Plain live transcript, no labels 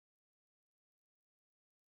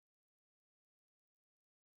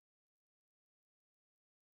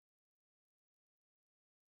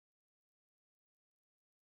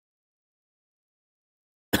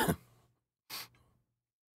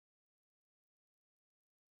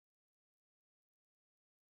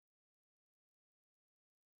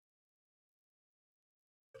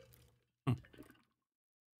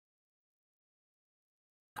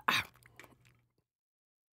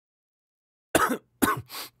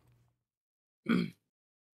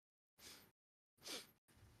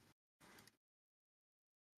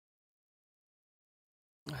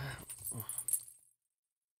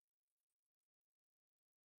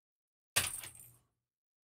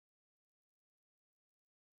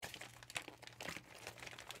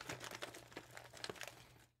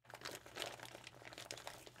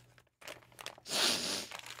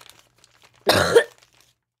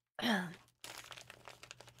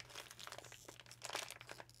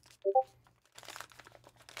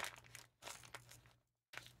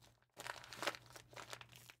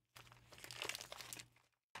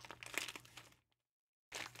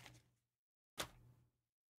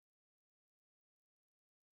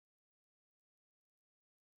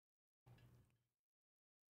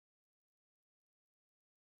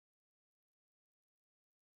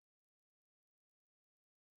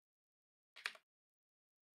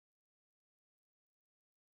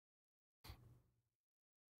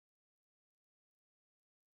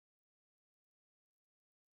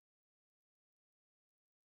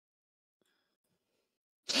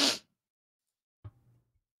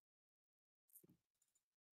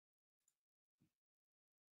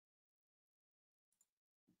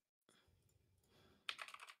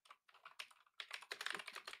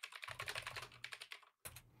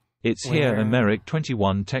It's here, Americ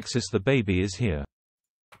 21 Texas. The baby is here.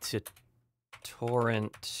 To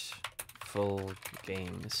torrent full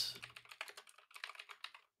games.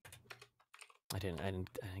 I didn't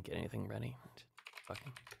get anything ready.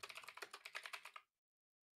 Fucking.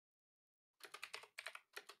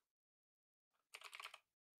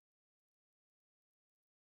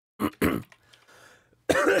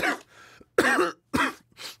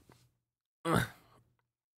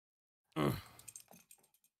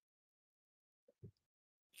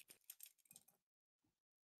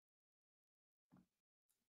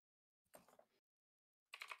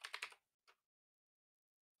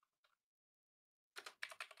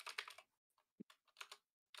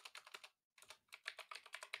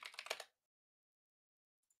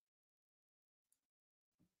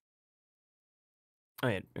 Oh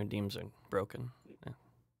yeah, our deems are broken. Yeah.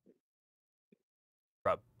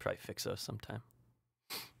 Probably fix those sometime.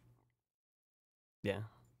 Yeah.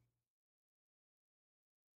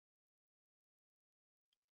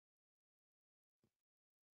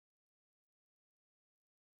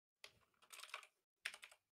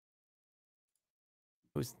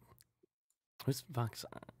 Who's Vox?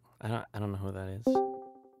 I don't know who that is.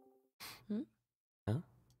 Hmm? Huh?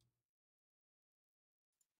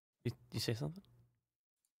 You say something?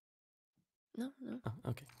 No. Oh,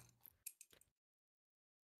 okay.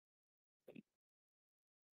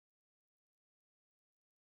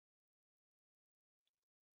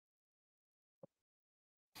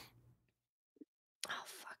 Oh,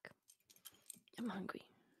 fuck. I'm hungry.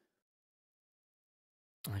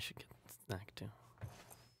 I should get a snack too.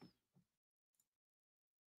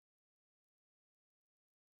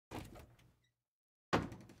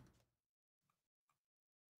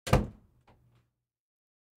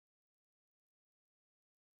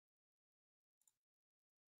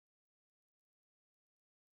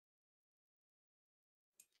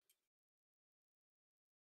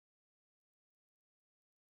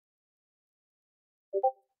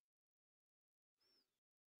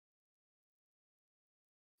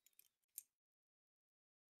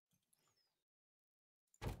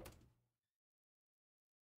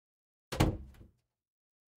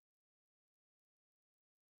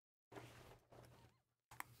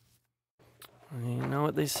 You know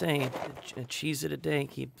what they say: a cheese a day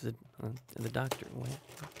keeps the doctor away.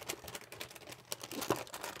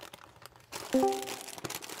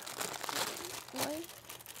 What?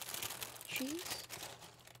 Cheese?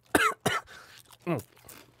 Mm.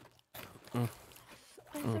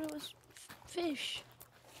 I thought it was fish.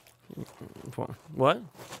 What?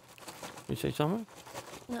 You say something?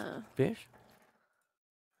 No. Fish?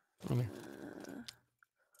 Okay.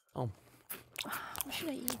 Oh. What should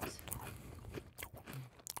I eat?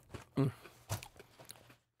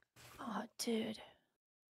 Oh, dude.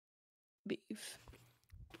 Beef.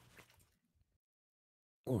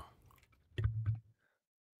 Oh.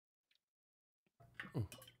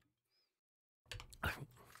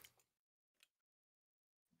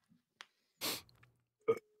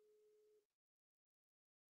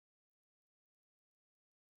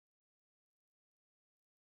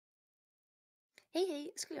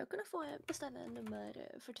 Hej, skulle jag kunna få beställa en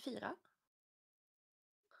nummer 44?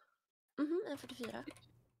 En 44.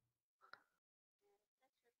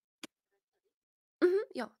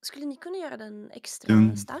 Ja, skulle ni kunna göra den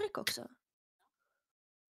extra stark också?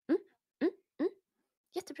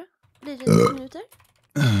 Jättebra. Blir det 10 minuter?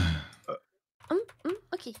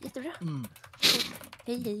 Okej, jättebra.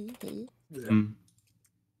 Hej, hej, hej.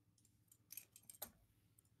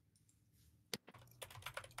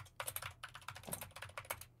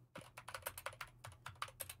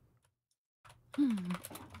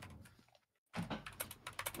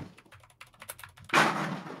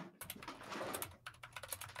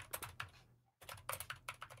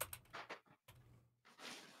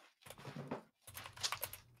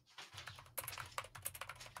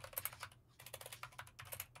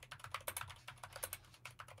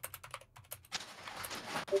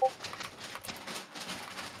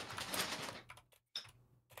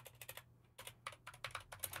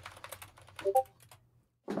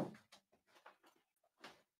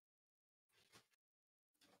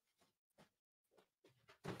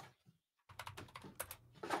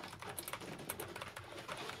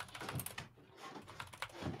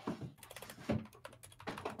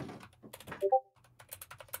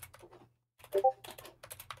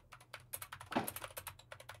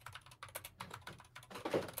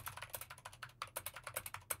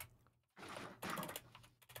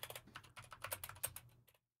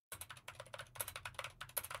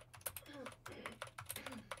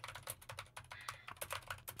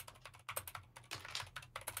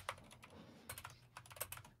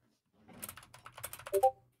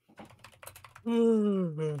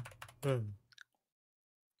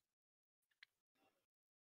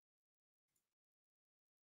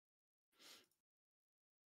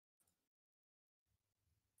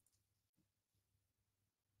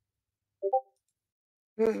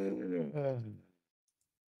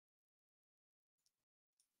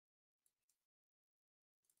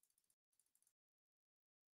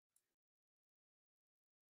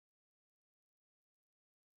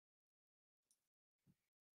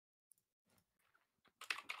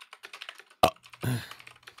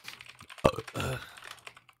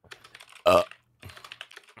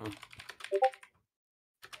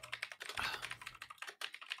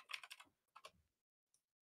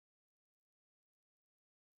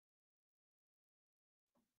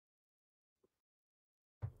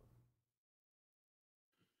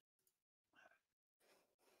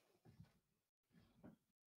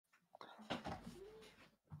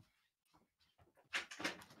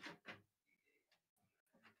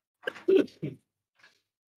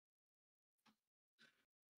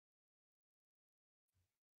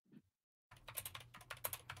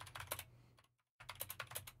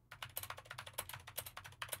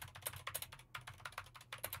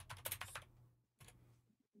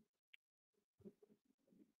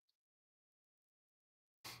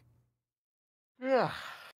 Yeah.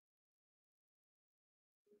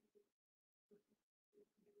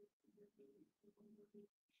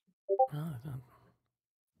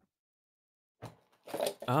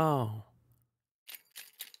 Oh.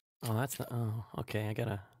 Oh, that's not. Oh, okay.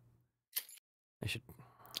 I should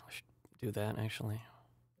do that actually.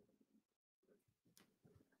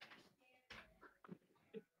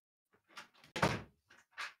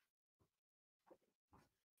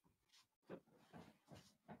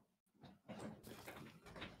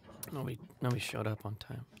 Nobody showed up on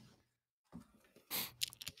time.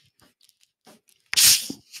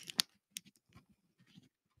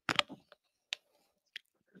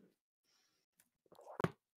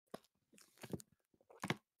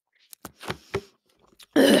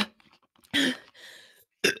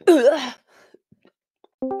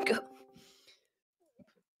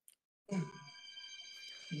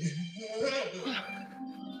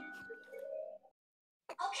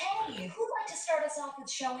 Okay, who'd like to start us off with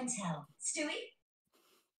show and tell? Stewie?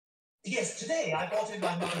 Yes, today I brought in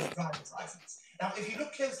my mother's driver's license. Now, if you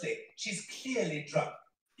look closely, she's clearly drunk.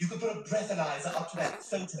 You could put a breathalyzer up to that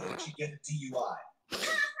photo and she'd get a DUI.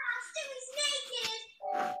 Stewie's naked!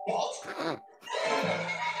 What? Oh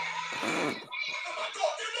my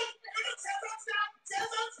God, look! Cell phones down! Cell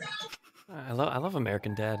phones down! I love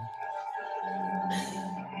American Dad.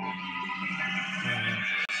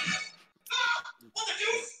 What the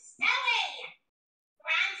deuce? Stewie!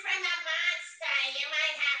 Run from the monster! You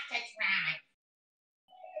might have to try.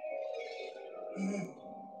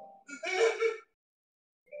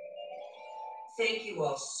 Thank you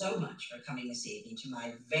all so much for coming this evening to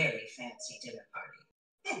my very fancy dinner party.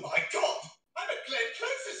 Oh my God! I'm at Glenn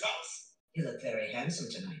Close's house! You look very handsome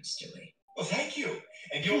tonight, Stewie. Well, thank you.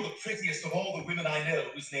 And you're the prettiest of all the women I know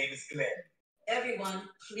whose name is Glenn. Everyone,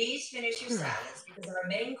 please finish your salads because our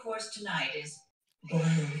main course tonight is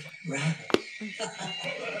boiled rabbit.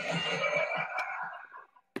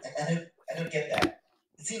 I don't get that.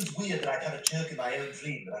 It seems weird that I cut a joke in my own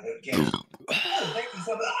dream, but I don't get it. Oh, thank you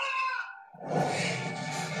so much.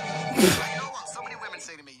 You know what? So many women say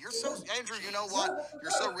say to me, "You're so Andrew. You know what?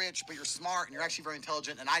 You're so rich, but you're smart, and you're actually very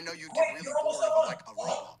intelligent. And I know you'd get really bored of like a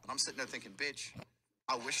robot." And I'm sitting there thinking, "Bitch,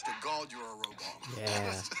 I wish to God you were a robot."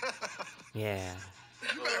 Yeah. Yeah.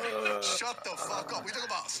 You better shut the fuck up. We talk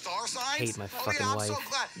about star signs. Hate my fucking I'm wife. so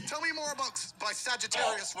glad. Tell me more about by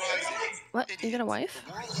Sagittarius rising. What? You got a wife?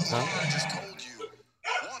 The world at large just told you.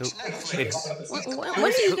 Watch Netflix. Wait,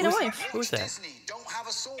 When do you get a wife? Who's that? Disney. Don't have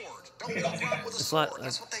a sword. Don't walk around with a It's sword. a lot.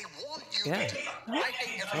 That's what they want you Yeah. to do. I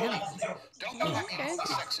hate everyone. Don't know that means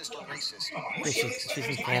sexist or racist. Wait, she's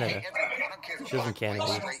in Canada. She lives in Canada.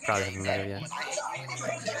 You probably haven't met her yet. I hate you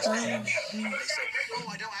because you're Spanish. They say, "Oh,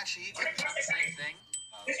 I don't actually eat it." Same thing.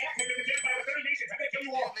 This act has been condemned by the 30 nations. I can tell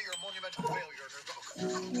you all. You're a monumental failure.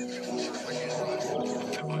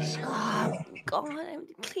 Oh, God, I have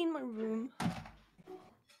to clean my room.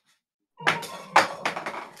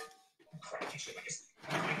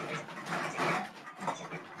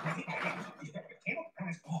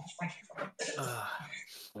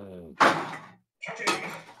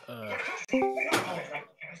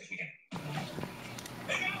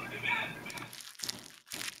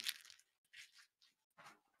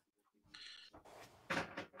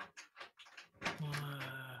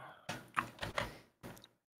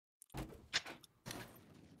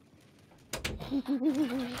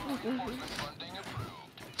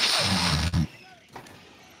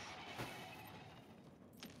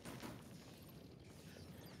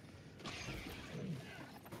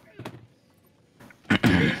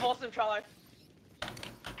 Reinforcement, Charlie.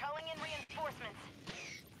 Calling in reinforcements.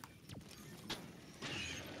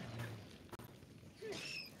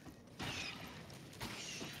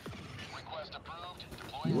 Request approved.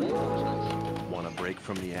 Deploying reinforcements. Want a break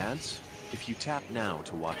from the ads? If you tap now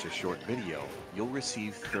to watch a short video, you'll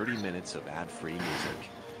receive 30 minutes of ad-free music.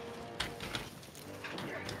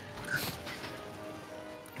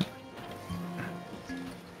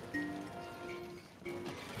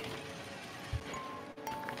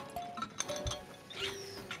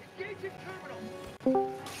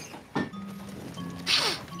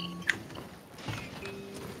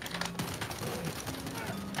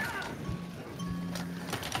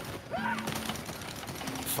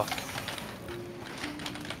 Fuck.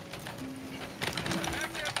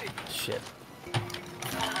 Shit.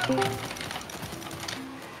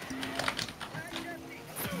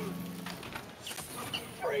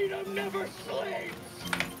 Freedom never sleeps.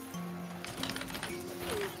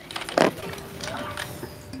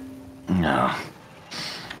 No.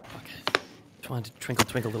 Okay. Just wanted to twinkle,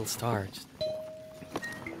 twinkle, little star. Just...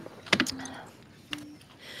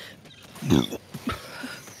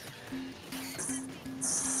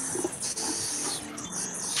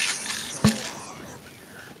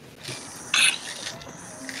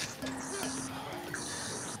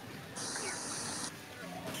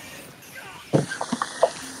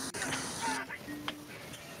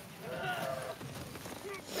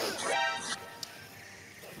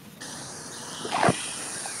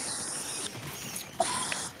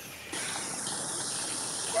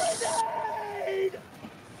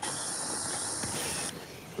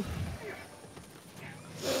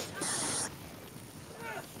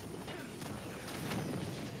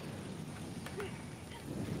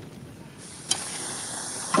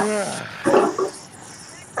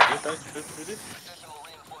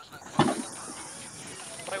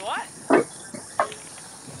 Wait, what?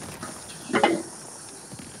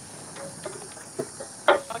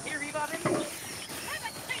 Oh, can you revive it? Have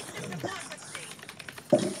a taste of democracy.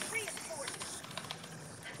 Reinforcements.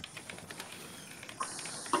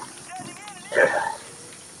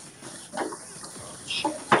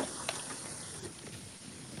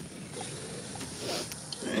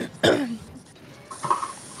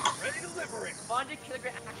 Ready to liberate. 500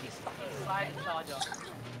 kilogram actually stuck inside the charger.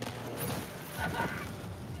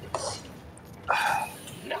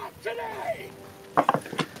 Not today!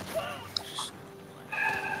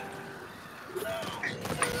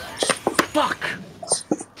 Fuck!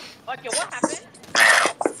 Okay, what happened?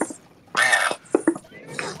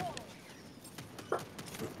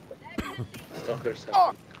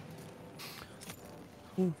 Oh.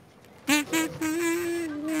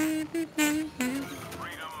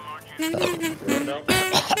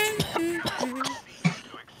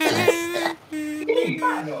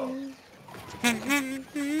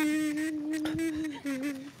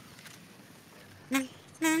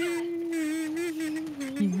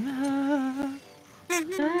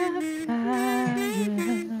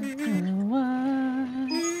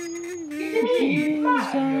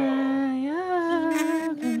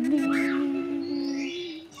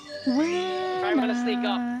 I'm gonna sneak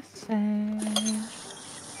up.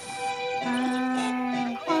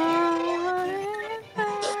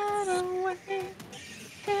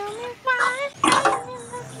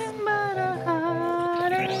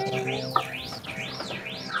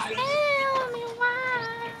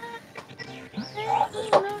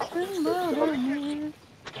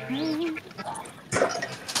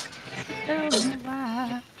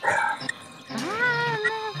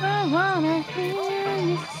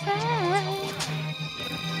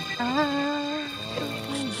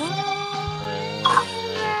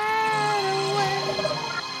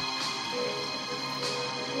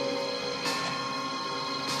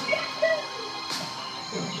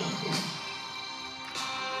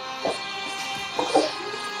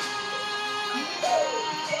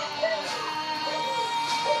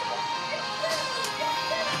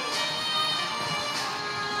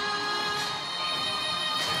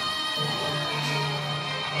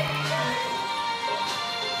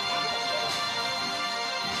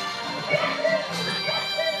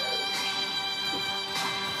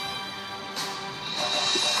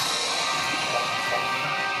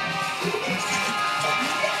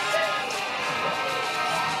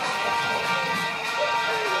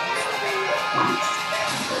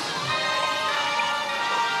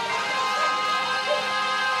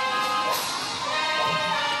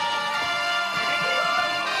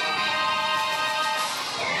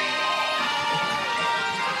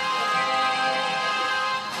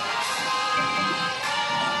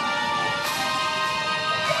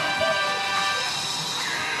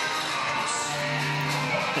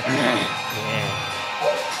 Yeah.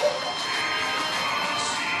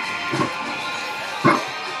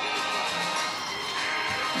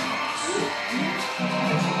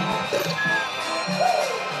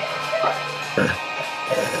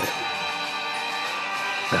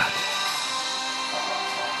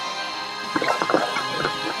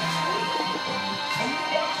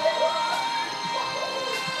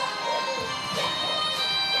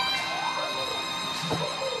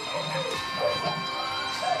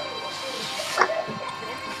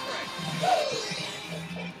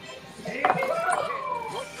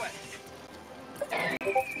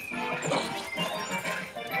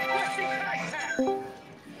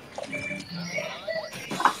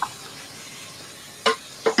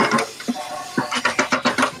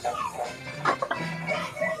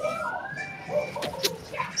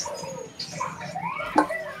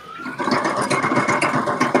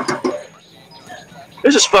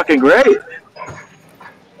 This is fucking great.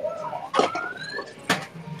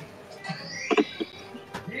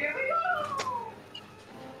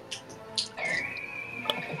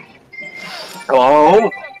 Hello?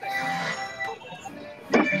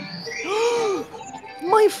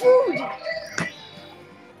 My food!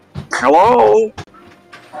 Hello?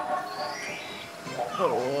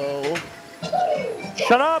 Hello.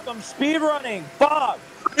 Shut up! I'm speedrunning! Fuck!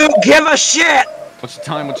 You give a shit! What's your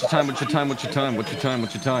time? What's your time? What's your time? What's your time? What's your time?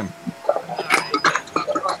 What's your time?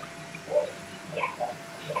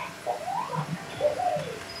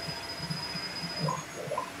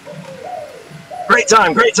 Great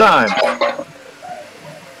time, great time.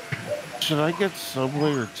 Should I get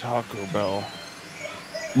Subway or Taco Bell?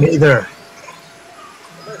 Neither.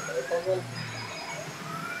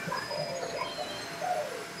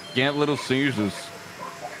 Get Little Caesars.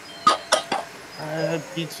 I had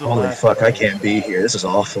pizza. Holy fuck, I can't be here. This is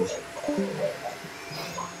awful.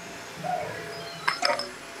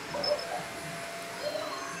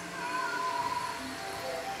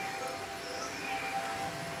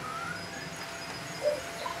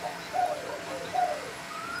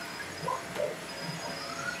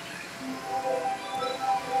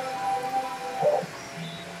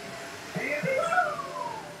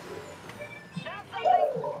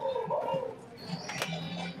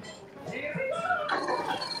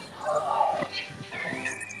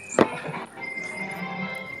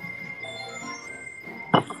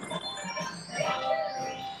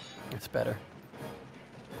 It's better.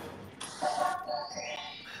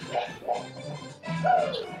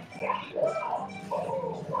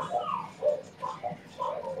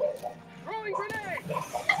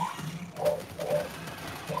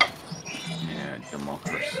 Yeah,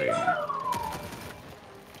 democracy.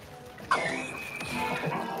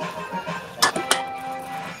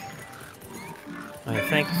 Alright,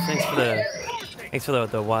 thanks for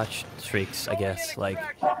the watch streaks, I guess. Like,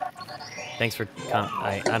 thanks for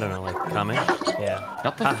I don't know, like comment. Yeah.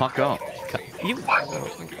 Shut the fuck up. You.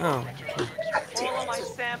 Oh. All of my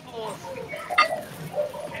samples.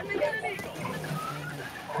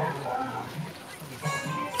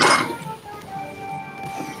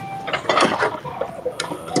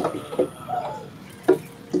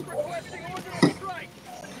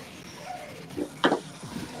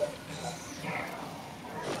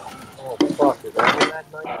 Oh fuck, is that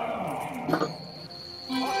that night?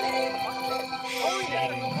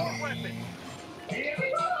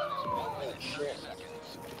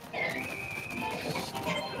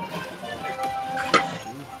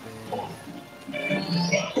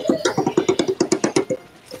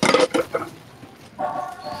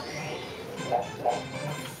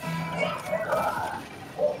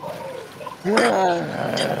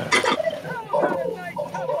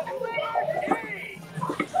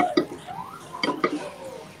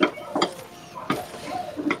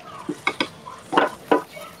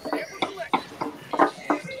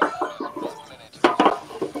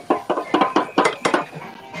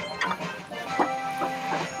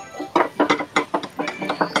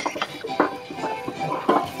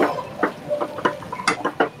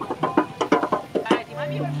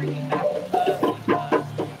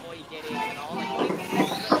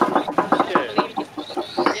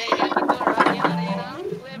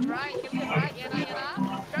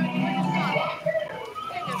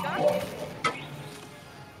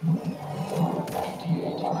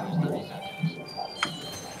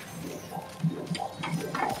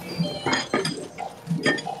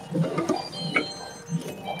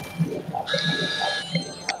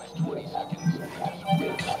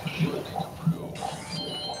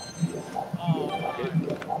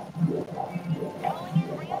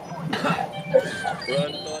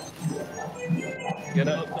 Run, Todd. Get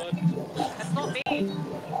out, Todd. That's not me.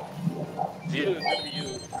 You, it's gonna be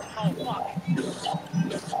you.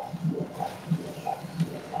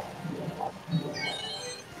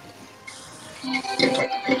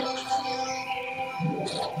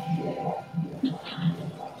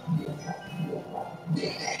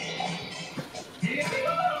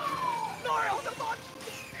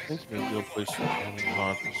 I think maybe I'll play some Tony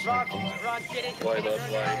Hawk or something. Run, get in. Light up,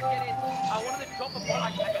 Get light. in. I wanted to drop a ball.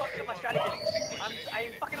 I fucked up my strategist. I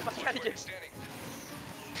am fucking up my strategist.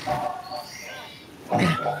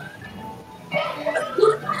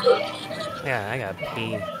 Yeah, I got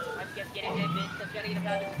pee. I'm just getting in, bitch. Let's get it done.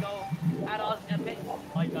 Let's go. Add on a bit.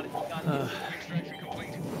 Oh, you got it. You got it. Extraction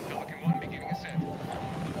complete. Pelican 1 beginning ascent.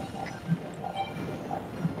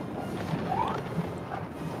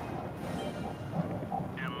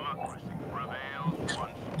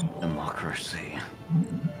 Democracy.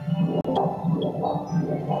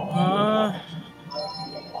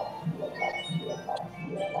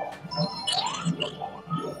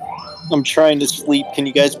 I'm trying to sleep. Can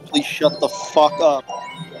you guys please shut the fuck up?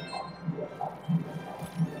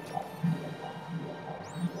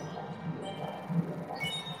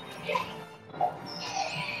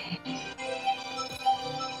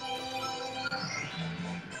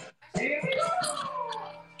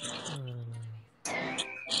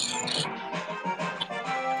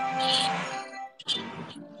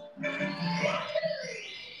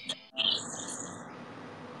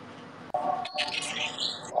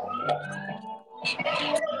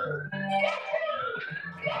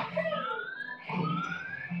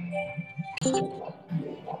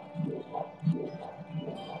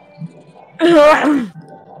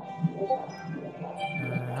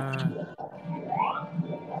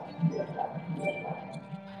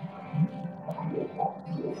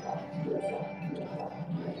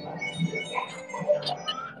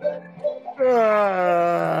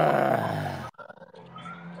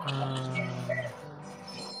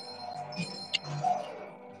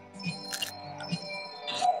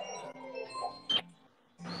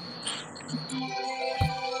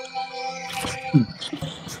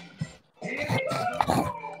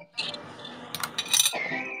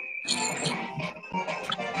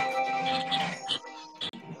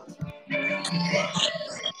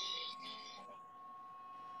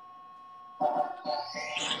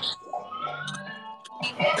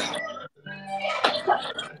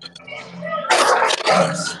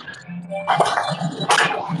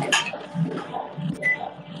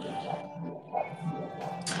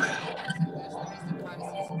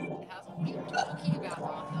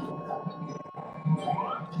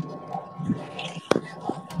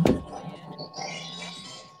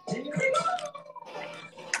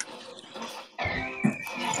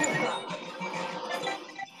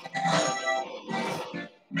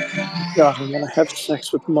 God, I'm gonna have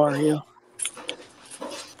sex with Mario.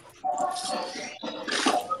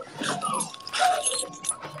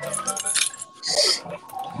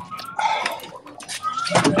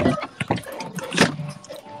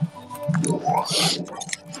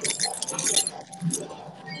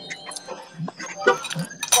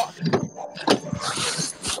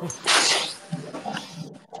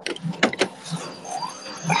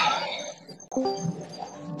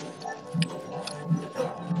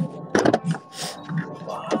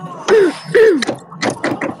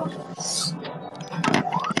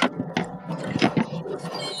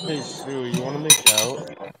 Hey Sue, you want to make out?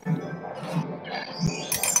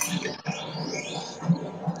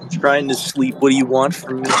 I'm trying to sleep. What do you want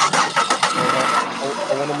from me?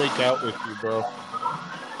 I want to make out with you, bro.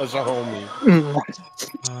 As a homie.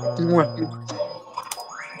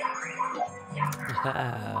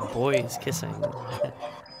 Boys kissing.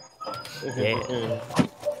 Yeah.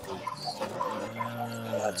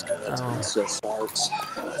 That's good. That's good. So starts.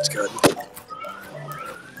 That's good.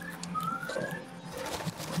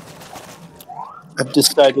 I've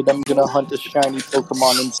decided I'm gonna hunt a shiny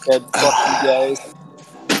Pokemon instead. Fuck you guys.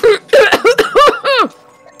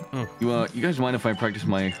 You guys mind if I practice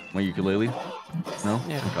my ukulele? No?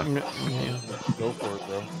 Yeah. Okay. Go for it,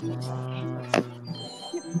 bro.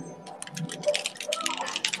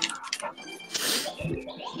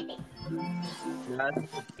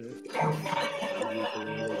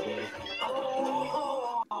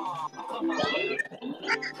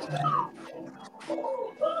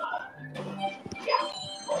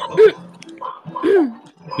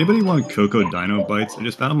 Anybody want Cocoa Dino Bites? I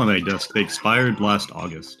just found them on my desk. They expired last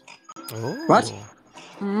August. What?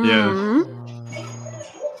 Yeah.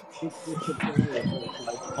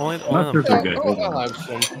 Only Not sure if they're good. Hold on. I'll have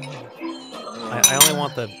some. I only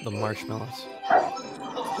want the marshmallows.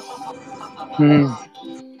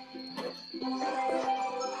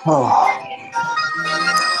 Oh.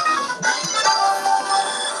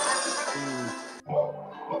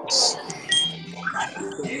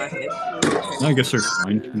 I guess they're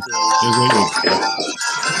fine. There's what you expect.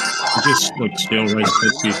 Just like stale Rice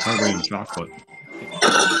Krispies covered in chocolate.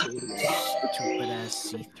 Stupid ass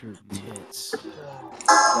see-through tits.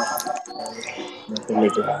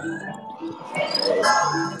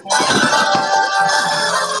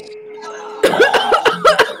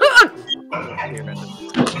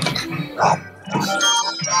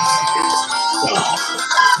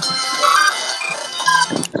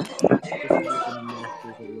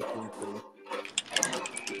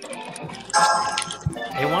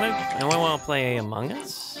 Anyone want to play Among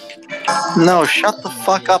Us? No, shut the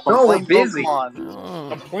fuck up. I'm playing busy.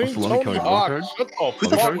 Pokemon. I'm playing What's the Tony Kelly Hawk. Card? Shut Who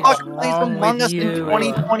the fuck plays Among Us in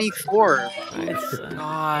 2024?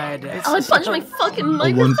 God. Oh, I punched my fucking I'll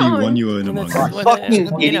microphone. 1v1 you in Among Us.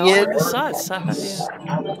 Fucking idiot. Yeah.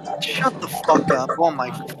 Shut the fuck up. Oh my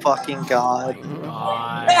fucking god.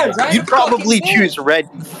 God. You'd probably choose red,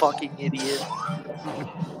 you fucking idiot.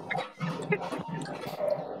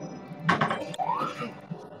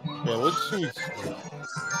 Yeah, let's see.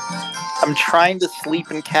 I'm trying to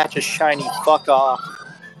sleep and catch a shiny. Fuck off.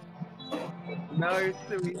 No,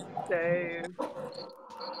 sweet Dave.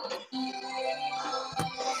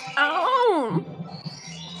 Oh.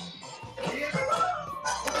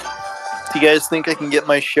 Do you guys think I can get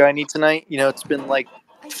my shiny tonight? You know, it's been like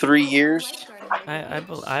 3 years. I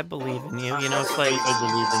believe in you. You know, it's like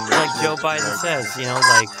Joe Biden says. You know,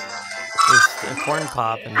 like it's a corn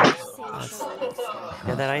pop and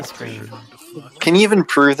yeah, that ice cream. Can you even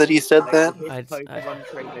prove that he said that? I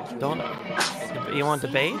don't. You want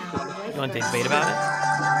debate? You want to debate about it?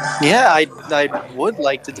 Yeah, I would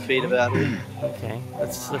like to debate about it. Okay,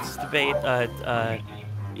 let's debate. Am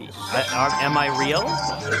I real?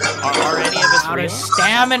 Are any of us Out real? of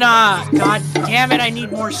stamina! God damn it, I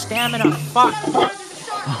need more stamina. Fuck.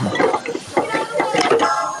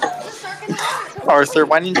 Arthur,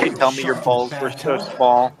 why didn't you tell me your balls were so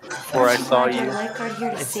small before I saw you?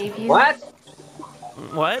 What?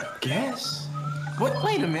 What? Guess? What?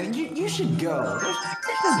 Wait a minute. You should go. There's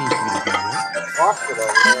no need for you to be here.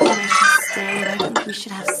 I think we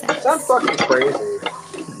should have sex. Sounds fucking crazy.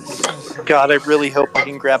 God, I really hope I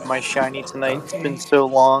can grab my shiny tonight. It's been so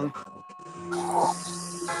long.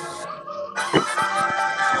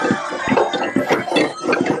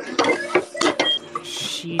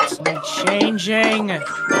 Sheets need changing.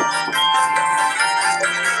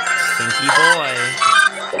 Stinky boy.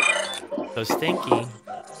 So stinky.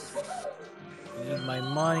 Need my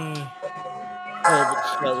money. I haven't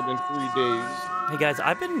showered in 3 days. Hey guys,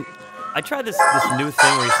 I tried this new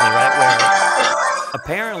thing recently, right? Where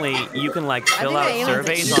apparently you can like fill out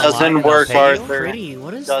surveys online. Doesn't work, Arthur.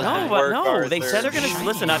 What is No, they said they're gonna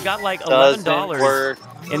listen. I've got like $11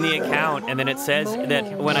 in the account, and then it says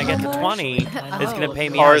that when I get to 20, it's gonna pay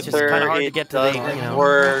me out. It's just kind of hard to get to the, you know.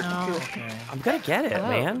 Work. I'm gonna get it,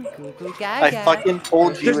 man. I fucking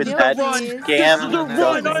told you it's that scam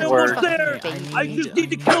doesn't work. I just need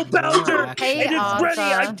to kill Bowser, Hey, and it's ready.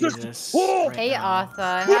 I Arthur. just. Oh, Hey,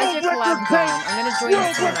 Arthur. How's your collab going? I'm gonna join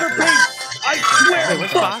you soon. I swear, Wait,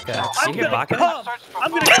 what's Baka? I'm You hear gonna Baka? come. I'm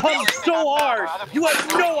gonna come so hard. You have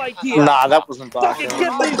no idea. Nah, that wasn't Baka. Fucking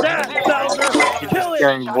get these ass, Bowser. Kill it.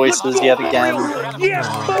 Hearing voices yet again. Yeah,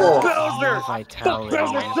 fuck Bowser. Fuck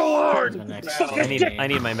Bowser so hard. Fuck his dick. I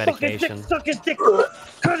need my medication. Suck his dick.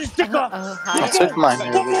 Cut his dick off. I took mine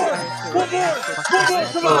One more. earlier. One more. One more.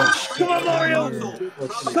 Come on. Come on, Mario.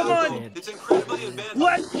 Come on.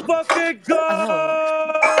 Let's fucking go.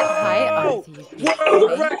 Hi, Arthur.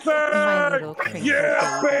 World record.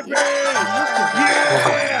 Yeah, baby.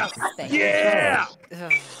 Yeah. Yeah.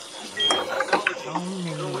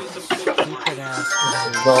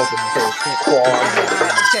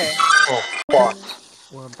 Okay. Oh, fuck.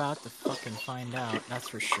 We're about to fucking find out, that's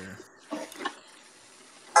for sure.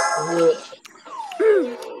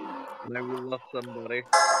 Never love somebody.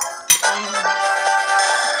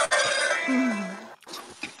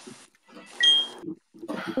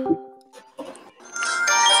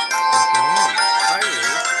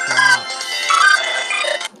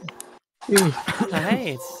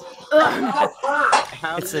 Hey,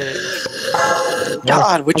 it's a.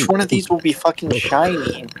 God, which one of these will be fucking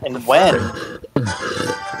shiny? And when?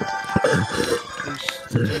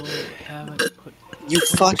 You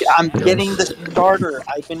fuck, I'm getting the starter.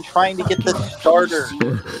 I've been trying to get the starter.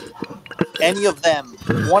 Any of them.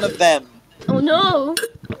 One of them. Oh no!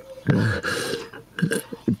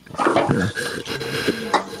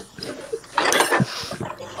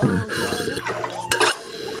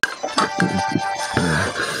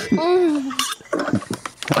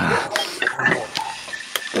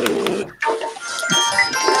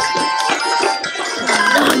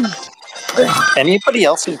 Anybody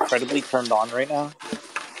else incredibly turned on right now?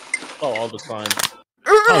 Oh, all the time.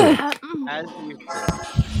 As you should.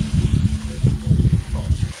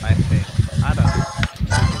 I think. I don't know.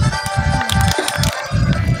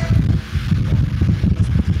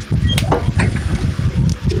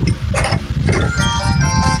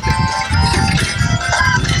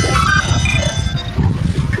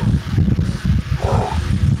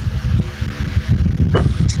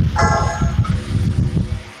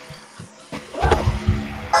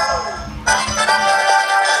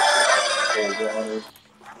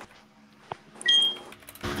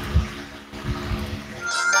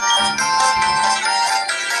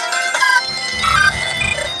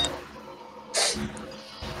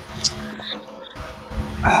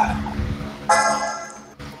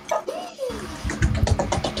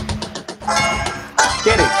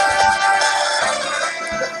 Get it.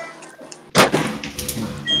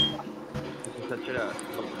 Touch it out.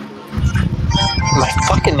 My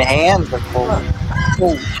fucking hands are cold.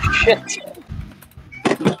 Holy shit.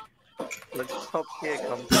 Let's top tier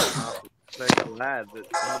content up. So glad that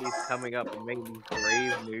somebody's coming up and making these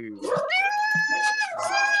brave moves.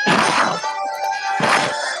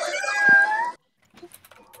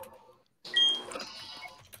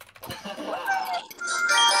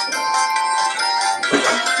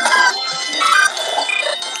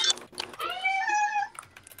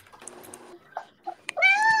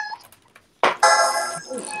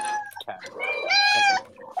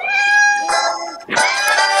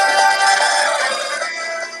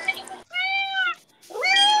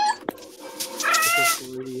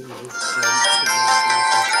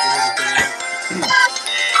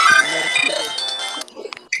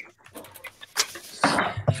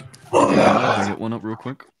 I'll hit one up real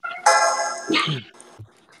quick.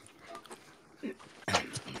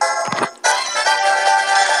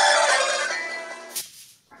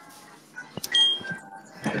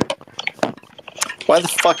 Why the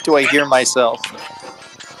fuck do I hear myself?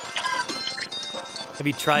 Have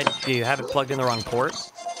you tried? Do you have it plugged in the wrong port?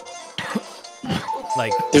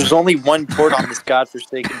 Like, There's only one port on this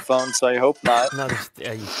godforsaken phone, so I hope not. no,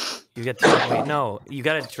 you get to, wait, no, you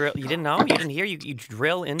got to drill. You didn't know? You didn't hear? You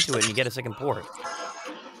drill into it and you get a second port.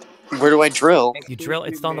 Where do I drill? You drill.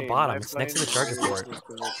 It's on the bottom. It's next to the charger port.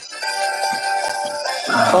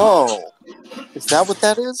 Oh, is that what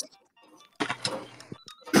that is?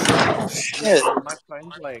 Oh, shit. My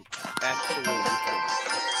phone's like actually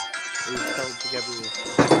it's held together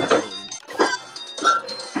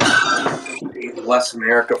with Less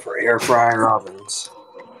America for air fryer ovens.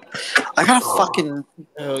 I gotta fucking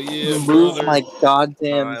move my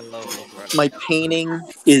goddamn. My painting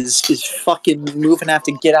is fucking moving. I have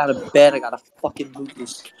to get out of bed. I gotta fucking move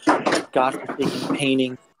this godforsaken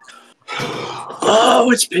painting.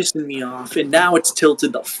 Oh, it's pissing me off, and now it's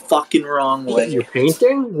tilted the fucking wrong way. You're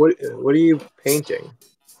painting? What are you painting?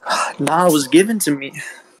 Nah, it was given to me.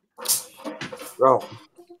 Oh.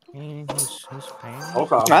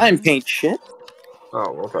 Okay. I didn't paint shit.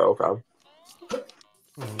 Oh, okay.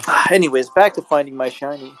 Anyways, back to finding my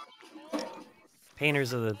shiny.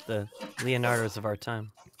 Painters are the Leonardos of our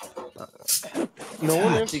time. No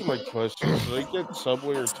one answered my question. Should I get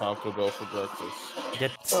Subway or Taco Bell for breakfast?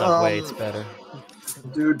 Get Subway, it's better.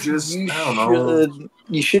 Dude, just, I don't know.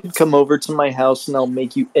 You should come over to my house and I'll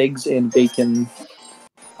make you eggs and bacon.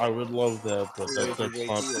 I would love that, but that's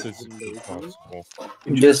not physically possible.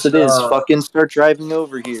 Yes, it is. Fucking start driving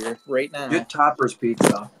over here right now. Get Topper's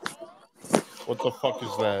Pizza. What the fuck is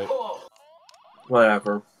that?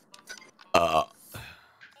 Whatever.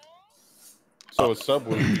 So a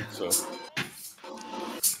Subway pizza.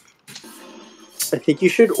 I think you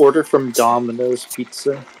should order from Domino's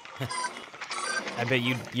Pizza. I bet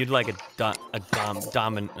you'd like a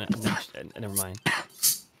Domin. Never mind.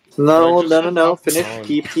 No. Finish.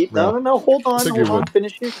 Keep. No. Hold on.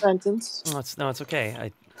 Finish your sentence. No, it's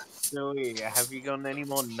okay. Joey, have you gotten any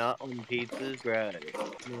more nut on pizzas? Right.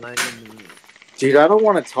 Dude, I don't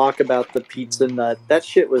want to talk about the pizza nut. That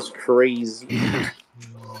shit was crazy.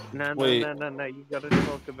 No. You gotta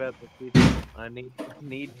talk about the pizza. I need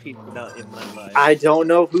pizza nut in my life. I don't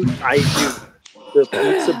know who I do. The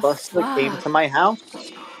pizza buster came to my house.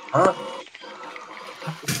 Huh?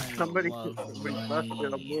 Somebody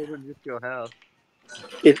busted up more than just your house.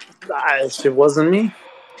 It wasn't me.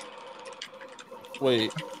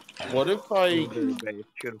 Wait, what if I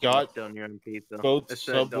got on your own pizza? Both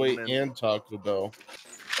Subway and Taco Bell?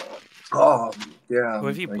 Oh, yeah.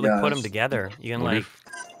 What if you put them together? You can What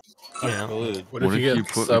if you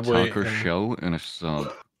put Subway a taco shell in a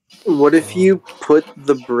sub? What if you put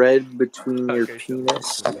the bread between your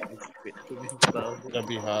penis? That'd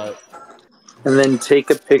be hot. And then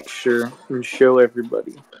take a picture and show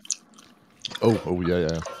everybody. Oh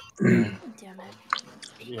yeah. Damn it.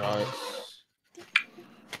 Yeah.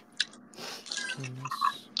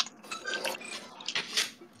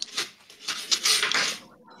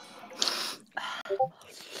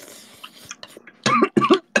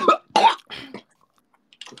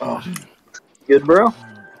 Oh, good, bro.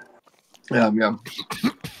 Yeah.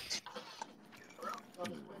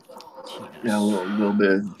 Yeah, a little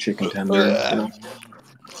bit of chicken tender, you know.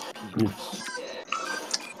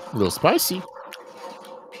 A little spicy.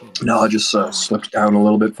 No, it just slipped down a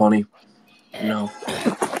little bit funny. No,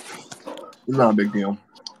 not a big deal.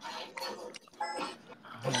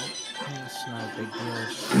 It's not a big deal.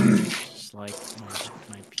 It's just like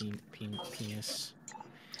my penis.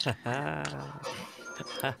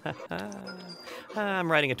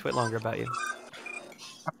 I'm writing a twit longer about you.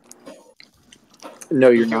 No,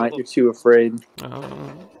 you're not. You're too afraid.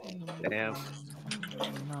 Oh. Damn.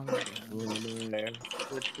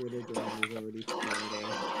 What Twitter doing is already starting.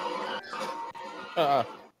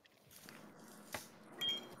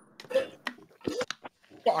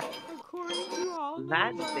 Fuck. According to all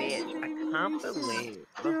That known bitch, I can't believe.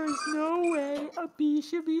 there is no way a bee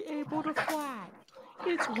should be able to fly.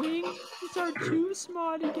 Its wings are too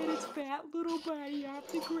small to get its fat little body off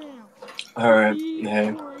the ground. All right, Bee, hey,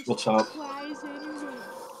 of course, what's up? flies anyway.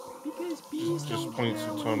 Because bees Just don't points care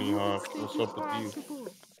to what Tony humans Hawk. think What's is up with you? possible.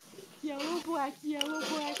 Yellow, black, yellow,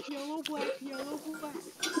 black, yellow, black, yellow, black.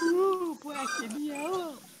 Ooh, black and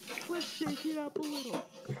yellow. Let's shake it up a little.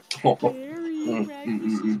 Berry,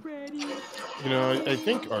 breakfast is ready. You know, I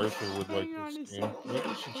think Arthur would like this game. Maybe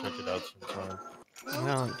you should check it out sometime.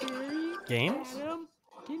 Berry, Games? Adam,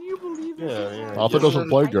 can you believe this? Yeah. Arthur doesn't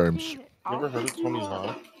play games. You ever heard of Tony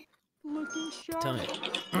Hawk? Looking sharp. Tell me.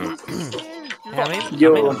 Who's the stairs?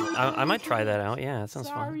 I might try that out. Yeah, that sounds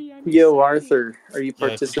fun. Yo, Arthur, are you Yeah,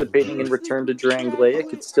 participating in Return to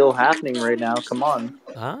Drangleic? It's still happening right now. Come on.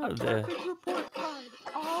 Ah, the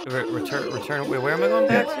return. Where am I going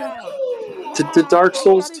back to? To Dark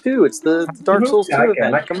Souls 2. It's the Dark Souls 2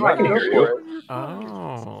 event. Come on, go for it.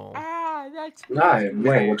 Oh. Nah,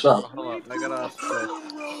 man, what's up? Hold up, I gotta ask this.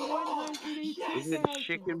 Is it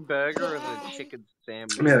chicken burger or is it chicken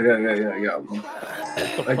sandwich? Yeah.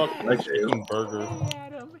 What the fuck is a chicken burger?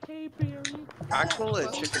 I call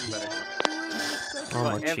it chicken burger. Oh,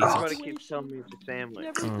 But Jesus. everybody keeps telling me it's a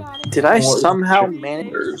sandwich. Did I somehow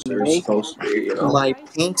manage to They're make supposed to be, you know. my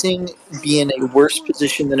painting be in a worse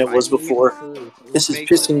position than it was before? This is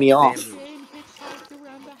pissing me off.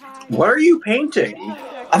 What are you painting?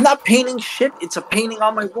 I'm not painting shit. It's a painting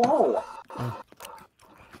on my wall.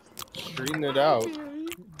 Straighten it out.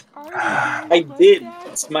 I did.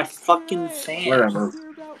 It's my fucking fan. Whatever.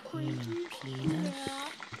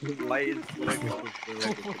 Why is burger with a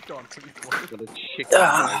chicken burger?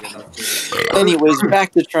 Not chicken. Anyways,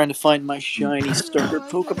 back to trying to find my shiny starter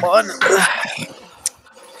Pokemon.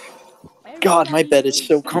 God, my bed is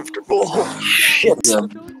so comfortable. Holy shit.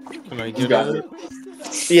 Can I get it?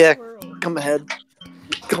 Yeah, come ahead.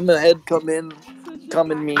 Come in.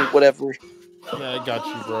 Come in me, whatever. Yeah, I got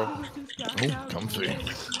you, bro. Oh, comfy.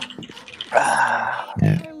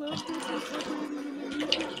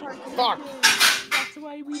 Fuck. That's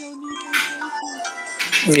why we don't need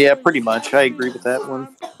vacations. Yeah, pretty much. I agree with that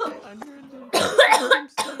one.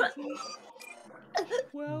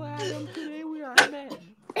 Well, Adam, today we are men.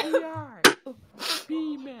 We are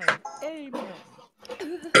B-men, A-men.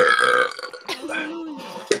 Hallelujah.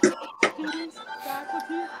 Students,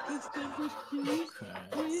 faculty, distinguished views,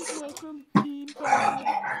 please welcome Dean Bowden.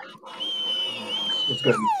 It's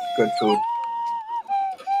good food.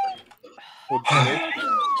 What's your name?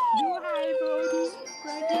 New high voting,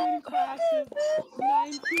 graduating class of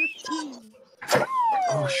 915.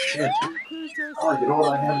 Oh shit. Includes our Oh, you know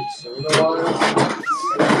what I haven't seen in a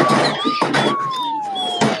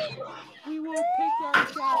We will pick our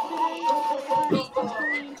job today at first test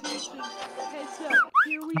orientation. Heads up,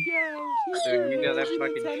 here we go. Dude, you know that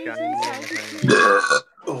fucking shiny.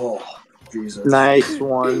 Oh, Jesus. Nice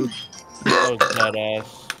one. That was badass.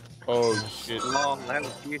 Oh shit. Long, that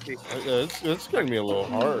was beauty. It's gonna be a little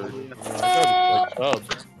hard. I gotta like tough.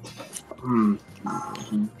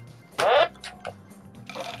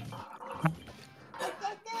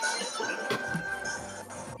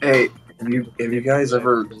 Hey, have you guys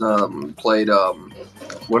ever played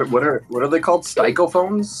what are they called?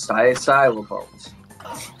 Stylophones? Stylophones.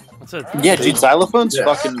 What's it? Yeah, dude, xylophones Yeah.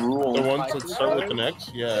 fucking rule. The ones that start with an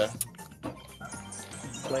X? Yeah.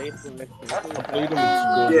 Played them I played them in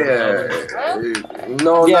school. Yeah.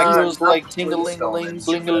 No, Yeah, not, it goes not like ting-a-ling-a-ling,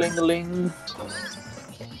 bling-a-ling-a-ling.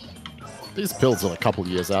 These pills are a couple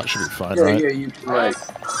years out. Should be fine, Yeah, right? yeah, you right.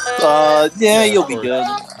 Yeah, you'll be good.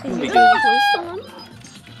 You'll be good.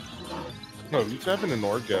 No, he's having an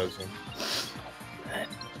orgasm.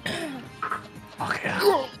 Okay.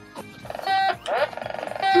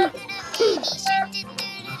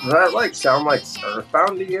 Does that like sound like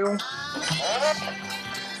Earthbound to you?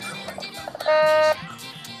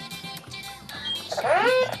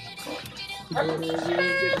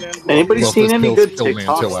 Anybody Well, seen this any kills- good kill me in 2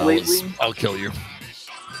 TikToks hours. lately? I'll kill you.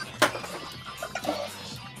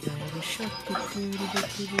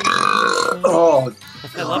 Oh,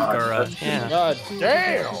 I love Gura. Yeah. God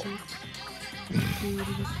damn!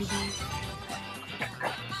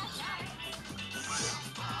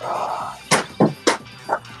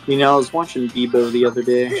 You know, I was watching Bebo the other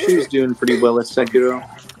day. She was doing pretty well at Sekiro.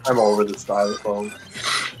 I'm over the styrofoam.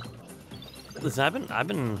 Listen, I've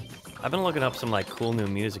been looking up some like cool new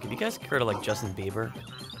music. Have you guys heard of like Justin Bieber?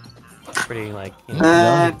 Pretty like. You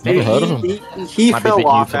know, Never heard of him. He Might be a fell bit new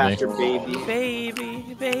off for me. after Baby.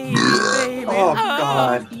 Baby. Oh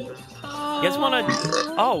God. You guys want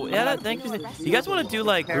to? Oh, yeah. Thank you. You guys want to do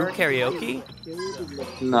like group karaoke?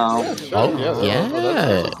 No. Oh, yeah.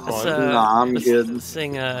 Nah, I'm good.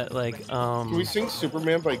 Sing like Can we sing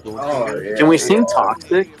Superman by Gold? Can we sing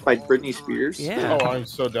Toxic by Britney Spears? Yeah. Oh, I'm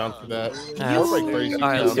so down for that. All Or by Crazy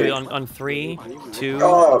right, let's Town. do it on 3, 2.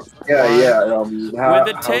 Oh, yeah. With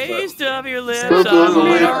the taste of your lips, Super I'm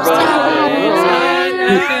Lip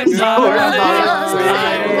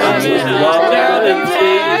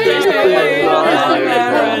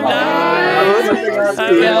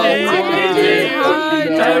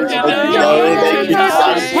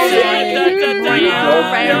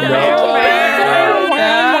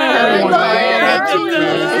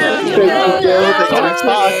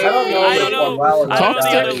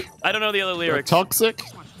I don't know the other lyrics. Toxic?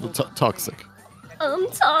 Toxic. I'm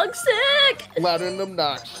toxic. Loud and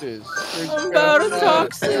obnoxious. I'm about a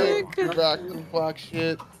toxic. Rock and block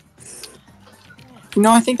shit.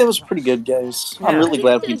 No, I think that was pretty good, guys. I'm really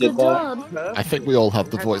glad we did that. I think we all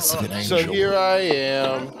have the voice of an angel. So here I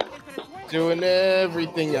am, doing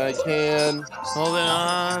everything I can. Holding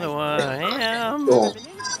on to what I am.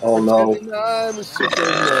 Oh no. I'm a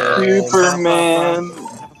Superman. Superman.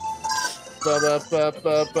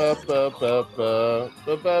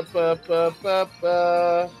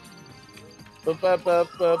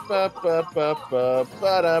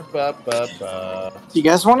 You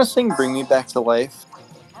guys want to sing "Bring Me Back to Life"?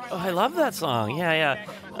 Oh, I love that song. Yeah.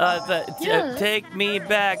 Take me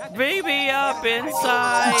back, baby, up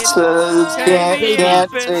inside. Can't take that.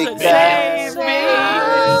 Save me.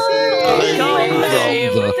 Don't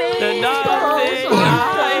save the nothing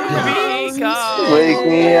I've become. Wake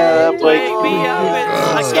me up, Wake me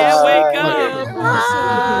up. I can't wake up.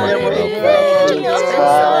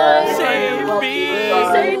 Save me.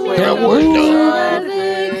 Can't wake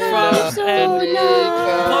up. And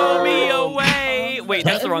blow me away. Wait,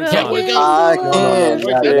 that's the wrong song. I can't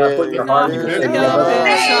Put your heart in Wake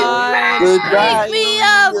me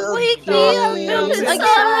up. Wake me up. I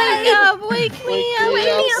can't wake up. Wake me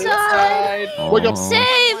inside. Wake up.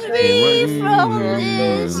 Save me from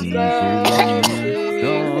this.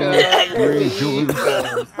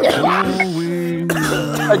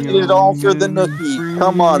 I did it all for the nookie.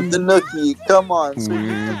 Come on, the nookie. Come on. So you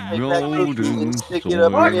can take that cookie and stick it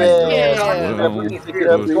up the ass. Stick it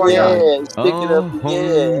up the ass. Stick it up the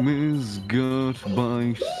ass. Is got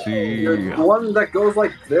by sea. The one that goes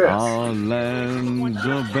like this. Our land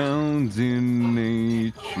abounds in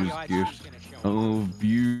nature's gift of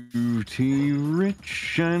beauty,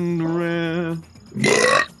 rich and rare.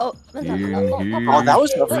 Oh, Oh, that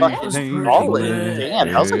was a fucking solid.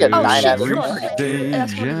 Damn, that was like a 9 out of 10. Stage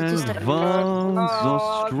advance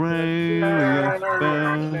Australia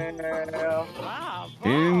fair.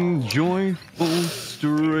 In joyful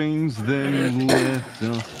strains, then let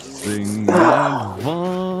us sing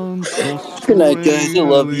advance Australia. Good night, guys. I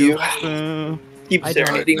love you. fair. Keep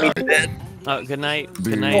serenading me to bed. Good night.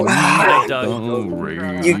 Good night. Good night, Doug.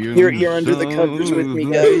 You're under the covers with me,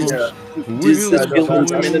 guys. Does this feel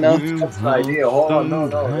intimate enough? That's the idea. Hold on, no.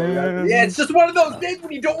 Yeah, it's just one of those days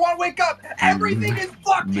when you don't want to wake up. Everything is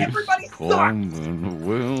fucked. Everybody sucks.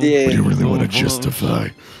 Yeah. Do you really want to justify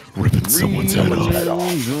ripping someone's head off?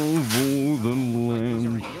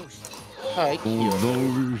 Hi, For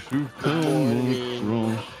those who come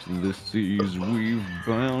across the seas, we've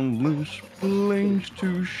boundless flames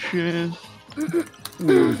to share. With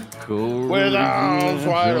With arms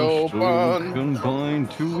wide open,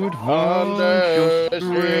 combined to under advance the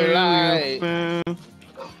streetlight. Australia fair.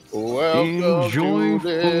 Welcome to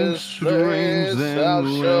this place. I'll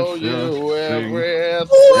show you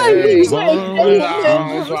everything.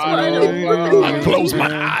 I close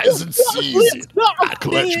my eyes and seize it. I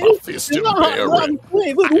clench my fist and bear it. I light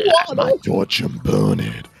my torch and burn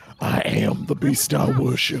it. I am the beast I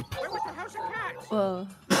worship. Whoa.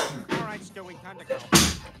 Alright, Stewie, time to go.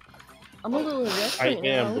 I'm a little irritated I right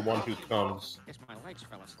am now. the one who comes. Guess my legs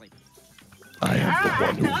fell asleep. I am the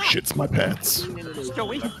one who shits my pants.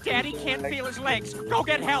 Stewie, Daddy can't feel his legs. Go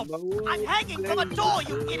get help. I'm hanging from a door,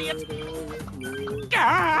 you idiot.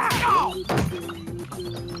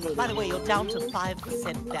 By the way, you're down to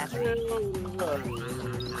 5% battery.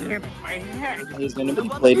 Has anybody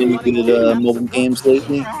played any good mobile games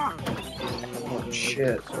lately? Oh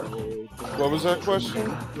shit. What was that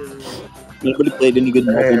question? Anybody played any good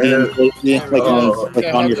mobile games lately? Like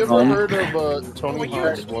on your phone? Have you ever heard of Tony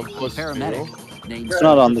Hawk's 1+2? It's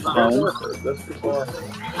not on the phone.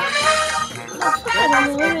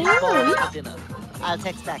 I'll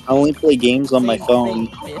text back. I only play games on my phone.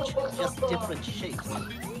 Bitch, just different shapes.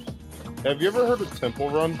 Have you ever heard of Temple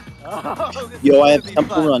Run? Yo, I have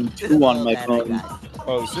Temple Run 2 on my phone.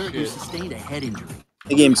 Oh Sir, you shit. sustained a head injury.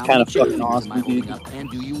 The game's kind of fucking awesome, dude. And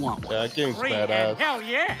do you want one? Yeah, that game's Free and badass. hell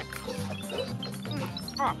yeah.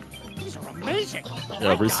 Oh, these are amazing.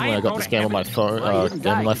 Yeah, recently I got this game on my phone.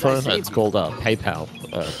 Game on my phone. It's called PayPal.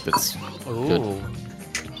 It's good.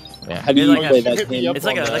 Yeah. How do you play that game? It's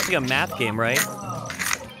like a math game, right?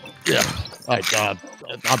 Yeah.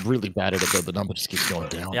 I'm really bad at it though. The number just keeps going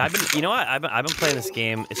down. Yeah, I've been playing this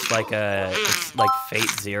game. It's like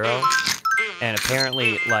Fate Zero, and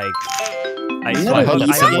apparently like I hooked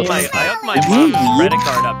my mom's credit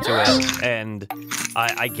card up to it, and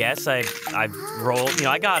I guess I've rolled.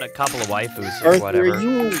 I got a couple of waifus or whatever. Are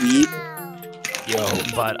you a weeb? Yo,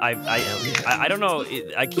 but I don't know.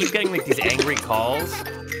 I keep getting like these angry calls.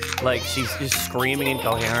 Like she's just screaming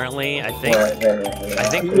incoherently. I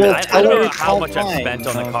don't know how much I've spent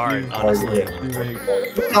on the card, honestly.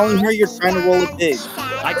 You're telling her you're trying to roll a pig.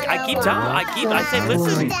 I say,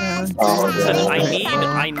 listen,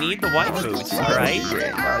 I need the waifus, all right?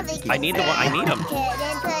 I need them.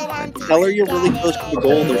 Tell her you're really close to the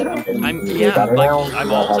goal or something. I'm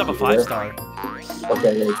almost up a 5-star.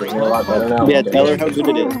 Okay, yeah, you're a lot better now. Yeah, tell her how good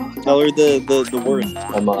it is. Tell her the worth.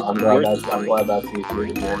 I'm glad that's easier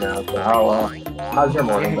to hear now. So how's your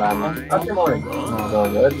morning, Batman? How's your morning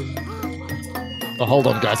going? Good? Oh, hold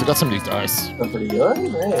on, guys. I got some new dice. They're pretty good?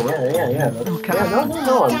 Yeah. Okay. Yeah,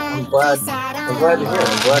 no. I'm glad to hear. I'm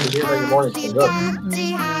glad to hear that your morning's been good.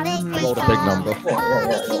 Rolled a big number.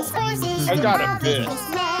 Yeah. I got a bit.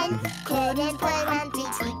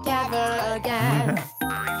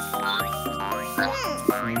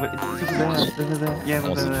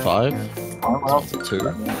 Was it 5? This one's a 2.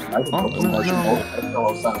 This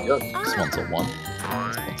one's a 1.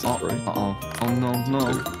 This one's a 3. Oh no.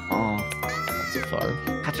 That's a 5.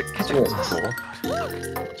 Catch it. 4.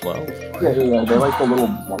 12. Yeah, they like the little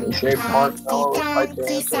money-shaped marshmallow like that.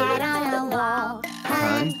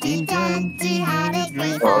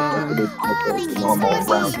 Normal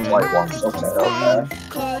round white ones. Okay.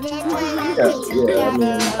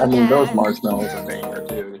 Yeah. I mean, those marshmallows are banger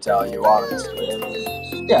too, to tell you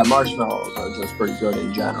honestly. Yeah, marshmallows are just pretty good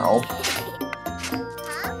in general.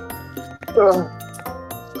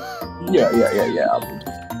 Yeah.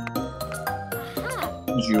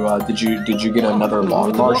 Did you get another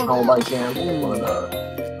long marshmallow by chance? Or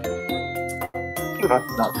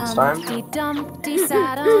not this time?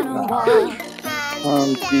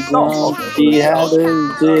 He had a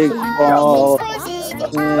big ball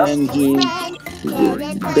and he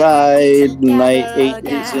died and I ate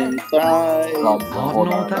his inside. Hold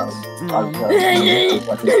on.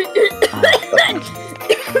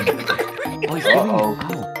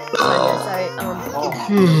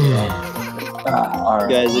 Alright.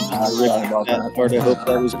 Guys, I just ripped that part. I hope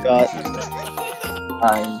that was caught.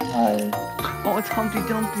 Oh, it's Humpty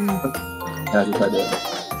Dumpty. Yeah, I did.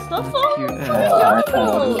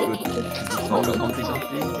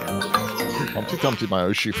 Humpty Dumpty, my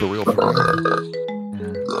Oshi for real.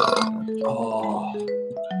 Oh,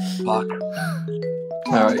 fuck.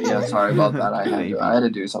 Alright, yeah, sorry about that. I had to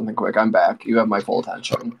do something quick. I'm back. You have my full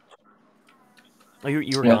attention. Oh,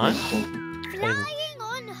 you were gone?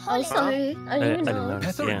 Oh, sorry. I didn't know.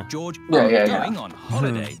 Pepper and George are going on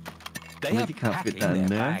holiday. They have You can't fit packing that in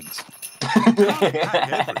their there. bags.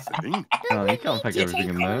 No, you can't pack everything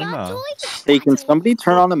in there, no. Hey, can somebody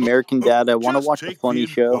turn on American Dad? I want to watch a funny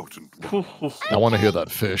show. I want to hear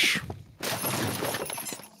that fish.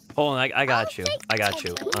 Hold on, I got you.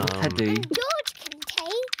 Teddy. George can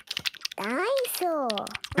take dinosaur.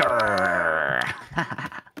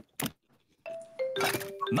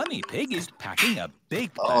 Honey Pig is packing a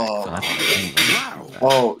big bag. Oh,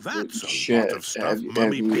 That's shit. a lot of stuff, Have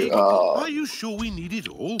Mummy you, Pig. Are you sure we need it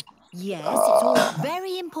all? Yes, it's all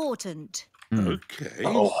very important. Okay.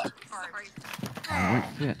 Anyway,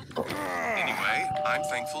 I'm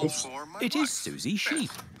thankful for my It is Susie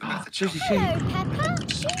Sheep. Susie Hello, Peppa.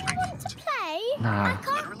 Do you want to play? Nah. I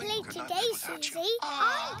can't play today, Susie.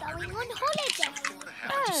 I'm going on holiday.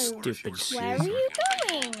 Oh, Stupid where are you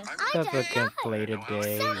going? Peppa can't play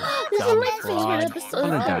today. You This is dumb my favorite fraud. episode.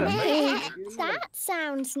 That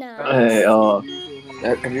sounds nice. Hey,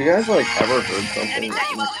 have you guys like ever heard something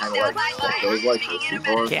that kind of like goes like this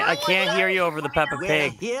before? I can't hear you over the Peppa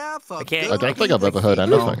Pig. I can't. I don't think I've ever heard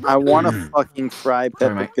anything. I want to fucking fry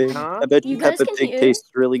Peppa Pig. I bet you guys Peppa can Pig hear? tastes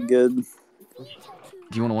really good. Do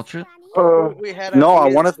you want to watch it? No, I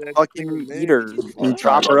want to fucking eat her and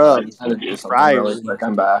chop her up, fry her.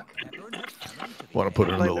 I'm back. Want to put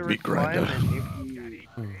her in a little meat grinder.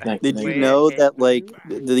 Did you know that like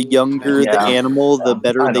the younger the animal, the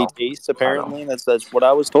better they taste? Apparently, that's what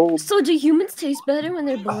I was told. So do humans taste better when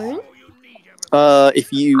they're born?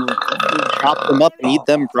 If you chop them up and eat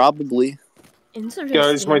them, probably. Interesting.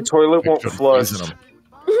 Guys, my toilet won't flush. No,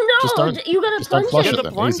 don't- you gotta just don't plunge flush it.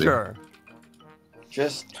 it then, easy.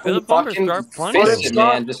 Just Get the plunger, fucking start plunging. fix it,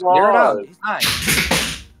 man. Just clear it out. Yeah,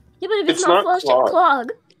 but if it's, It's not not flushed, clogged. it's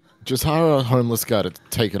clogged. Just hire a homeless guy to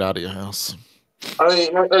take it out of your house.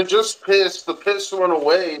 I just pissed. The piss went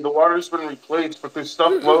away. The water's been replaced, but there's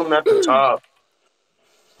stuff floating at the top.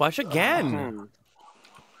 Flush again.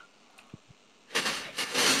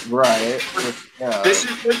 Right. Yeah. This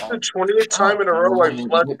is like the 20th time in a row I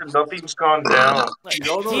flushed and nothing's gone down.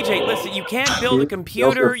 TJ, listen, you can't build a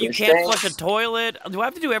computer, you can't flush a toilet. Do I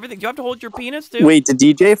have to do everything? Do you have to hold your penis, too? Wait, did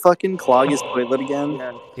DJ fucking clog his toilet again?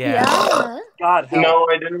 Yeah. God, help. No,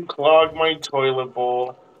 I didn't clog my toilet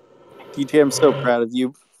bowl. DJ, I'm so proud of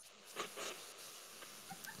you.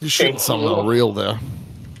 You're shooting something real there.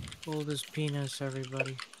 Hold his penis,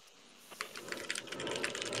 everybody.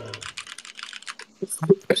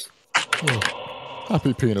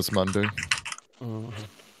 Happy Penis Monday.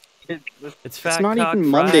 It's Fat not Cock even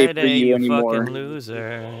Monday for Friday, you anymore. fucking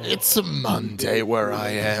loser. It's a Monday where I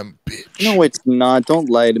am, bitch. No, it's not. Don't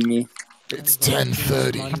lie to me. It's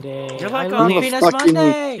 10:30. You're like I'm almost gonna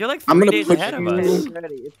fucking- You're like I'm 3 gonna days put ahead of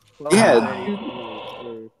you- us. Yeah.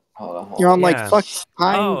 You're on like fuck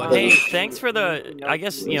time. Oh, hey, thanks for the. I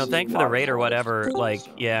guess thanks for the raid or whatever. Like,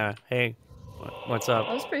 yeah. Hey, what's up?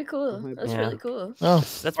 That was pretty cool. That's really cool. Oh,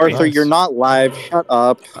 That's pretty Arthur, nice. you're not live. Shut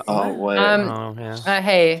up. Oh wait. Oh yeah.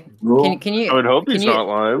 Hey, can you? I would hope can he's you- not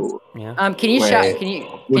live. Yeah. Can you shout? Can you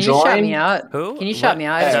shout me out? Who? Can you shout me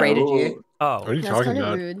out? I just rated you. Oh. What are you That's talking kind of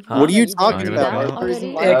about? rude. What are you did talking do about? that Arthur's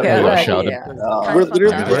already? live. Okay, We're shouted. We're literally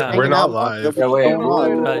Yeah. just We're hanging not out. live. Yeah, wait,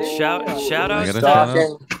 wait. Shout I out gotta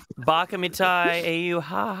to Baka Mitai AU.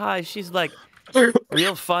 Ha ha. She's like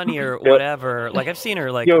real funny or whatever. Like I've seen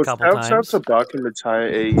her like a couple shouts out times. to Baka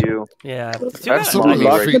Mitai AU. Yeah. That's I money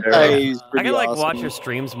right there. I gotta like watch her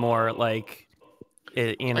streams more. Like,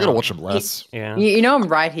 you know. I gotta watch him less. Yeah. You know I'm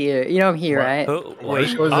right here. You know I'm here, right? Wait.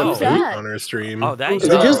 Who's that? on her stream? Oh, that Is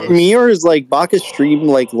it just me or is like Baka stream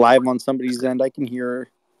like live on somebody's end? I can hear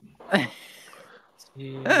her.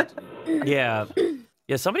 Yeah.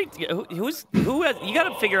 Yeah, somebody who has you got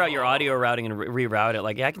to figure out your audio routing and reroute it.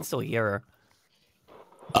 Like, yeah, I can still hear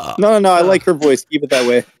her. No, I like her voice. Keep it that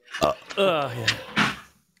way. Yeah.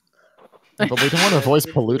 But we don't want her voice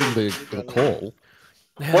polluting the call.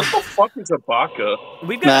 What the fuck is a Baka?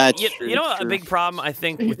 We've got you know a big problem I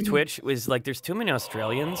think with Twitch was like there's too many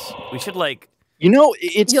Australians. We should like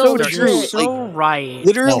it's so Yo, true. you're so right.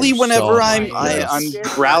 Literally, whenever so I'm right.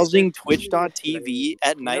 browsing Twitch.tv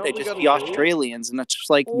at night, I just see Australians, and it's just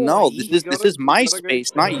like, no, this is my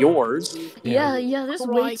space, not yours. Yeah, there's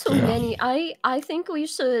way too many. I think we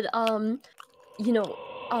should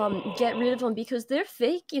get rid of them because they're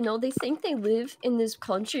fake. They think they live in this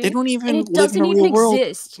country. They don't even and it live in doesn't the even real world.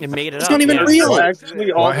 exist. It made it It's up. not even yeah. real.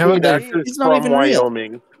 Actually, Why haven't they? It's not even real.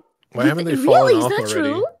 Wyoming. Why haven't they Really? fallen Is off that already?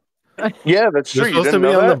 true? Yeah, that's They're true. supposed to be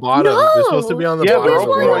on the bottom. They're supposed to be on the Yeah, bottom. they're of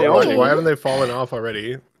from the world. Wyoming. Why haven't they fallen off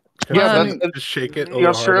already? Can Yeah, I just shake it a the little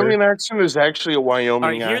Australian harder? accent is actually a Wyoming All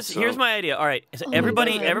right, accent. here's my idea. All right, so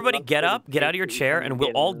everybody get up, get out of your chair, and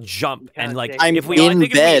we'll all jump. And like, I'm if we all, I in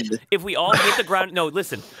think bed. if we all hit the ground, no,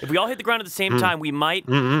 listen, if we all hit the ground at the same time, we might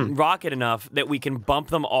rocket enough that we can bump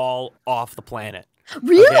them all off the planet.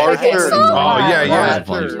 Really? Okay. I think so. Oh yeah.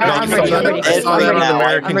 I saw that on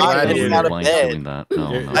American Gladiator. Out of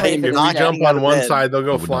bed. If we jump on one side, they'll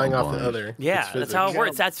go flying off the other. Yeah, that's how it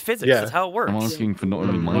works. That's physics. Yeah. That's how it works. I'm asking for not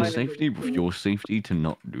only my safety, but for your safety to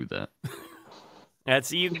not do that.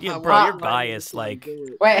 That's bro. You're biased. Like,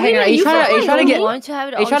 wait, hang on. Are you trying to get? Want to have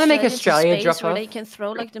it Are you trying to make Australia Australia to space drop where off? they can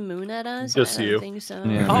throw like the moon at us? Just I you. don't think so.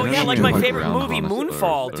 oh yeah, like my favorite movie,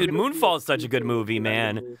 Moonfall. Dude, Moonfall is such a good movie,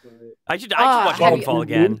 man. I should watch Moonfall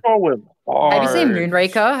again. Have you seen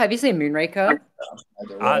Moonraker? Have you seen Moonraker?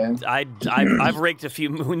 I've raked a few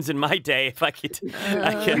moons in my day. If I could,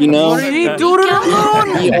 You know,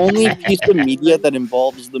 the only piece of media that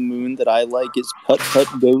involves the moon that I like is Putt Putt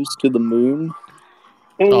Goes to the Moon.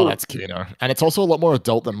 Oh, that's Kino. And it's also a lot more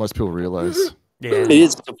adult than most people realize. Yeah. It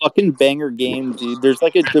is a fucking banger game, dude. There's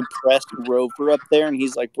like a depressed rover up there, and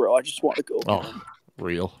he's like, bro, I just want to go home.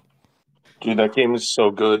 Real. Dude, that game is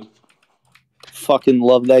so good. Fucking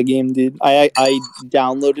love that game, dude. I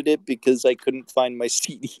downloaded it because I couldn't find my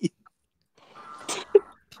CD.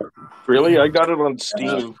 Really? I got it on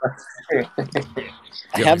Steam.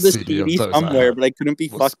 I have the CD somewhere, but I couldn't be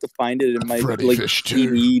fucked to find it in my like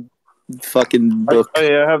CD fucking book. I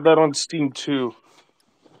have that on Steam too.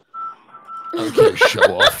 Okay,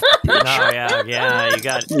 show off. No, yeah, you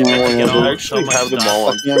got. I actually have them all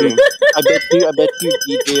on Steam. I bet you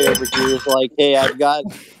DJ over here is like, hey, I've got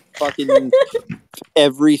fucking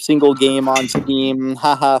every single game on Steam.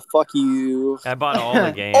 Haha, fuck you. I bought all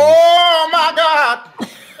the games. Oh my god!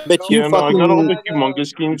 Bet you I fucking got all the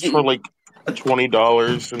humongous games for like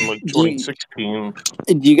 $20 in like 2016.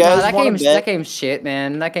 Do you guys that game's shit,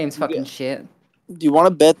 man. That game's fucking shit. Do you want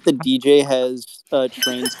to bet the DJ has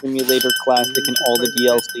Train Simulator Classic and all the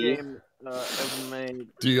DLC?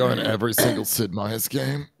 Do you own every single Sid Meier's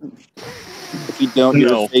game? If you don't,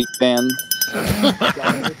 you're a fake fan.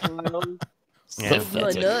 Yeah.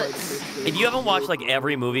 If you haven't watched like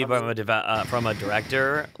every movie from a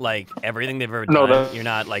director, like everything they've ever done, you're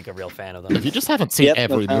not like a real fan of them. If you just haven't seen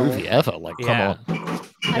every movie ever, like, come on.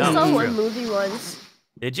 I saw one movie once.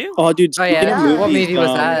 Did you? Oh, dude. What movie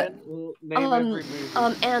was that?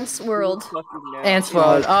 Ants World. Ants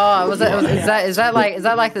World. Oh, is that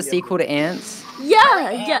like the sequel to Ants?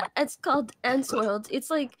 Yeah, it's called Ants World. It's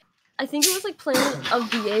like, I think it was like Planet of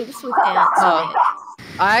the Apes with ants in it.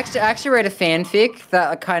 I actually read a fanfic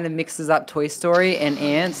that kind of mixes up Toy Story and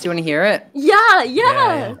ants. Do you want to hear it?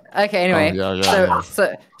 Yeah. Okay. Anyway,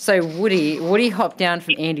 so Woody hopped down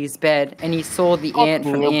from Andy's bed and he saw the ant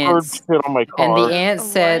from Ants, and the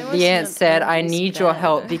ant said, "I need your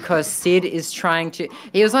help because Sid is trying to."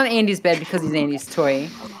 He was on Andy's bed because he's Andy's toy.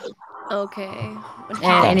 Okay.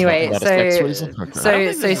 And anyway, so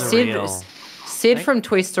Sid from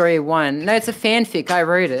Toy Story 1. No, it's a fanfic. I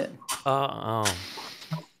wrote it.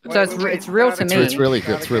 So it's real to me. It's really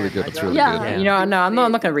good. It's really good. It's really good. You know, no, I'm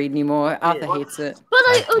not gonna read anymore. Arthur hates it. But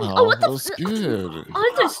what the? That was good.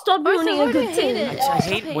 Arthur, stop ruining a good thing. I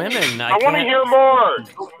hate women. I want to hear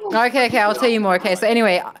more. Okay, I'll tell you more. Okay, so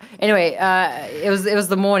anyway, it was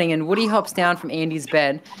the morning, and Woody hops down from Andy's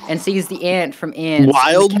bed and sees the ant from Ants.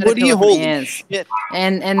 Wild Woody, holy shit!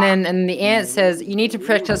 And then the ant says, "You need to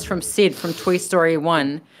protect us from Sid from Toy Story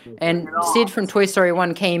 1." And Sid from Toy Story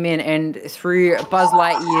 1 came in and threw Buzz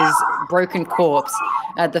Lightyear's broken corpse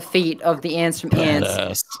at the feet of the ants from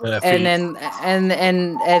Ants. And then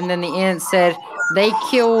the ant said, "They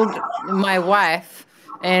killed my wife."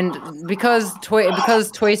 And because Toy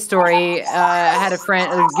Story had a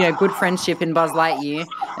good friendship in Buzz Lightyear,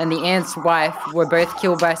 and the ant's wife were both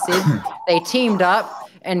killed by Sid, they teamed up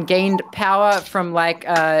and gained power from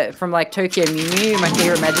Tokyo Mew Mew, my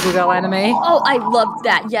favorite magical girl anime. Oh, I love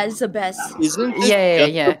that. Yeah, it's the best. Isn't this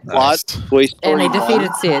yeah. the plot of Toy Story and they 1?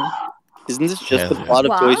 defeated Sid. Isn't this just the plot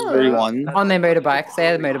of Toy Story 1? On their motorbikes. They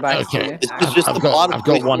had motorbikes too. This is just the plot of I've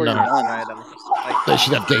Toy got one Story now. 1. They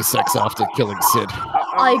should have gay sex after killing Sid.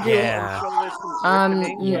 I agree. Yeah.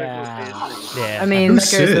 I mean,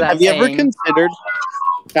 that goes without have you ever saying. considered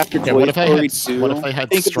after Toy Story 2? What if they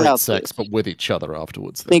had straight sex but with each other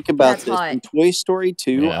afterwards? Think about this. In Toy Story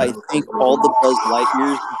 2, I think all the Buzz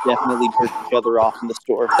Lightyears definitely jerked each other off in the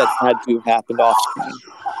store. That's had to have happened off screen.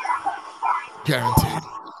 Guaranteed.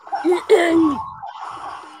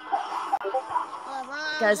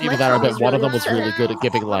 Guys, Either that or I bet one of them was really good at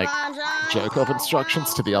giving like jerk-off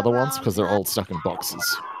instructions to the other ones because they're all stuck in boxes.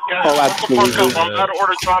 Oh, absolutely. I'm about to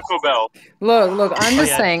order Taco Bell. Look, I'm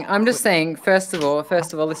just saying, first of all,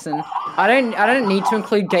 listen, I don't need to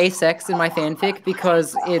include gay sex in my fanfic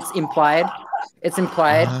because it's implied. It's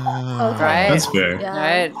implied, right? That's fair.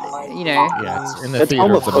 Right? You know. Yeah, it's in the That's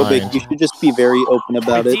theater of the homophobic. mind. You should just be very open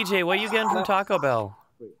about it. DJ, what are you getting from Taco Bell?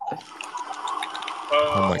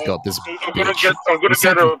 Oh my god, this I'm gonna get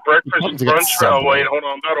a breakfast brunch. Wait, hold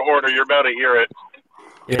on. I'm about to order. You're about to hear it.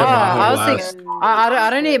 I was thinking, I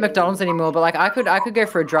don't eat McDonald's anymore, but like I could go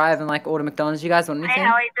for a drive and like order McDonald's. You guys want anything?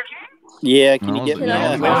 Yeah, can you get me a...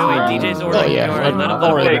 Wait, DJ's ordering. Oh, yeah. Let him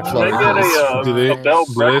Already order. Do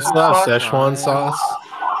they still have Szechuan sauce?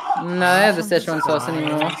 No, they have the Szechuan sauce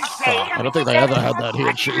anymore. I don't think they ever had that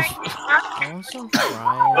here, Chief.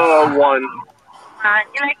 One.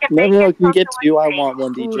 No, you can get two. I want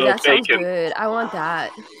one, DJ. Ooh, that sounds good. I want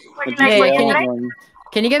that.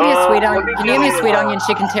 Can you get me a sweet onion? Can you get me a sweet onion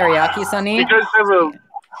chicken teriyaki, Sonny? You guys have a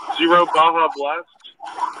Zero Baja Blast?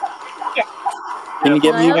 Can you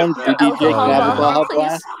get me one, DJ? Can I have a Baja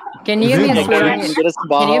Blast? Can you give me a sweet onion?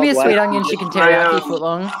 Can you give me a sweet onion chicken teriyaki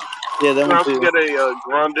footlong? Yeah, that one I'll too. get a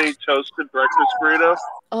grande toasted breakfast burrito.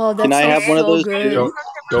 Oh, that Can I have one of those good. too?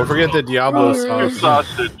 Don't forget the Diablo sauce.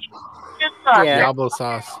 Sausage. Yeah. Diablo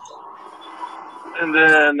sauce. And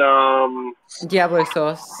then, Diablo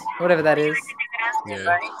sauce, whatever that is.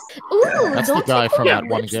 Yeah. Ooh, That's the guy from that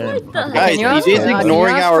one game. Guys, he's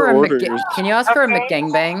ignoring our orders. Can you ask for a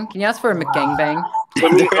McGangbang? Can you ask for a McGangbang?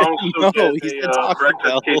 let me also No, get he's a been talking breakfast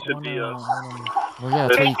about. quesadilla. Well, yeah,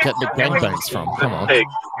 that's where you get the gangbangs from. Come on. Pig.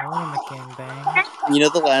 I want a McGangbang. You know,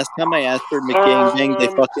 the last time I asked for McGangbang, they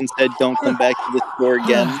fucking said, "Don't come back to the store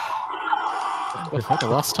again." I think the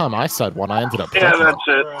last time I said one, I ended up. Yeah, taking that's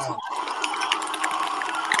it.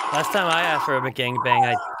 Last time I asked for a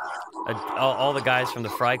McGangbang, all the guys from the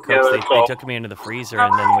fry cooks, Yeah, they that's all. took me into the freezer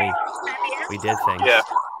and then we did things. Yeah.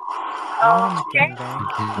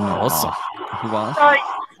 Awesome.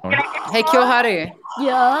 Hey, Kyoharu.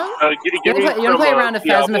 Yeah. You wanna play a round of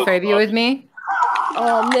Phasmophobia with me?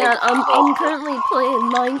 Oh man, I'm currently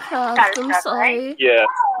playing Minecraft. I'm sorry. Yeah.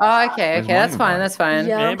 Oh, okay, that's fine, that's fine.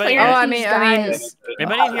 Yeah, I'm Anybody, playing I with mean, these I mean, guys.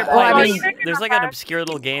 anybody in here Oh, I playing? mean- There's like an obscure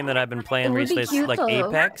little game that I've been playing It would be recently. It's cute, like though.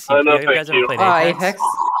 Apex. I know, You guys ever thank played Oh, Apex? Apex.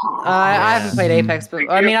 I haven't played Apex, but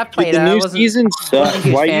I mean, I've Dude, played the it. I new wasn't season a sucks.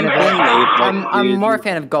 huge Why are fan you of playing it. Apex? I'm dude? more a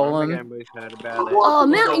fan of Golem. Oh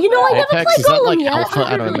man, you know I never Apex, played is that Golem like yet. alpha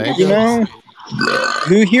MMA? You know,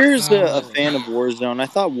 who here is a fan of Warzone? I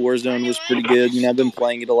thought Warzone was pretty good. You know, I've been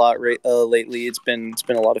playing it a lot lately. It's been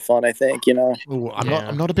a lot of fun. I think. You know. Ooh,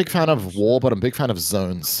 I'm not a big fan of War, but I'm a big fan of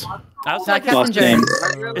Zones. I also Like like Captain Same.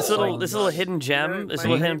 this little hidden gem. This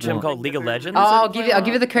little hidden gem called League of Legends. Oh, I'll give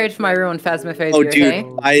you the code for my ruin Phasmophobia. Oh, dude, Okay?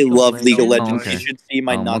 I love League of Legends. Okay. You should see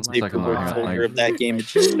my One not safe for second, work Mario. folder of that game.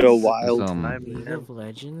 It's so wild. League of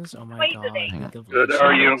Legends? Oh my god. League of Good, how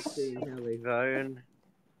are you? Zone.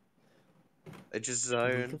 I just League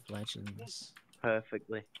zone of Legends.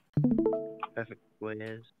 perfectly. Perfect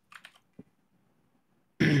ways.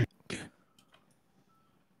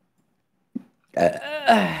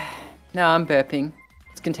 No, I'm burping.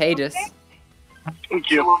 It's contagious. Thank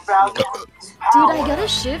you. Dude, I got a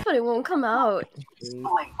shit, but it won't come out.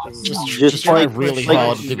 Just try really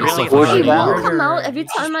hard to give yourself It a won't shot. come out every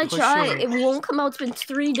time I try. It won't come out. It's been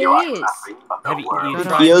 3 days. Have you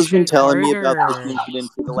tried? Theo's been telling me about this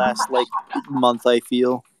incident for the last month. I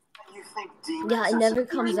feel. Yeah, it never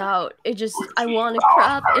comes out. It just, I want to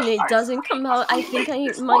crap and it doesn't come out. I think I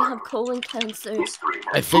might have colon cancer.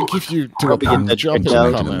 I think if you do a Probably get pump that jump, checked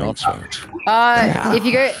it'll out. come out. If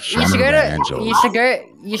you go, you should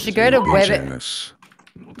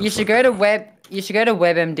go to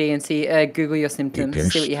WebMD and see, Google your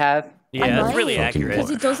symptoms, see what you have. Yeah, that's really accurate. Because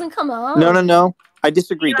it doesn't come out. No. I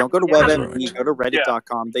disagree. Don't go to WebMD. Go to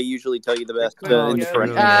Reddit.com. They usually tell you the best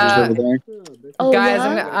different answers over there. Oh, Guys,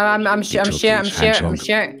 yeah?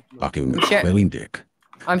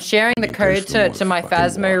 I'm sharing the code to my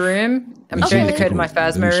Phasmo room. I'm sharing the code to my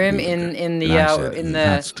Phasmo room in the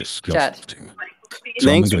chat.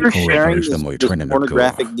 Thanks for sharing this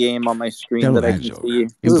pornographic game on my screen that I can see.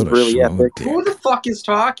 This is really epic. Who the fuck is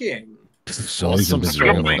talking? Some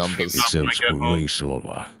strange numbers.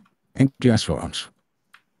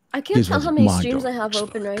 I can't tell how many streams I have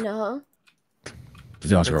open right now.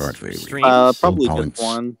 Probably just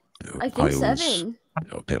one. I think 7.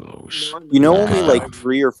 You know, only like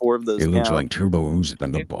 3 or 4 of those It looks count. like turbos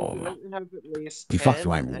and the ball. Die fuck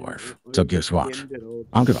my wife. So guess what?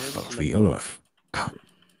 I'm gonna fuck the earth.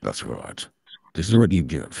 That's right. This is what you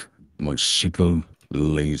give. My simple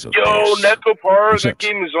laser. Yo, Necopar, that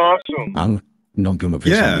game is awesome. I'm not gonna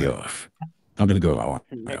piss on the earth. I'm gonna go out.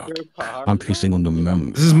 I'm pissing on the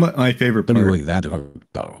moon. This is my favorite part. Anyway, that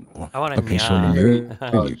I want a piss on the moon.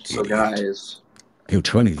 So guys, Here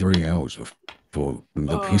 23 hours before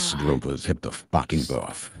the piss droppers hit the fucking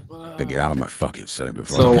buff. To get out of my fucking set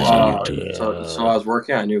before so I piss on you too. so I was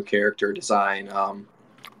working on a new character design.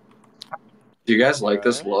 Do you guys like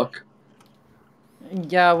this look?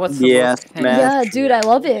 Yeah, what's the Yes, look? man. Yeah, dude, I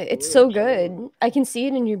love it. It's so good. I can see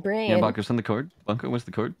it in your brain. Yeah, Bunker, send the code. Bunker, where's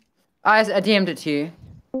the code? I DM'd it to you.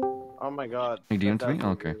 Oh my god. You DM'd me?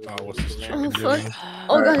 Okay. Oh fuck!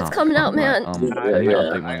 Oh god, it's coming out, man. I need to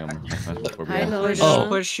update my Facebook for I know.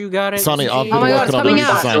 Push, you got it. Sonny, I've been Oh my god, it's working on coming this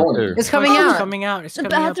out. design too. It's coming out. It's coming out. It's The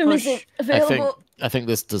coming out. bathroom Push. isn't available. I think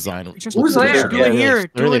this design. Just looks do good. it here.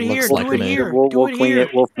 Do really it here. looks like Do it me. here. We'll Do it clean here.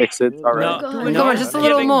 it. We'll fix it. All right. No, Come on, just a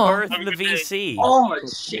little giving more. birth in the VC. Oh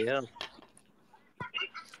shit!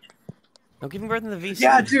 No, giving birth in the VC.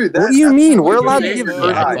 Yeah, dude. What do you mean? We're allowed to give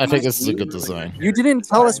birth. Yeah, I think this is a good design. You didn't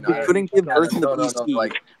tell us we couldn't give birth in the VC.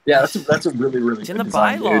 Like, yeah, that's a really It's in good the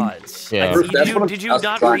design, dude. bylaws. Yeah. Did you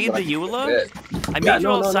not read the EULA? I made you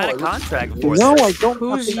all sign a contract for No, this. I don't.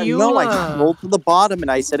 Who's No, I Eula? scrolled to the bottom and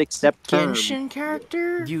I said accept term. Genshin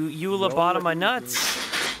character? You EULA bottom my nuts.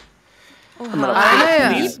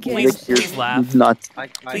 Please laugh. Nuts.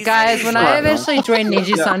 Guys, when I eventually join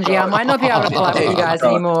Niji Sanji, I might not be able to collab with you guys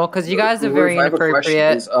anymore because you guys are very I have a question.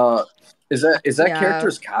 inappropriate. Is that Yeah.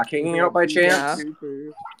 character's cock hanging out by chance?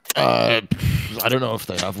 I don't know if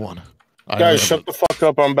they have one. Guys, shut the fuck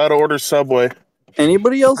up. I'm about to order Subway.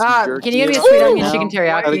 Anybody else? Can you give me a sweet onion chicken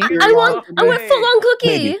teriyaki? I want footlong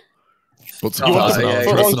cookie. What's You want some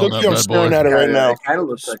footlong cookie? I'm staring at it right now. Kind of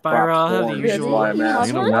looks like Spiral, I'll have popcorn, the which is usual. why I'm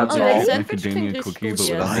asking. You That's want all. one? Macadamia cookie, but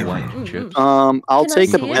without the white chip. I'll Can I take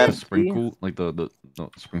a see it? Pepsi. Sprinkle, like the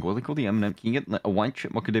sprinkle. What do they call the M&M? Can you get like, a white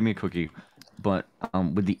chip macadamia cookie, but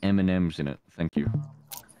with the M&Ms in it? Thank you.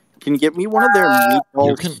 Can you get me one of their meatball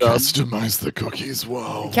You can subs? customize the cookies.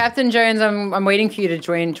 Wow. Captain Jones, I'm waiting for you to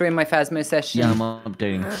join my Phasmo session. Yeah, I'm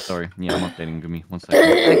updating. Sorry. Yeah, I'm updating. Give me 1 second.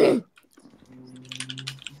 Okay.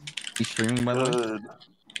 You streaming by the way?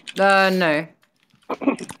 No.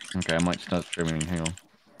 Okay, I might start streaming. Hang on.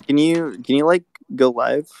 Can you like go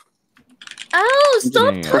live? Ow!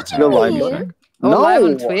 Stop Yeah, touching go live me. button. Oh, No. live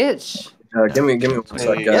on Twitch. Give me 1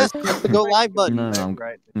 second. Yes, press the go live button. No,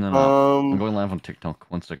 I'm going live on TikTok.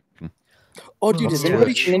 1 second. Oh, dude, has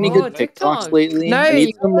anybody seen any Oh, good TikTok. TikToks lately? No, I need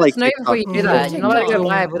you some must like know before you do that. You're not allowed to go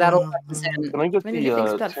live without all that consent. Can I get When did you think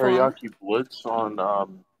the that teriyaki blitz on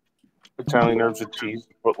Italian herbs and cheese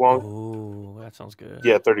footlong? Ooh, that sounds good.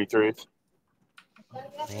 Yeah, 33.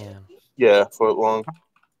 Man. Yeah, footlong.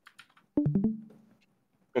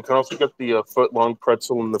 And can I also get the footlong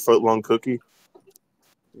pretzel and the footlong cookie?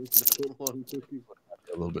 A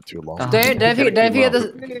little bit too long. Don't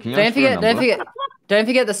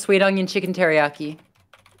forget the sweet onion chicken teriyaki.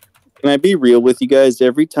 Can I be real with you guys?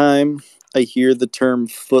 Every time I hear the term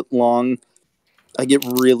foot long, I get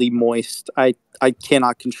really moist. I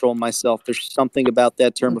cannot control myself. There's something about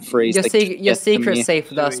that term of phrase. Your, that your gets to me. secret's safe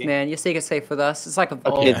with us, man. Your secret's safe with us. It's like a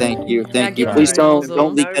vault. Okay, thank you. Thank you. Yeah, Please don't yeah.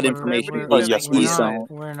 leak that information. Please, yes, please don't.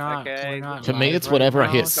 We're not. To me, it's whenever I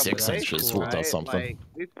hit 6 inches, will does something.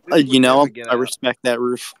 You know, I respect that,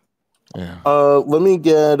 Roof. Yeah. Let me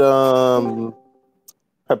get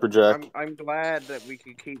pepper jack. I'm glad that we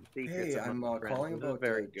can keep secrets. Hey, I'm calling about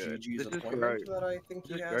very good. GG's This is appointment great. that I think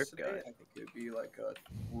he This is has great, today. guys. I think it'd be like a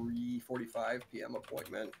 3:45 p.m.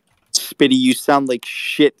 appointment. Spitty, you sound like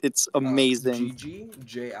shit. It's amazing.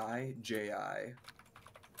 GGJI.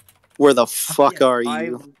 Where the fuck are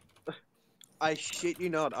you? I shit you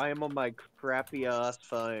not, I am on my crappy ass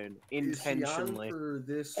phone intentionally.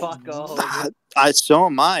 Fuck off. So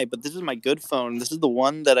am I, but this is my good phone. This is the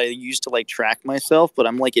one that I use to like track myself, but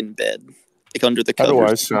I'm like in bed, like under the How do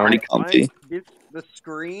covers. I sound? Pretty comfy. The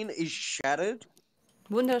screen is shattered,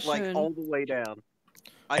 Wunderschön. like all the way down.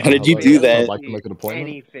 How did you do that? I'd like to make an appointment.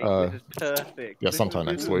 Anything. This is perfect. Yeah, sometime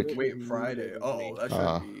next week. Wait, Friday. Oh, that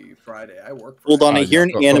should be Friday. I work. Hold on, I hear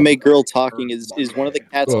an yeah. anime girl talking. Is one of the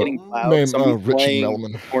cats getting loud? Name, Somebody Richard playing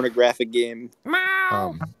Melman. a pornographic game.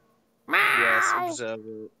 Yes, observe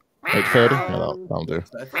it. 8:30? Yeah, that'll do.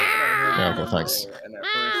 Yeah, okay, thanks.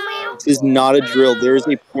 This is not a drill. There is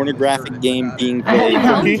a pornographic game being played.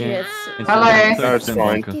 Hello. That's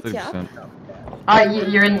fine.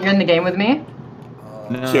 You're in the game with me?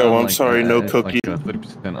 No, Yo, I'm sorry, no it's cookie. Like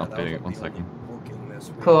 30% updating. 1 second.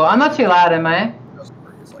 Cool. I'm not too loud, am I?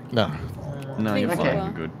 No. No, you're Okay. fine.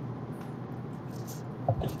 You're good.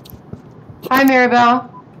 Hi, Mirabelle.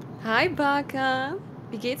 Hi, Baka.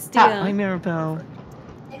 Wie geht's dir? Hi, Mirabelle.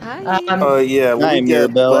 Hi. Yeah, Hi, we get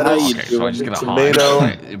Mirabelle. How lettuce, you Okay, so I just doing? get a tomato,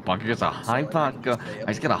 high. Bucker gets a high vodka. I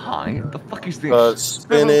just get a high. What the fuck is this?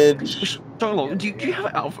 spinach, Solo, do you have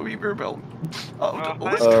it out for me, Mirabelle?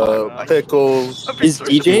 pickles. Is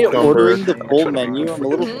DJ cucumber. ordering the full menu? I'm a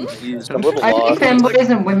little confused. I'm a little I think lost. fanboys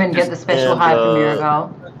and women get the special And, high from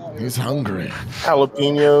Mirabelle. He's hungry.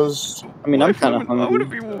 Jalapenos. I mean, I'm kind of I want hungry. to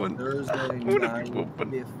be woman. Thursday, I want to be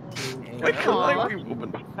woman. Why can't I be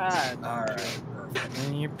woman? Alright.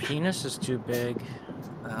 And your penis is too big.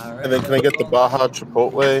 Alright. And then can I get the Baja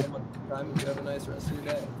Chipotle? You have a nice rest of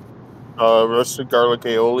your day. Roasted garlic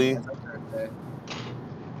aioli.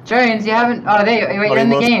 Jones, you haven't. Oh, there. Wait, you're in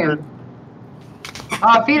the game.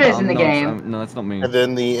 Oh, Fido's in the game. No, that's not me. And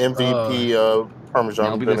then the MVP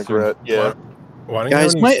Parmesan vinaigrette. Yeah.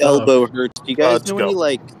 Guys, my elbow hurts. Do you guys know any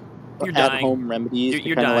like You're at-home remedies?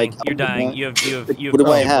 You're to kinda, dying. Like, You're dying. You have. What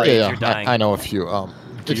do I have? Yeah, You're dying. I know a few.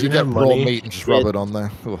 Do If you you get have raw money? meat and just rub it on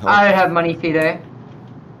there, it'll help. I don't have money, Fido.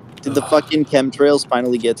 Did the fucking chemtrails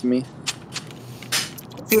finally get to me?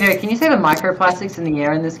 Fido, can you see the microplastics in the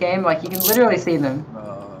air in this game? Like, you can literally see them.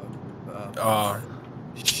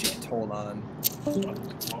 Shit, hold on.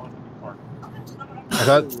 I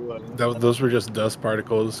thought those were just dust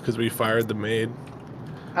particles because we fired the maid.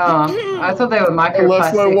 Oh, I thought they were I microplastics.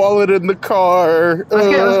 left my wallet in the car. Let's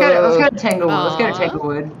go to Tanglewood. Let's go to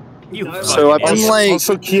Tanglewood. So I've been like,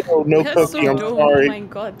 Also, Kilo, no cookie. I'm sorry. Oh my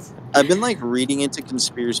god. I've been like reading into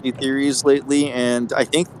conspiracy theories lately, and I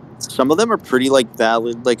think some of them are pretty like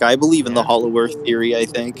valid. Like I believe in the Hollow Earth theory. I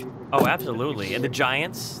think. Oh, absolutely. And the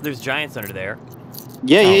giants. There's giants under there.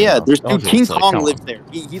 Yeah. There's Don't King say Kong Kong. lives there.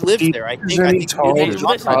 He lives there. I think.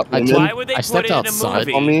 Why would they put it in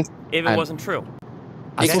a movie if it and- wasn't true?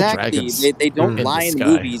 I saw Exactly. dragons They don't in lie the in sky.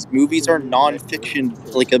 movies. Movies are non-fiction,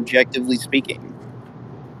 like objectively speaking.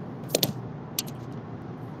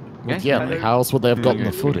 Well, yeah, like, how else would they have gotten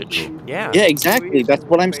the footage? Yeah. Yeah, exactly. That's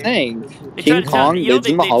what I'm saying. They try King to tell- Kong you know, lives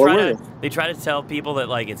in the Hollow Earth. They try to tell people that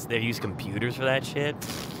like they use computers for that shit.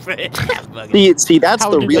 See, that's How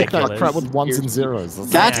the would you real make that fucking crap with ones and zeros?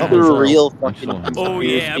 That's dumb the as hell. real fucking. Oh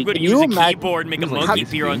yeah, I'm gonna Can use you a imagine- keyboard and make a Like, monkey how-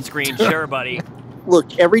 appear on screen. Sure, buddy.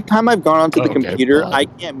 Look, every time I've gone onto the Okay, computer, fine. I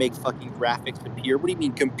can't make fucking graphics appear. What do you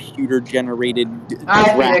mean computer-generated Alright,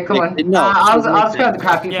 graphics? Fido, come on. No, I'll just go with the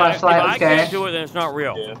crappy Yeah, if flashlight. I Let's can't go. do it, then it's not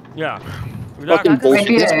real. Yeah. Fucking bullshit.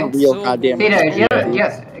 Fido. It's not real, goddamn. Fido,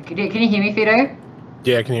 it. can you hear me, Fido?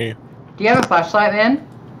 Yeah, I can hear you. Do you have a flashlight, man?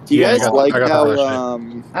 Do you Yeah, I guys got- like I got the how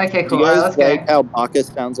flashlight. Okay, do cool. you Alright, guys let's like go. how Baka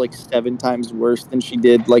sounds like 7 times worse than she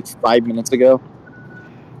did like 5 minutes ago?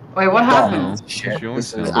 Wait, what happened? Shit,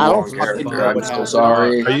 this is the I don't wrong fucking character. know I'm what so happened.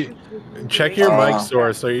 sorry. Are you, check your mic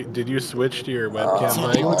source. Did you switch to your webcam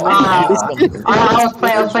mic? I was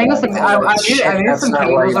playing with some. I moved some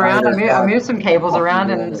cables around. I moved some cables around,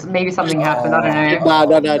 and maybe something happened. I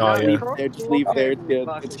don't know. No. Oh, Just yeah. leave there. Just leave there. It's good.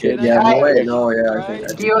 It's good. Yeah, no way. No, yeah. I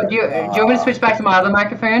think Do you want me to switch back to my other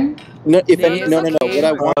microphone? No, if Nee, any, das no. ist What I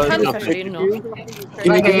okay. want Kann is ich verstehen noch.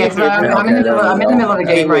 Okay, yeah, 'cause I'm in the middle of a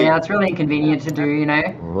game right now. It's really inconvenient to do, you know.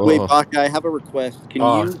 Wait, Baka, I have a request. Can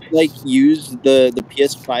you like use the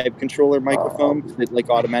PS5 controller microphone because it like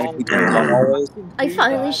automatically turns on always? I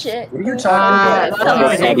finally shit. What are you talking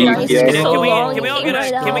about? Can we all Looking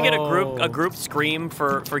right can we get out. a group scream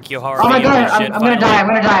for Kiyoharu? Oh my being god, this shit I'm gonna die. I'm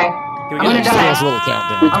gonna die. Can I'm we gonna get die. There's a little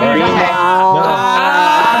countdown. I'm gonna die.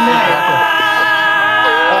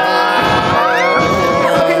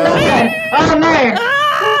 Oh no!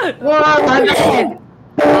 Whoa, I'm dead.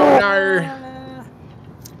 Oh no!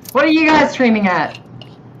 What are you guys streaming at?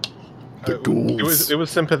 It was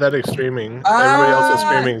sympathetic streaming. Everybody else was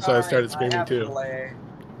screaming, so I started screaming too.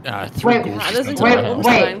 Three Wait, ghouls Alle just sind wait, total wait.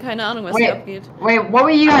 umfallen, keine Ahnung, was hier Wait, abgeht. wait, what were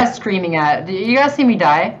you guys screaming at? Did you guys see me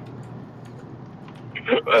die?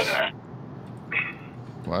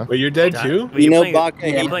 What? But you're dead too? You know, playing- Baka, I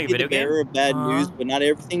you hate playing to a be video the bearer game? of bad news, but not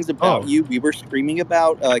everything's about Oh. you. We were screaming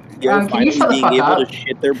about Kyo can you finally shut the being fuck able up? to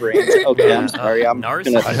shit their brains. Okay, I'm sorry. I'm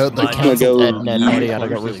Narcissist. gonna. I heard they I'm gonna canceled go. Ed and Ed Hardy and I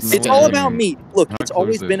got really It's sad. all about me. Look, it's Not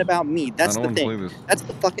always close been this. about me. That's I the don't play thing. this. That's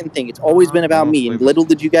the fucking thing. It's always been about don't me. play And this. little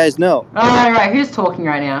did you guys know. Alright, who's talking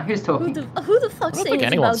right now? Who's Who talking? the fuck's I don't saying think it's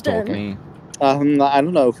anyone's about them? talking. I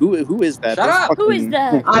don't know who is that. Shut That's up! Who is fucking-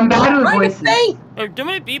 that? I'm bad with voices. There's too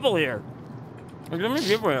many people here. There's too many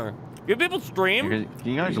people here. You people stream? Can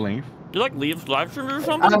you guys leave? You like leave live stream or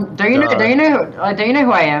something? Do you know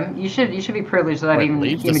who I am? You should be privileged that I've Wait, even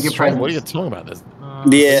leave given the your stream? What are you presence. talking about? This?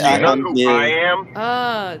 Yeah, You know who I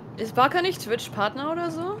am? Ist Baka nicht Twitch-Partner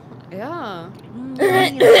oder so? Ja. You told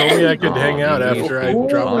me I could hang out after I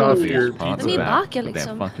dropped off your Nee, pizza. Baka With that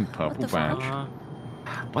liksom. fucking purple badge.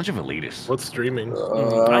 Bunch of elitists. What's streaming?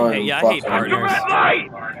 I hate partners.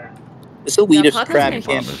 This elitist Ja, crap Partner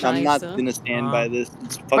camp. ist I'm not scheiße. gonna stand by this.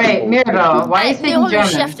 It's fucking Wait, bullshit. Mirabelle, why are you Nee, speaking hol je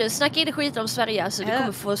German? käften. Snakk jede skit om Sverige, alltså. Det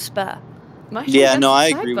kommer få spö. Mach ich Yeah, die no, ganze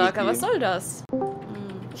I Zeit, agree with Baka. you. Was soll das?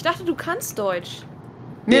 Ich dachte, du kannst Deutsch.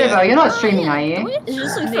 Mirabelle, you're not streaming, are you? Je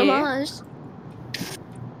suis Nee. fromage.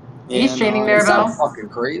 Are you streaming, That Mirabelle? sounds fucking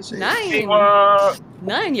crazy. Nein.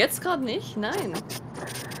 Nein, jetzt gerade nicht. Nein.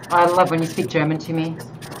 I love when you speak German to me.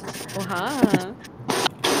 Oha.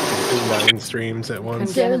 9 streams at Können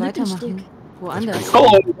once. gerne weitermachen. Woanders.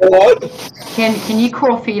 Can you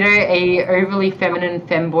call Fido a overly feminine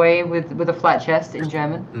femboy with a flat chest in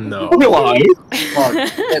German? No. Fuck,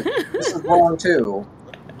 this is wrong too.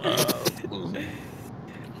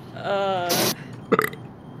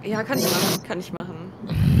 Ja, kann ich machen, kann ich machen.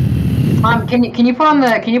 Can you put on the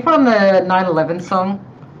 9/11 song?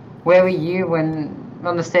 Where were you when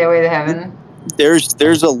on the stairway to heaven?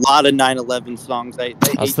 There's a lot of 9/11 songs. I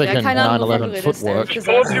was thinking 9/11 footwork.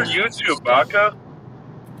 Pull up your YouTube, Baka.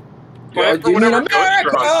 Yeah, Play for whatever ghost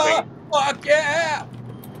you're hunting. Fuck yeah!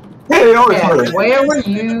 Hey, where were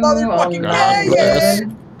you on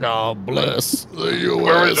 9/11? God bless the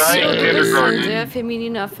Where was I in Du bist ein kindergarten? sehr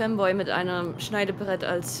femininer Fanboy mit einem Schneidebrett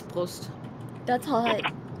als Brust. That's hot.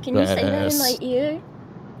 Can you say that in my ear?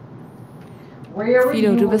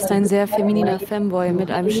 Fido, du bist ein sehr femininer Fanboy mit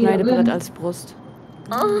einem Schneidebrett als Brust.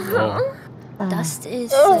 Das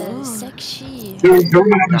ist sexy.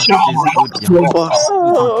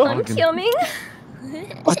 Oh, I'm coming.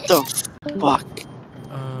 what the fuck?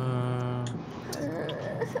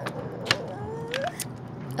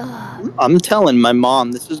 I'm telling my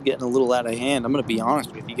mom this is getting a little out of hand. I'm gonna be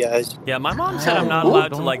honest with you guys. Yeah, my mom said I'm not allowed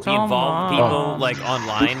to like be involved with people like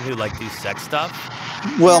online who like do sex stuff.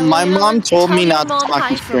 Well, my mom told me not to talk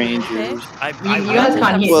to strangers. You guys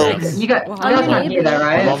can't hear. You guys can't hear that,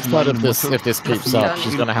 My right? mom's thought if this keeps up,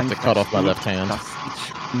 she's gonna have to cut off my left hand.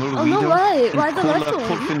 Oh no, why? Why the left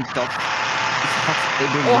one?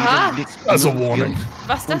 Oha! That's a warning.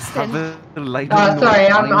 Was das denn? Sorry,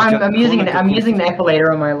 I'm using the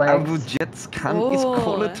epilator on my legs.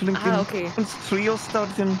 Oh, okay.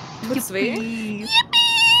 Tut's weh?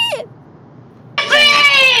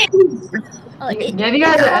 Have you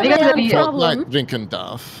guys ever used? Like drinking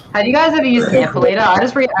Duff. Have you guys ever used an epilator?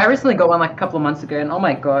 I recently got one like a couple of months ago, and oh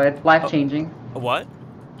my god, life changing. What?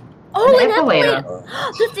 Oh, An an epilator.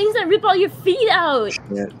 epilator! The things that rip all your feet out!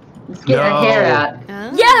 Just get your hair out.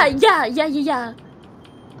 Yeah.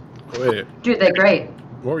 Wait, Dude, they're great.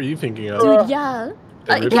 what were you thinking of? Dude, yeah.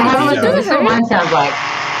 Yeah, have a look. This is what mine sounds like.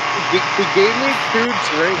 He gave me 2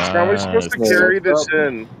 drinks. How am I supposed to carry this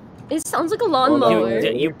in? It sounds like a lawnmower.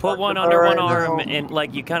 You put one under one arm and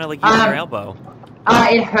like you kind of like use your elbow.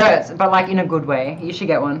 It hurts, but like in a good way. You should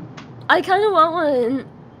get one. I kind of want one.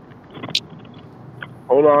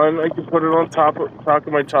 Hold on, I can put it on top of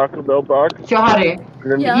my Taco Bell box. Johari,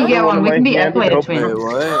 Yeah. you get one. We can be epilator twins.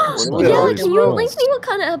 Yeah, can you link me what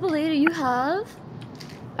kind of epilator you have?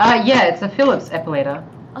 Yeah, it's a Philips epilator.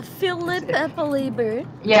 A Philip epilator.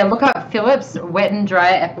 Yeah, look up Philips wet and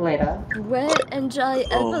dry epilator. Wet and dry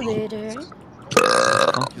epilator.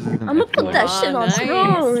 I'm gonna put that shit on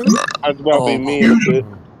throne. That's about be me, shit.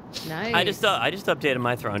 Nice. I just updated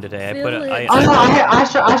my throne today. I put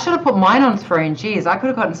I should have put mine on throne. Jeez, I could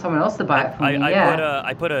have gotten someone else to buy it for me.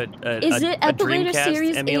 I put a Is it epilator Dreamcast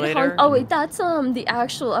series emulator. 800? Oh wait, that's the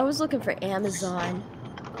actual. I was looking for Amazon.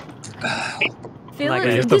 Like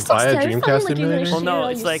you have to buy a Dreamcast emulator? Well, no,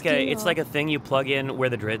 it's like a thing you plug in where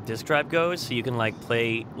the disk drive goes, so you can like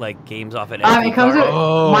play like games off an SD it comes card.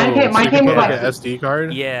 with mine came with like an SD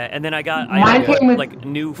card. Yeah, and then I got like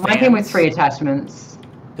new fans. Mine came with 3 attachments.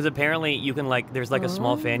 Because apparently you can like there's like a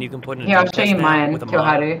small fan you can put in. Here, I'll show you mine, with a mod.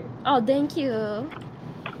 Kyoharu. Oh, thank you.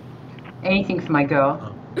 Anything for my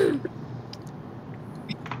girl.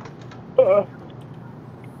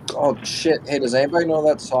 Oh shit! Hey, does anybody know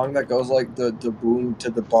that song that goes like the boom to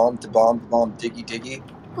the bomb diggy diggy?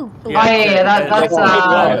 Yeah, that's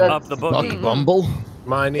up the book. Buck Bumble.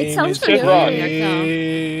 My name sounds is familiar.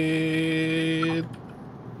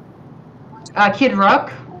 Kid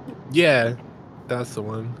Rock. Yeah, that's the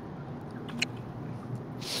one.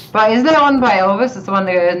 But is that one by Elvis? It's the one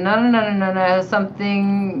that goes no,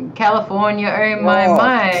 something California, oh my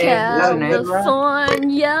mind.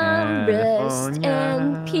 California, rest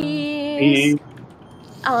and peace.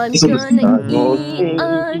 I'm gonna eat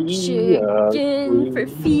a chicken for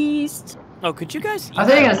feast. Oh, could you guys? I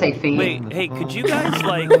thought you were gonna say feet. Wait, hey, could you guys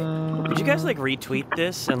like retweet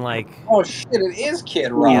this and like? Oh shit! It is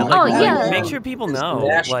Kid Rock. Yeah, like, Oh, yeah. Make sure people know.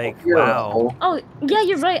 Like, hero. wow. Oh, yeah,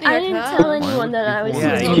 you're right. I didn't tell anyone that I was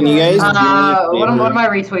using Can you guys? What am I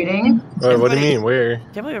retweeting? Wait, what do you mean? Where?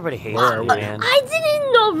 Can't believe everybody hates Where are me, we? man. I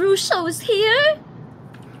didn't know Rusha was here.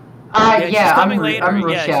 She's coming I'm later.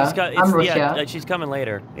 Russia. Yeah, I'm Russia. she's coming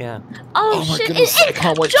later. Yeah. Oh, my shit! goodness, I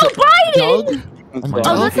can't wait Joe to- Biden. Doug? Oh,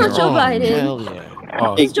 that's not Joe Biden. Hell yeah.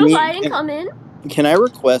 Oh, Is Joe Biden coming? Can I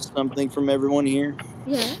request something from everyone here?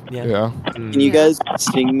 Yeah. yeah. Can you guys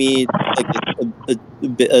sing me like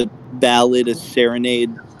a ballad, a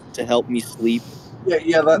serenade to help me sleep?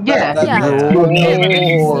 Yeah. That, Yeah. that, Yeah. that's You're the beginning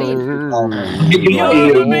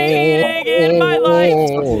in my life.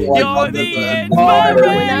 You're the inspiration.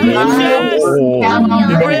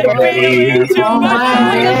 Bring me into my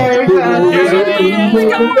life. You're the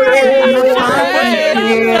inspiration.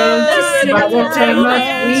 There's so much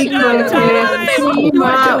we could team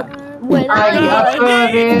up. When I got it.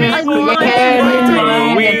 Your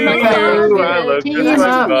hand in mine. Team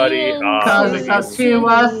up. Cause it's up to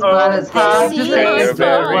us, but it's hard to say it's the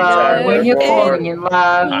world when you're falling in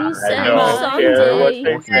love. You said I don't care what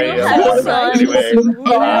they say about it anyway. I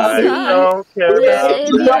don't care about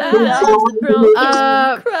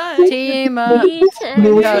Team up. Cause it's up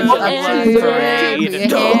to us. Your hand in mine is the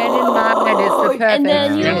perfect and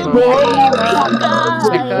then you fit.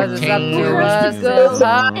 Because it's up to us, it's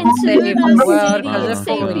hard to into save the the world city because and they're save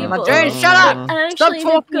falling in love. people. Jared, shut up! Stop Actually,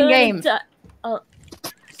 talking they're games. Oh,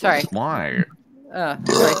 Sorry. Why?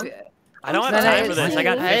 Sorry. I don't have time for this. I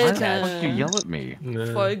got fish catch. Why don't you yell at me?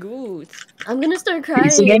 voll gut. I'm gonna start crying.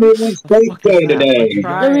 It's birthday today.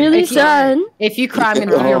 I'm really sad. If you cry, I'm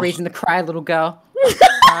gonna give you a reason to cry, little girl.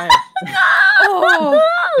 Oh.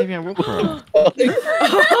 Maybe I will cry.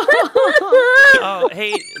 Oh,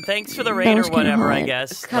 hey, thanks for the raid or whatever, I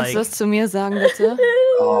guess. Kannst du das zu mir sagen, bitte?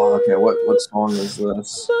 Oh, okay. What song is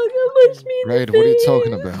this? Raid, what are you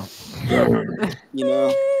talking about? You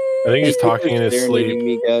know. I think he's talking in his serenading sleep.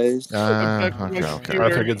 me, guys. Okay.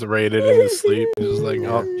 Arthur gets raided in his sleep. He's just like,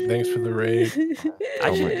 oh, thanks for the raid.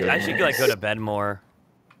 I should like go to bed more.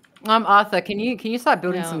 Arthur, can you start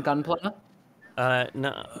building some gunpowder?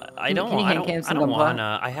 No, I don't. Can you I hand don't, cam some I don't gunpowder?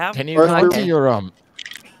 wanna. I have. Can you go into your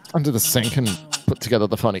under the sink and put together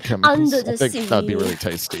the funny chemicals? Under the I think that'd be sea. really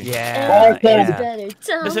tasty. Yeah. Better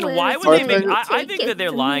Listen, why would they make? I think that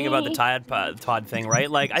they're lying about the Todd thing, right?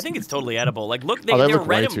 Like, I think it's totally edible. Like, look, they they're look way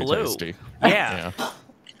red and too blue. tasty. Yeah.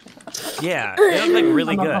 Yeah, they look like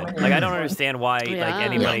really good. Like, I don't understand why like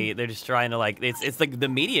anybody. They're just trying to like. It's like the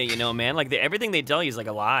media, you know, man. Like everything they tell you is like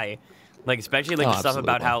a lie. Like especially like the stuff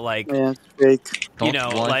about how like it's fake. You know,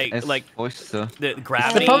 like the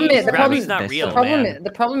gravity. Gravity's not real.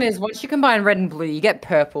 The problem is once you combine red and blue, you get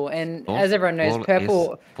purple, and as everyone knows,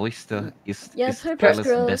 purple. Yeah, purple's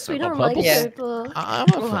gross. We don't like purple.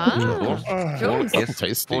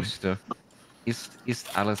 Ist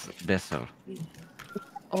alles besser.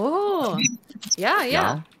 Oh. Ja,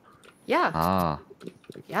 ja. Ja. Ah.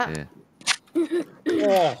 Ja. Okay.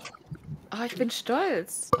 Oh, ich bin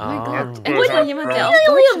stolz. Oh mein Oh. Gott. Endlich mal jemand, der auf I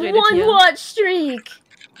only Deutsch have redet one hier. watch streak.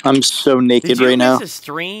 I'm so naked Did you right now. miss a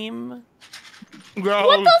stream?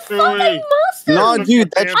 What the fuck? I must have. No,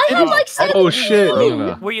 dude, that I have like 7 shit.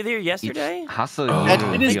 Were you there yesterday? That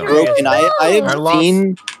shit is broken. I have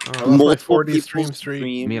seen multiple 40 people's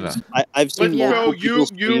streams. I've seen multiple people's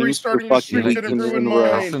streams for fucking weeks in a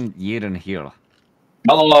row. Hassen jeden hier.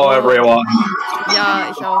 Hello, everyone. Ja,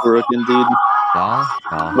 ich auch. Broken, dude. Ja,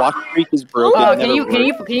 ja. Watch Freak is broken. Oh, Never can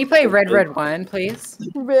you play red wine, please?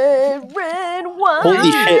 Red wine.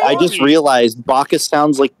 Holy shit! I just realized Bacchus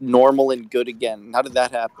sounds like normal and good again. How did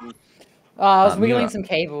that happen? I was wiggling some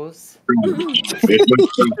cables. Again,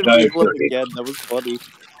 that was funny.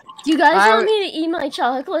 Do you guys want me to eat my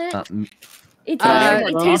chocolate? It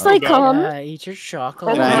tastes like cum. Eat your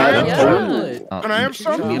chocolate. Can I have Can I have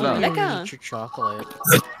some? Lecker. Eat your chocolate.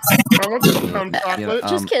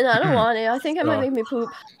 Just kidding, I don't want it. I think it might make me poop.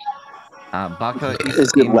 Baka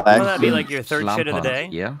Is it Will that be like your third shit of the day?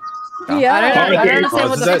 Yeah. Yeah. I don't understand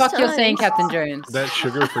what Is the that- fuck you're saying, Captain Jones. That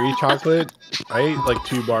sugar-free chocolate, I ate like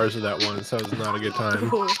 2 bars of that once. That was not a good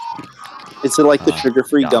time. Is it like the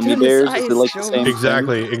sugar-free gummy bears? Is it like the same?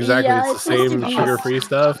 Exactly. Yeah, It's the same sugar-free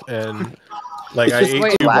stuff, and like It's I just ate way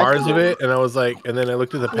 2 black. bars of it, and I was like, and then I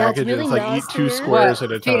looked at the Yeah, it's package, and it's really like eat 2 nasty. squares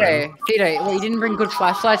at a time. Fido, well, you didn't bring good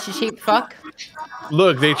flashlights, you cheap fuck.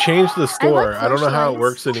 Look, they changed the store. I don't know how it flashlights.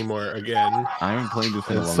 works anymore. Again, I haven't played this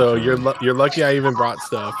in a and long so time. you're lucky I even brought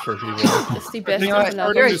stuff for people. Das ist die beste You know what?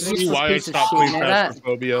 Collab. You're a to see useless why I piece of stopped shit, playing you know that?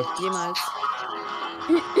 Phasmophobia. Jemals.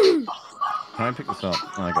 Can I pick this up?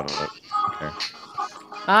 Oh, I got it. Okay.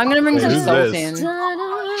 I'm gonna bring Hey, some who's salt this? in.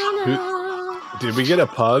 Did we get a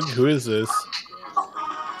pug? Who is this?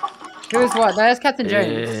 Who is what? That is Captain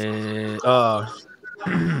Jones.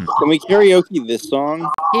 Can we karaoke this song?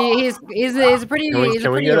 He's a pretty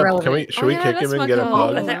irrelevant. Should we kick him and get a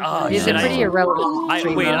pug? Oh, He's a shit, pretty irrelevant. Wait,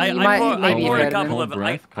 streamer. I You might maybe poured a heard of couple him. of.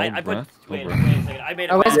 I put. Wait a second. I made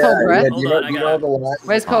a. Oh, where's Cold Breath? Hold on, I gotta.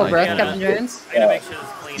 Where's Cold Breath, Captain Jones? I gotta make sure this is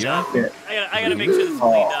cleaned up. I gotta make sure this is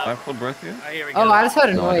cleaned up. I full breath here? Here we go. Oh, I just heard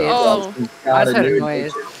a noise. Oh. I just heard a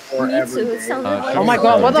noise. Me too. It sounded like. Oh my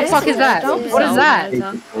god, what the fuck is that? What is that?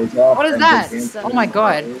 What is that? Oh my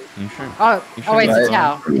god. You sure? Oh wait, it's a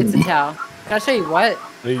towel. It's a towel. Can I show you what?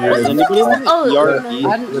 Does anybody want Oh, ERP?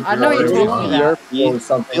 I know what you're talking about. ERP. I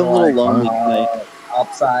feel a little lonely tonight.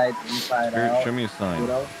 Upside, inside Here, out. show me a sign. You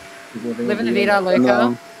know? Living the Vida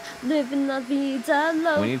Loca. Living la vida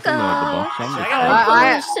We need to know the loca.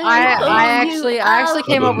 box song. I actually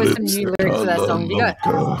came up with some new lyrics to that song. Do you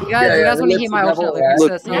guys want to hear my alternate lyrics to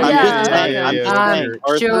that song?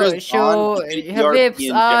 Her lips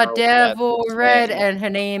are devil red, and her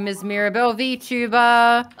name is Mirabelle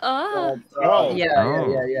Vtuber. Oh.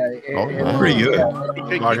 Yeah. Pretty good.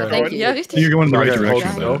 Thank you. Ja, richtig. You're going in the right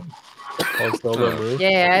direction, though.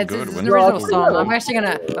 Yeah, it's an original song. I'm actually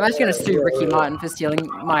gonna sue Ricky Martin for stealing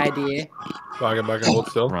my idea. Back hold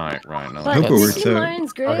still. Right. No. But Ricky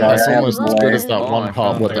Martin's great. That's almost as good as that one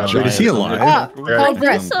part with the giant. Is he alive? Cold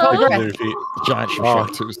breath. The giant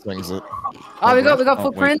Shushaku sings it. Oh, we got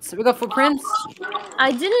footprints. We got footprints.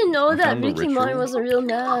 I didn't know that Ricky Martin was a real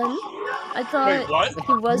man. I thought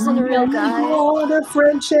he wasn't a real guy.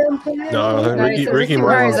 No, Ricky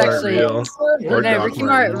Martin is actually real.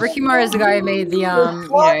 Ricky Martin is the guy who made the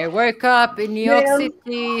woke up in New York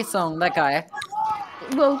City song. That guy.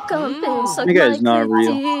 Woke up and sucked You guys my not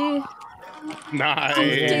real. titty.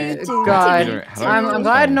 Nice. God, I'm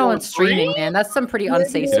glad no one's streaming, man. That's some pretty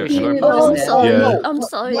unsafe shit. Oh, I'm sorry. Yeah. I'm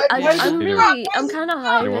sorry. I'm kind of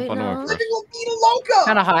high right now.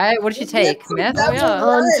 Kind of high. What did you take? Meth?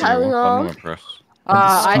 Tylenol.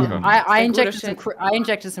 I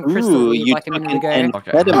injected some crystal weed like a minute ago.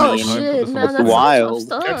 Oh shit, man, that's wild.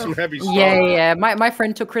 some tough stuff. Yeah. My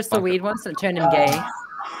friend took crystal weed once and it turned him gay.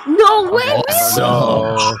 No way.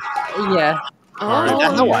 So. Yeah.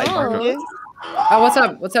 Oh,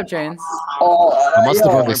 what's up, Jones? I must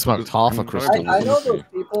have only smoked half a crystal. I know those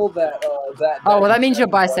people that Oh, well, that means you're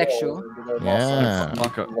bisexual. Yeah.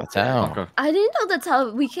 That's how. I didn't know that's how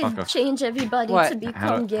we can change everybody to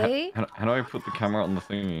become gay. How do I put the camera on the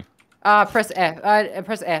thingy? Press F.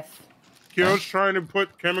 Press F. Kyo's trying to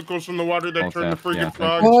put chemicals in the water that turn the freaking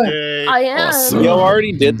frogs gay. I am. Awesome. Yo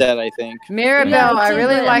already did that, I think. Mirabelle, I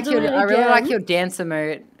really like your dance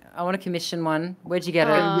emote. I want to commission one. Where'd you get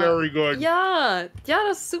it? Very good. Ja,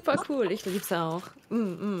 das ist super cool. Ich lieb's auch.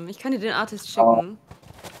 Ich kann dir den Artist schicken.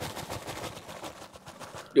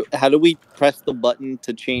 How do we press the button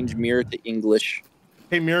to change Mirror to English?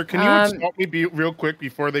 Hey, Mirror, can you stop me real quick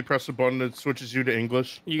before they press the button that switches you to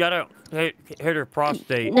English? You gotta hit her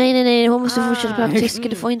prostate. Nee, hon måste fortsätta prata tyska.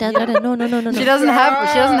 Du får inte ändra det. No. She doesn't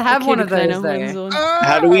have one of those though.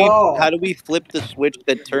 How do we flip the switch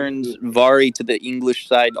that turns Vari to the English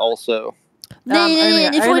side also? Nej,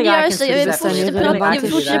 ni får inte göra så. Jag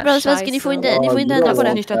vill fortsätta prata svenska. Ni får inte ändra på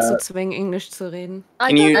det. Nicht dazu zwingen, Englisch zu reden.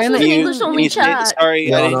 Can you say, sorry,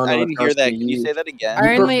 I didn't hear that. Can you say that again?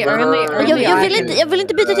 Jag vill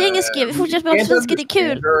inte byta till engelska. Vi fortsätter prata svenska. Det är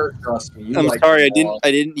kul. I'm sorry, I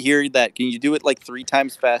didn't hear that. Can you do it like 3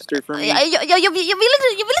 times faster for me? Jag vill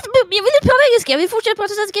inte prata engelska. Vi fortsätter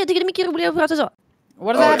prata svenska. Jag tycker det är mycket roligare att prata så.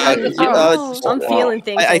 What does that have to do? I'm feeling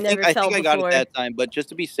things I never felt before. I think I got it that time, but just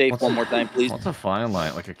to be safe, one more time, please. What's a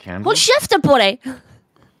firelight? Like a candle? Håll käften på dig!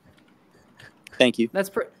 Thank you. That's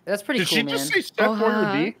pretty Did cool, she man. just say Chef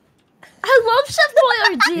Boyardee? I love Chef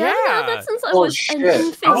Boyardee. I've had that since I was an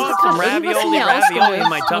infant. I want some ravioli in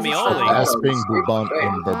my tummy-oli. Basping bubunk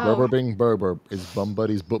and berbing berber is bum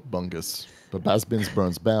buddies book bungus. But Basbins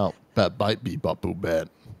burns bout, bat bite be bapu bat.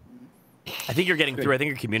 I think you're getting through. I think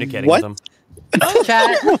you're communicating with them.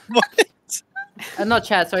 Chat. Not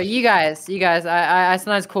chat. Sorry, you guys. I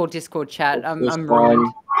sometimes call Discord chat. I'm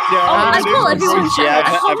rude. I call everyone chat.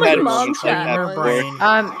 I've had mom chat.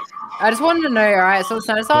 I just wanted to know. All right, so I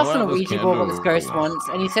just asked on a Ouija board what this ghost wants,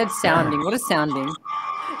 and he said sounding. What is sounding?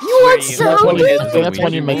 You want sounding? That's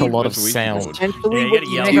when you make a lot of sound. You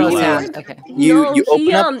make a lot of sound. Okay. You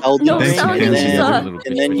open up LG no sounding is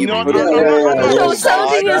and then you put no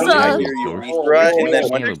sounding is and then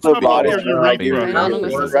when it's robotic, you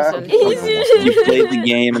play the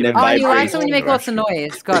game and then oh, you like it when you make lots of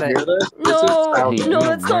noise. Got it. No,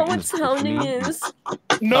 that's not what sounding is.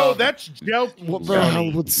 No, that's gel. What the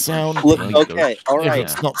hell would sound? Look, okay, all right.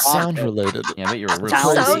 It's not sound related. Yeah, but you're a real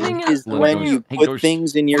sounding is when you put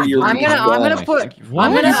things in your urethra. I'm gonna put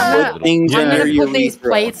these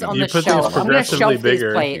plates on the shelf. I'm gonna shelf these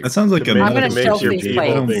plates. That sounds like a I'm gonna shelf these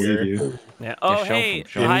plates. Yeah. Oh, hey,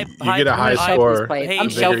 you get a high score. Hey, I'm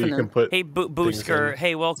shelving them. Hey, Boosker.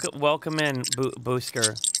 Hey, welcome in,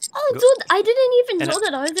 Boosker. Oh, dude, I didn't even know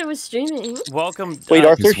that Arthur was streaming. Welcome. Wait,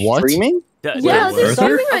 Arthur's streaming? Yeah, they're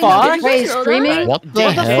streaming right now. Wait, streaming? What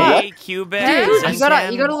the hell? Hey, Cubit. Dude, you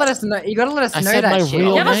gotta let us know. You gotta let us know said that my shit.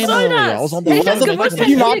 real name earlier. I was on the Did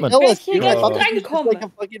you not tell us? Hier, I thought geh this was like a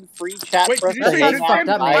fucking free chat Wait, for us did to you say hang you're out. fucked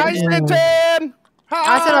up, Hi, man. Stanton!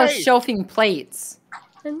 I said I was Hi! shelving plates.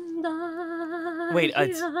 And I Wait,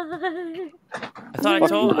 I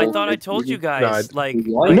thought I told you guys like.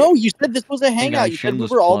 No, you said this was a Hey hangout. guys, You said we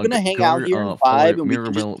shameless were all plug. gonna hang Go, out here and follow vibe, and we can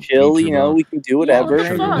Mirabelle just chill. You know, Vtuber. we can do whatever.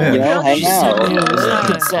 Sure. You know, hang out.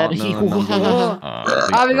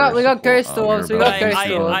 We got ghost orbs. We got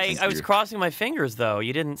ghost orbs. I was crossing my fingers though.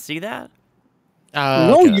 You didn't see that?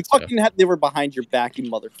 No, okay, you fucking had. They were behind your back, you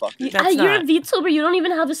motherfucker. You're a VTuber. You don't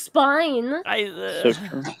even have a spine. So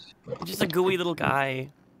true. I'm just a gooey little guy.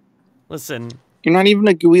 Listen. You're not even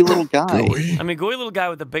a gooey little guy. I'm a gooey little guy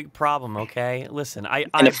with a big problem, okay? Listen,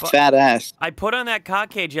 And a fat ass. I put on that cock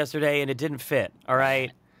cage yesterday and it didn't fit, all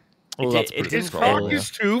right? It didn't fit. Is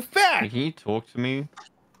too fat. Can you talk to me?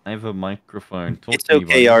 I have a microphone. Talk It's to me, okay,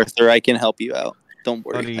 buddy. Arthur. I can help you out. Don't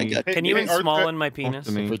worry. Buddy. I got you. Can you small in my penis?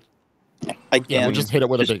 Talk to me. I can. Yeah, we just hit it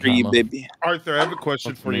with a Just big for you, hammer. baby. Arthur, I have a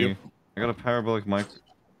question Talk to for you. me. I got a parabolic mic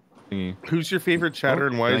thingy. Who's your favorite chatter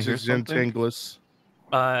and why Can I is hear it something? Zentangless?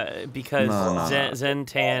 Because No.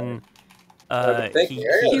 Zentan,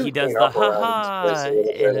 he does clean the up around ha-ha. this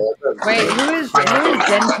place a little bit. Wait, who is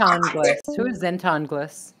Zentangless? Who is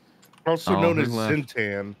Zentangless? Also Oh, known who as left?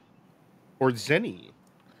 Zentan or Zenny.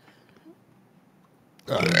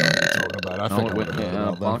 I think I would know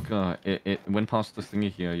about Blanca, it went past the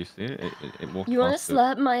thingy here. You see it? It walked You wanna past it.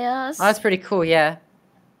 slap my ass? Oh, that's pretty cool. Yeah.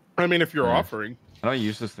 I mean, if you're Yeah. offering. How do I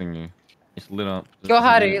use this thingy? It's lit up. Go Is it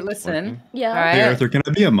Hardy, working? listen. Yeah. All right. Hey Arthur, can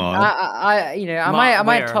I be a mod? I Mod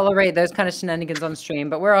might where? tolerate those kind of shenanigans on stream,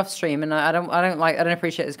 but we're off stream, and I don't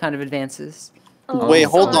appreciate those kind of advances. Oh, Wait,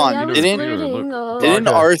 hold sorry, on. I was Didn't- flirting, Didn't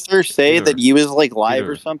Arthur say Peter. that he was like live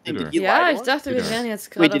or Peter. something? Did Peter. he Yeah, lie? ich dachte, wir wären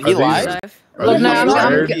jetzt Wait, gerade did he auf lie? live. Look,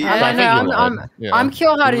 no, Yeah. I'm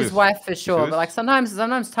Kill Hardy's is? wife for sure, Who is? but like sometimes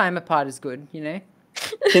time apart is good, you know.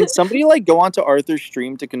 Can somebody like go onto Arthur's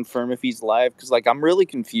stream to confirm if he's live? Because like I'm really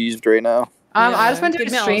confused right now. I just went to geht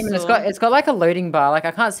his mir stream auch and so. it's got like a loading bar, like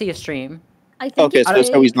I can't see a stream. I think Okay, it's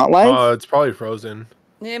so he's not live. Oh, it's probably frozen.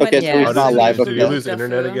 Nee, Okay, so he's not live, Did you okay. lose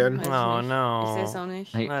internet again? Weiß Oh nicht. no. Ich seh's auch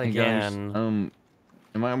nicht. Hey, Not hey guys, again.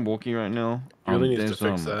 am I walking right now? You really need to there's,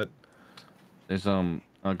 fix that. There's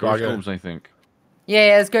Log ghost in. orbs, I think.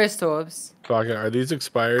 Yeah, it's ghost orbs. Fuck it, are these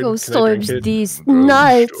expired? Ghost Can I drink orbs, it? these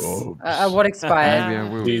nuts. What expired? Maybe I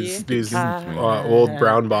will. These old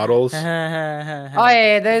brown bottles. Oh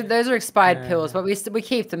yeah, those are expired pills, but we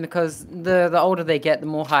keep them because the older they get, the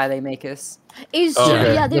more high they make us. It's Oh, true,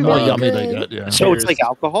 okay. yeah, The they're more really yummy they good. get, yeah. So it's like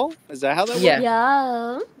alcohol? Is that how that works? Yeah.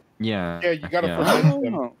 Yeah. Yeah. Yeah, you gotta yeah. ferment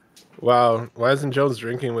them. Oh. Wow, why isn't Jones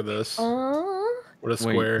drinking with us? What a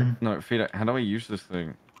square. Wait, no, Fida, how do I use this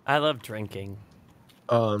thing? I love drinking.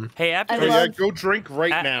 Um, Hey, after I So this, yeah, go drink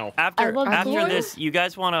right now. after love after beer. this, you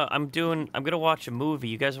guys wanna? I'm gonna watch a movie.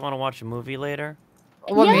 You guys wanna watch a movie later?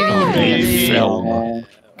 What movie? Film.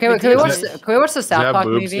 Can we watch the does it South have Park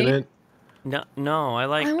boobs movie? in it? No, I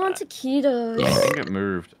like. I want taquitos. I think it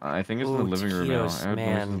moved. I think it's in the Ooh, living room now. taquitos, I heard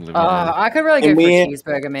man. noises in the living room. I could really go Can for a we-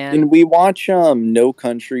 cheeseburger, man. Can we watch No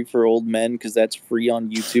Country for Old Men? Because that's free on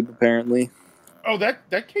YouTube apparently. Oh,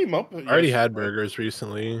 that came up. I already had burgers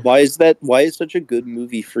recently. Why is that? Why is such a good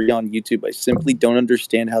movie free on YouTube? I simply don't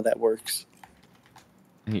understand how that works.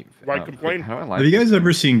 Hey, Why complain? How do I like Have you this guys thing?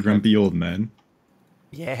 ever seen Grumpy Old Men?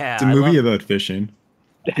 Yeah. It's a I movie love- about fishing.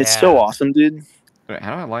 It's so awesome, dude. Wait,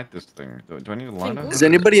 how do I like this thing? Do I need a lighter? Has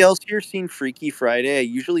anybody else here seen Freaky Friday? I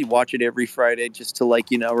usually watch it every Friday just to like,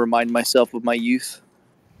 remind myself of my youth.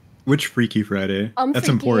 Which Freaky Friday? I'm That's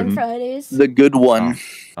freaky on important. Fridays. The good one.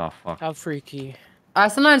 Oh fuck. How freaky. I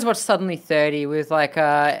sometimes watch Suddenly 30 with like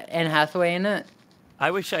Anne Hathaway in it.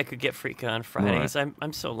 I wish I could get freaky on Fridays.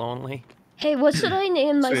 I'm so lonely. Hey, what should I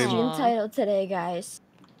name my Same. stream title today, guys?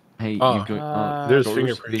 Hey, Oh, you go. there's Ghost,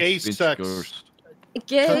 fingerprints. Gay bitch, sex. Ghost.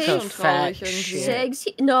 Gay Das ist schon Fat traurig irgendwie. shit. sex.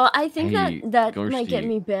 No, I think Hey, that might get Ghosty,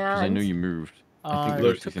 me 'cause I know banned. you moved. I think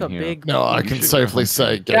Look, Ghosty's took a in here. big- No, I You can should safely come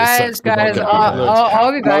say gay Guys, sex.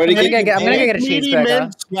 I'll be back. I'm already gonna go get a Meaty cheeseburger.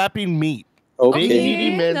 men slapping meat. Okay.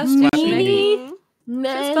 Meaty men das slapping schmeckt. meat. Meaty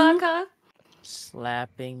men Cheeseburger.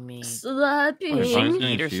 Slapping me. slapping. What, Fine. should I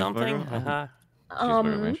eat or Cheeseburger? something? Oh. Uh-huh.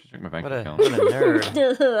 Cheeseburger, man. Should check my bank What a account.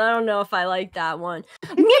 nerd. I don't know if I like that one.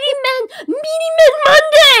 Meaty Men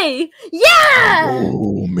Monday! Yeah!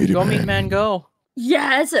 Oh, meaty Go man. meat man, go. Yeah,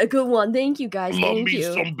 that's a good one. Thank you guys. Love Thank me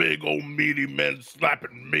you. some big old meaty men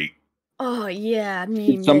slapping meat. Oh yeah,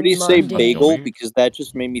 Meaty Did somebody Men say Monday. bagel? Because that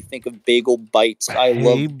just made me think of bagel bites. I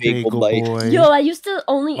love bagel bites. Yo, I used to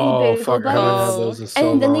only eat Oh, bagel fuck, I haven't had bites, those in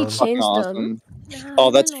so and then they long. changed Fucking them.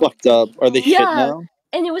 Oh, that's fucked up. Are they shit Yeah, now?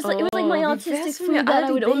 and it was like my wie autistic wär's, wenn wir food that all I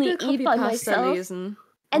die would only eat by Bagel-Copypasta myself, lesen?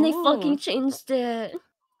 and they Oh. fucking changed it.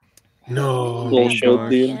 No. Bullshit,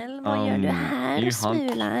 dude. You hunt or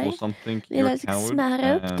something. You're a coward, and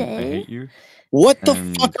I hate you. What the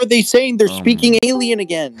And, fuck are they saying? They're speaking alien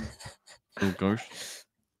again. Oh, Ghost.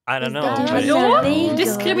 I don't know. that But Hallo? it,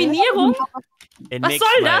 Diskriminierung? it Was makes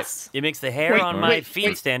soll my, das? It makes the hair Wait, on my wait, feet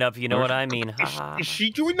wait. stand up. You know what I mean? Haha. Is she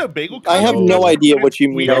doing the bagel? I have no idea what you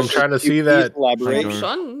mean. Yo, I'm trying to Could you see please that. elaborate?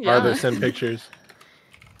 Schon, Farther, ja. send pictures.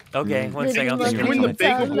 Okay, one Maybe second. I'll look just She's doing the at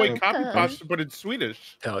bagel the boy copy look. pasta, but in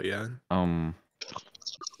Swedish. Hell yeah.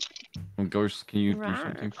 Ghost, can you do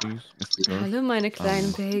something, please? Mr. Ghost? Hallo, meine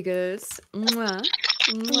kleinen Bagels. Mua.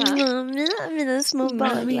 Mua. Med de små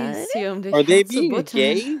baglar. Are they being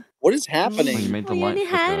gay? What is happening? Oh, you made the Vad gör ni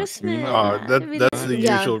light här och with the... smörar? That's the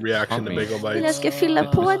Ja. usual reaction to bagel Vill jag bites. ska fylla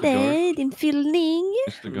på dig, din fyllning.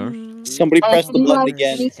 Somebody press the button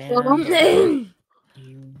again.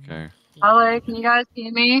 Okay. Hello, can you guys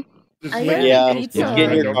hear me? Yeah, just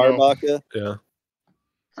get in your car, Baka. Yeah.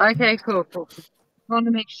 Okay, cool. Want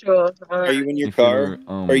to make sure. Are you in your car?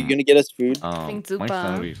 Are you gonna get us food? My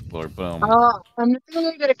sanity's floored, but I'm just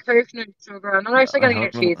gonna get a Coke, no sugar. I'm not actually gonna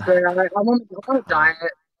get a cheeseburger. I'm on a diet.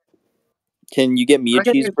 Can you get me a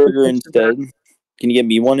Okay. cheeseburger instead? Can you get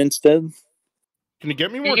me one instead? Can you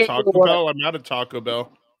get me You more get Taco what? Bell? I'm out of Taco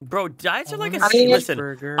Bell. Bro, diets are like a I mean, listen.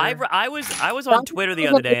 I was on Twitter the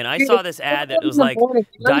other day and I saw this ad that was like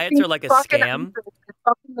diets are like a scam.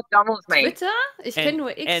 Fucking McDonald's, mate. Twitter? Ich kenne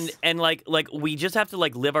nur X. And like we just have to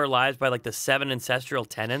like live our lives by like the 7 ancestral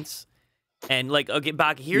tenets. And like okay,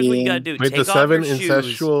 Bach, here's what you gotta do. Wait, Take the off 7 your shoes.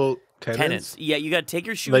 ancestral tenets? Yeah, you gotta take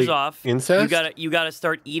your shoes Like off. incest? You gotta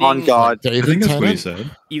start eating. On God. I think that's what he said.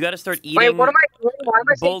 You gotta start eating Wait, what am I doing? Why am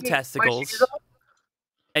I bull taking my testicles. shoes off?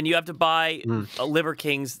 And you have to buy a Liver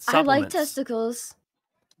King's I like supplements. testicles.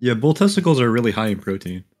 Yeah, bull testicles are really high in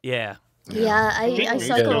protein. Yeah. Yeah, I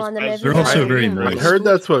suckle on them every They're also day. very I moist. heard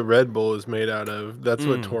that's what Red Bull is made out of. That's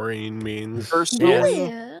what taurine means.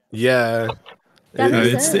 Personally, Yeah. That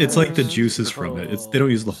makes It's like the juices from it. They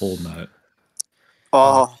don't use the whole nut.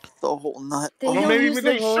 oh, the whole nut. They Well, don't maybe use the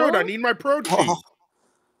they should. I whole? need my protein.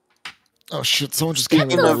 Oh shit! Someone just Get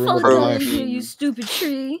came in the my room fuck with a out of knife. here, you stupid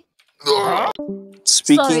tree.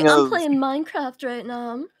 Speaking Sorry, of, I'm playing Minecraft right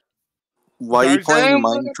now. why are you Guys, playing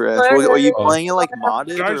Minecraft? Are you playing it like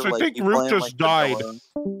modded Guys, or I like think you Root playing just like died. vanilla?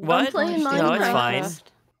 What? I'm playing No, it's fine. Minecraft.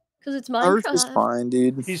 Because it's Earth is Minecraft. fine,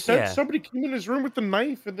 dude. He said Yeah. somebody came in his room with a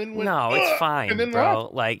knife and then went. No, it's "Ugh," fine, and then bro.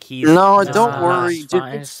 left. Like he's No, nah. don't worry. It's Dude,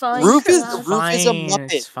 fine. It's fine. Roof is Minecraft. a It's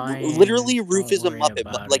Muppet. fine. Literally, Roof Don't is a worry Muppet.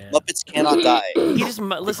 about Like it. Muppets cannot die. He just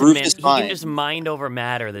listen, Roof man. is He fine. can just mind over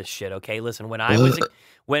matter this shit. Okay, listen. When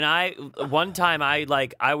I one time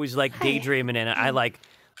I was like daydreaming and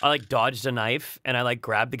I dodged a knife and I like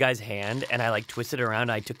grabbed the guy's hand and I like twisted it around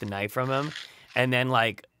and I took the knife from him and then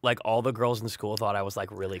like all the girls in school thought I was like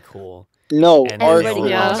really cool. No, And Arthur. then they all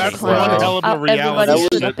Yeah. lost That's their one mind. hell of a reality Everybody That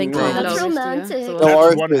should was have been weird. That's Glaubst du? romantic. So- No, That's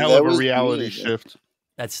Arthur, one hell that of a was reality me. shift.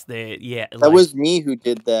 That's the That like, was me who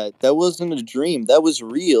did that. That wasn't a dream. That was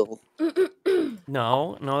real.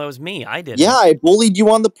 no, that was me. I did Yeah, it. I bullied you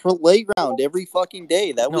on the playground every fucking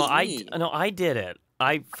day. That was me. I did it.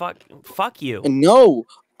 I fuck you. And no,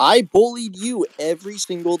 I bullied you every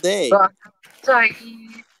single day.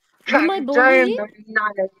 You're my bully?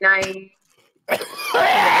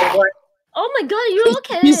 Oh my god, are you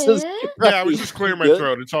okay? Jesus Yeah, I was just clearing my Good.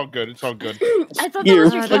 throat. It's all good. It's all good. I thought that Dear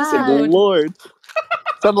was your fucking dad. Lord.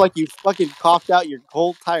 Sounded like you fucking coughed out your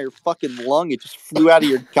whole entire fucking lung. It just flew out of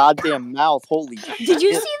your goddamn mouth. Holy shit. Did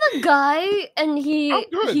you see the guy and he I'm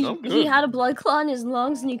good, he, I'm he good. had a blood clot in his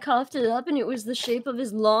lungs and he coughed it up and it was the shape of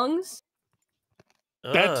his lungs?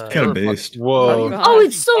 That's Kind of based. Whoa. Oh,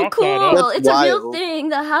 it's so Cough that up. cool. That's It's a real wild. thing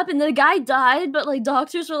that happened. The guy died, but like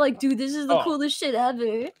doctors were like, dude, this is the Oh. coolest shit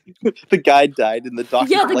ever. The guy died and the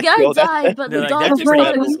doctor Yeah, the like, guy yo, that's died, but They're the like, that's doctors pretty-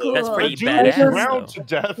 thought it was cool. that's The pretty dude was badass, drowned though. to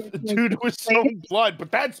death due to his own blood,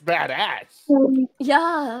 but that's badass.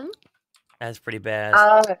 Yeah. That's pretty bad.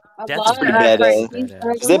 Death That's is pretty badass.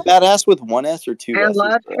 badass. Is that badass with one S or two And S's?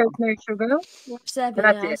 large bro? Coke, no sugar. 7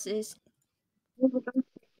 That's it. ounces.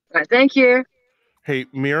 Alright, thank you. Hey,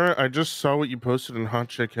 Mira, I just saw what you posted in Hot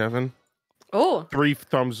Chick Heaven. Oh, 3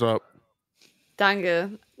 thumbs up.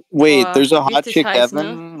 danke. Wait, Boah, there's a hot richtig chick heiß, ne?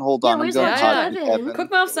 Heaven? Hold Yeah, on, I'm where's going Hot to Chick hot chick Heaven? heaven.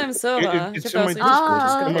 Guck mal auf seinem Server. It's Ich in hab my da Discord.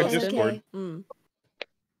 was It's in my okay, Discord. okay. Hm.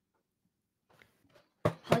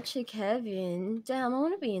 Hot Chick Heaven. Damn, I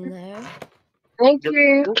want to be in there. Thank you.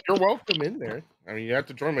 You're welcome in there. I mean, you have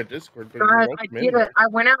to join my Discord, but you're Guys, I welcome in did there. it. I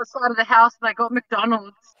went outside of the house and I got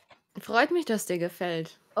McDonald's. Freut mich, dass dir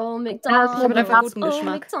gefällt. Oh, Ich McDonald's. habe einfach guten Oh,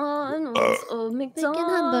 Geschmack. McDonald's. Oh,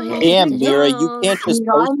 McDonald's. Damn, Mira, you can't just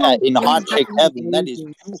post that in hot chick heaven. That is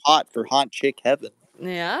too hot for hot chick heaven.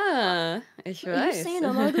 Ja, ich Are you weiß. saying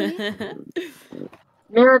I'm ugly?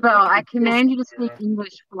 Mirabelle, I command you to speak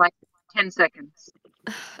English for like 10 seconds.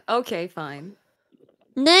 Okej, fine.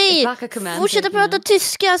 Nej! Tacka command Fortsätta prata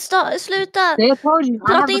tyska! Sluta! They told you, I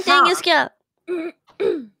Prata have a inte sound. engelska!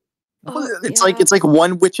 It's like a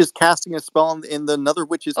witch is casting a spell and the another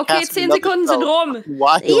witch is Okej, casting 10 another sekunden spell. syndrom.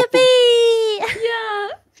 Wild. Yippee! Ja!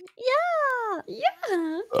 Ja!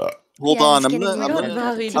 Hold Yeah, on, it's I'm getting gonna, real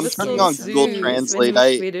Varg, I'm du turning så on Google süß, Translate.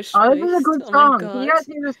 wenn du Schwedisch Oh, this is a sprichst. good Oh song. mein Do you Gott. guys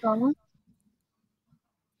hear this song?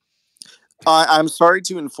 I'm sorry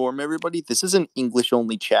to inform everybody, this is an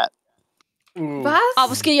English-only chat. Was?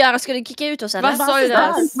 Vad ska jag göra? Ska du kicka ut oss eller? Was soll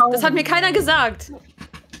das? Das hat mir keiner gesagt.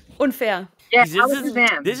 Unfair. Yeah,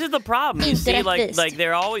 This is the problem. You see, like they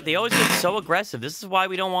always get so aggressive. This is why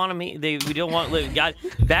we don't want to meet. We don't want got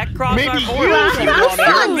back cross our borders.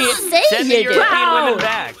 Send the European women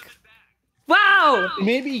back. Wow.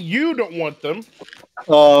 Maybe you don't want them.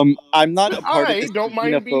 I'm not a part of I this don't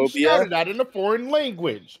mind being xenophobia. shouted at in a foreign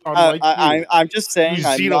language. Unlike you. I'm just saying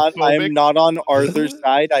I am not on Arthur's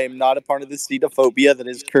side. I am not a part of the xenophobia that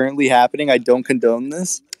is currently happening. I don't condone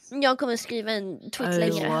this. Jag kommer skriva en tweet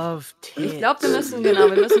längre. Ich glaube, wir müssen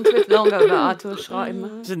einen Tweet longer über Arthur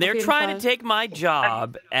schreiben. So they're trying to take my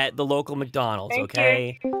job at the local McDonald's,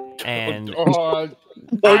 okay? And You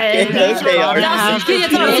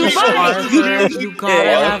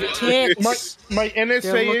gotta have tits. My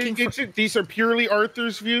NSA agent, these are purely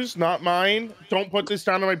Arthur's views, not mine. Don't put this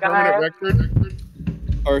down on my permanent record.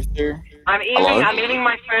 Arthur. I'm eating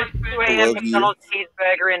my first 2 a.m. McDonald's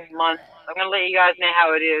cheeseburger in months. I'm gonna let you guys know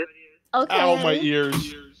how it is. Okay. Ow, my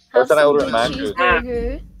ears. Have some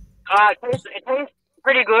cheeseburger. It tastes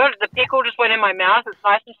pretty good. The pickle just went in my mouth. It's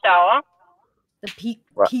nice and sour. The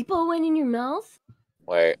people went in your mouth?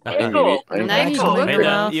 Wait. You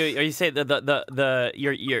say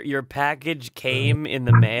your package came in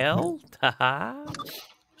the mail?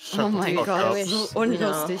 Oh mein Gott, so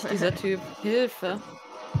unlustig, dieser Typ. Hilfe.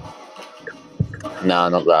 No,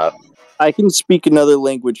 not that. I can speak another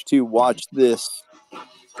language too. Watch this.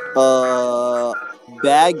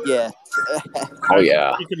 Baguette. Oh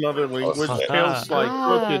yeah. Speak another language. Tails like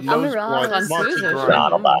crooked, I'm nose around. blunt, monster Nah,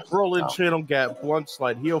 grind, not bad. rolling channel gap, blunt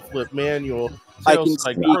slide, heel flip, manual. I can Tails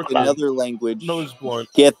like speak crooked, another language. nose blunt.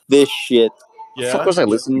 Get this shit. Yeah. Fuck was I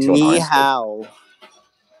listening to? Ni hao.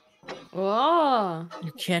 Oh.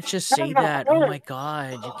 You can't just say that. Oh my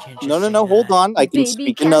god, you can't just No, hold on. I can Baby,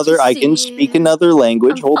 speak can't another. you I can see? speak another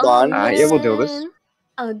language. I'm Hold on. Yeah, we'll do this.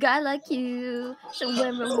 A guy like you should wear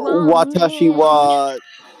a Watashi wa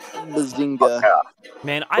bazinga.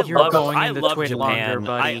 Man, I You're love going into Twit Japan. longer,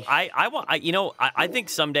 buddy. I think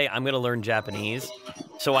someday I'm gonna learn Japanese,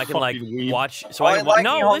 so I can like Fucking weeb. watch. So I can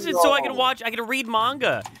listen. So I can watch. I can read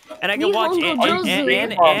manga, and I can watch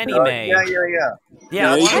anime. Yeah,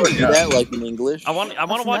 No, I you can wanna- do that like in English. I want to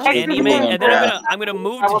watch nice. anime, and then I'm gonna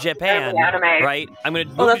move to Japan, right? I'm gonna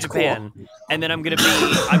move to Japan, and then I'm gonna be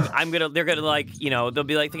they're gonna like they'll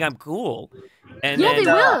be like think I'm cool, and Yeah, then,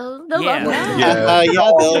 they will. They'll love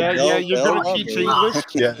that. You're gonna teach English.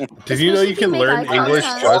 Yeah. Did you know you can Especially if you learn make eye English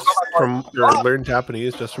contact. just from or learn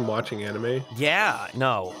Japanese just from watching anime? Yeah, You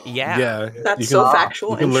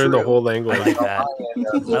can learn the whole language. I like that. I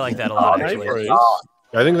like that a lot actually.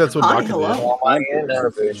 I think that's what Baka did. My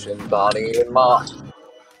innervision body and mind.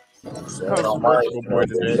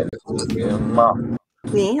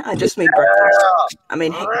 Me? I just made breakfast. I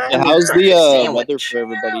mean, Yeah, how's the weather for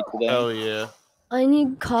everybody today? Hell yeah. I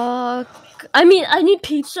need cock. I mean, I need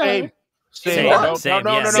pizza. Same. Same, No, yeah.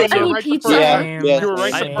 I I need pizza. You were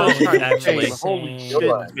right the first time. Actually. Holy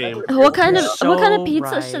shit, game. What kind of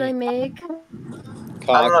pizza should I make?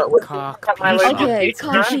 Cock. Okay, cock You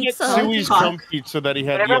should get pizza. Suey's cum pizza that he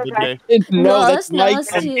had the other day. No, that's my Nas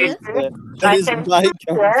cum here. pizza. That is my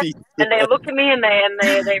cum pizza. And they look at me and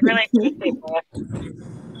they really appreciate that.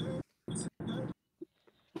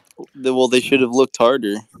 Well, they should have looked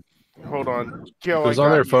harder. Hold on. Joe, It was I on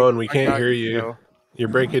got their you. phone. We I can't got hear you, you. Joe. You're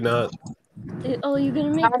breaking up. Oh, you're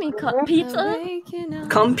gonna make me pizza?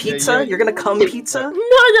 Come pizza? You're gonna come pizza? No.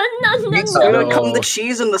 You're gonna come the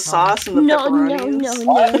cheese and the sauce and the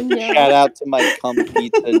pepperonis? No. Shout out to my cum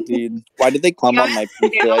pizza, dude. Why did they come on my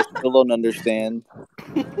pizza? I still don't understand.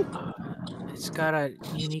 It's got a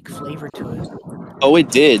unique flavor to it. Oh, it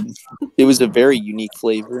did. It was a very unique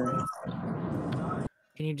flavor.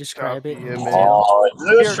 Can you describe it? It was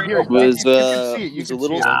a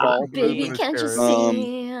little salt. Baby, can't you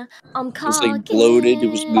see? I'm It was like bloated. It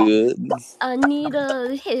was good. I need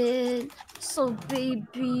a hit, so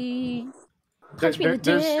baby, punch me in the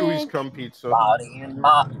There's Suey's dick. cum pizza. I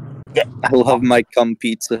love my cum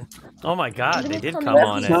pizza. Oh my god, they did come come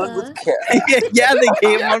on it. Yeah, they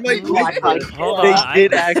came on my pizza. Hold They on,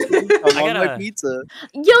 did actually come I on my gotta- pizza.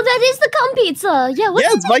 Yo, that is the cum pizza. Yeah, what Yeah,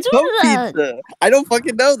 did it's my they do cum to that? pizza. I don't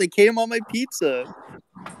fucking know. They came on my pizza.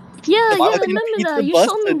 Yeah, The I fucking remember pizza that. You showed me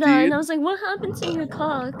busted, that, and dude. I was like, what happened to your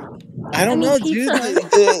cock? I don't mean, know, pizza.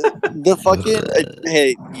 dude. The fucking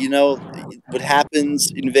hey, you know what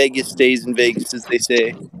happens in Vegas stays in Vegas, as they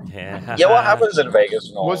say. Yeah. Yeah, what happens in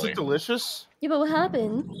Vegas normally? Was it delicious? Yeah, but what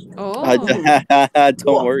happened?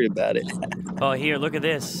 Don't worry about it. Oh, here, look at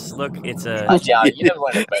this. Look, it's a. Yeah, you never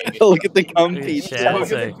went to Vegas. Look at the cum Look at pizza. Chad,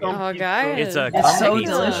 it's a- Oh, guys. It's a It's cum so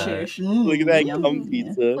pizza. delicious. Look at that cum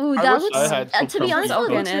pizza. Ooh, I that wish looks. I had some To be cum honest,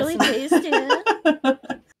 pizza. it looks really tasty.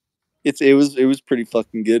 It was pretty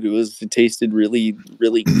fucking good. It tasted really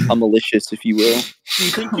cum-alicious, if you will. Do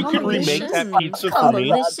you think you could remake that pizza for me?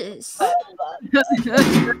 Delicious.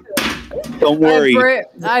 Don't worry.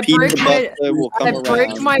 I Pete broke the my, Buster will come I broke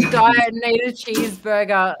around. my diet and ate a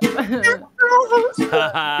cheeseburger.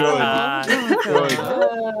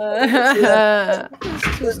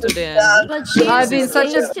 Tust du denn? But cheese I've been is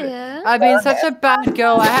such tasty. I've been such a bad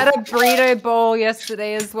girl. I had a burrito bowl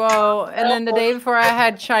yesterday as well, and then the day before I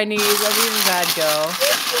had Chinese. I've been a bad girl.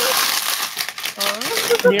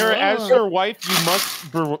 Mira, as your wife, you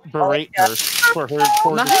must berate her for her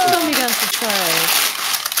poor Mach ich schon die decision. ganze Zeit.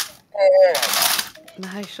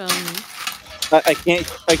 Mach ich schon. I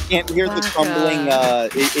can't hear the crumbling.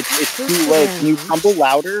 It's too low. Can you crumble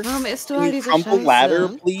louder? Warum isst du Can all you diese crumble Scheiße? louder,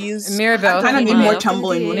 please? Mirabelle, I kinda can need you- more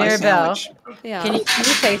tumbling with my Mirabelle, sandwich. Ja. can you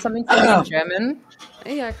say something to me in German?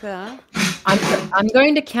 Ja, klar. I'm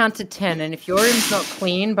going to count to 10, and if your room's not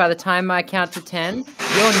clean by the time I count to 10,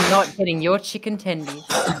 you're not getting your chicken tendies.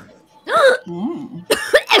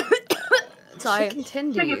 Sorry. Chicken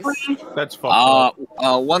tendies. That's fucked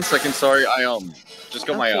up. 1 second, sorry. I just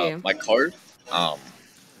got Okay. my card. Ich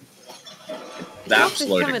That's hoffe, ich kann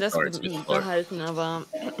mir loading. das Sorry, it's a bit slow. behalten, aber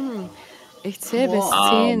ich zähle bis Wow.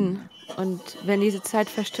 10. Und wenn diese Zeit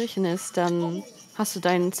verstrichen ist, dann hast du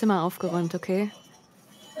dein Zimmer aufgeräumt, okay?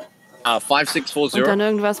 5640. Und dann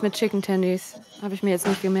irgendwas mit Chicken Tendies. Habe ich mir jetzt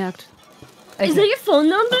nicht gemerkt. Is that your phone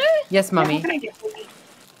number? Yes, mommy. Okay.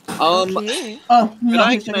 Oh, Can no,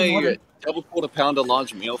 I he's taking water. double quarter pounder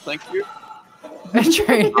large meal? Thank you. Tracy,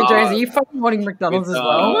 are you fucking wanting McDonald's with, as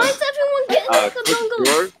well? Why is everyone getting like a Quick dongle?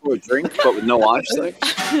 pour for a drink, but with no ice, thanks.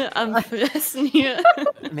 Am Fressen hier.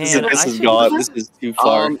 This is God. This is too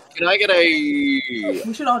far. Can I get a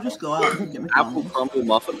We should all just go out and get apple McDonald's. crumble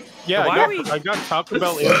muffin? Yeah, I got Taco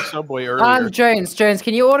Bell and Subway earlier. Jones,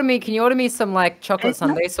 can you order me some like chocolate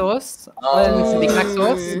sundae sauce and some Big Mac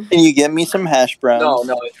sauce? Can you get me some hash browns?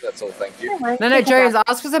 No, that's all. Thank you. No, Jones,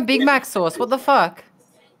 ask for some Big Mac sauce. What the fuck?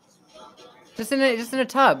 Just in a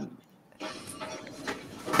tub.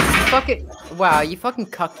 Fuck it. Wow, you fucking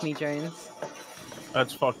cucked me, Jones.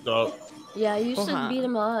 That's fucked up. Yeah, you should beat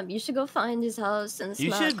him up. You should go find his house and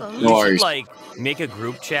You smack should, him. you should like make a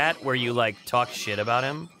group chat where you like talk shit about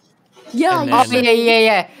him. Yeah, And you then- should.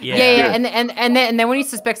 Yeah. And then when he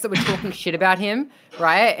suspects that we're talking shit about him,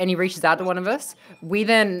 right? And he reaches out to one of us, we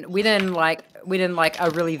then are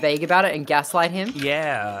really vague about it and gaslight him.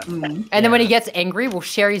 Yeah. And then when he gets angry, we'll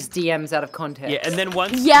share his DMs out of context. Yeah, and then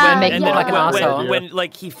once Yeah, when, make and him then look like an when, asshole. when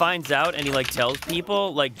like he finds out and he like tells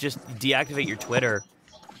people like just deactivate your Twitter,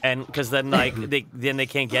 and because then like they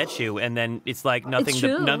can't get you, and then it's like nothing.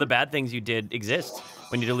 true. None of the bad things you did exist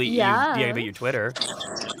when you delete Yeah. you deactivate your Twitter,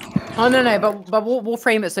 Oh no, but we'll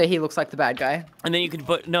frame it so he looks like the bad guy. and then you can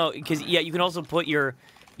put because you can also put your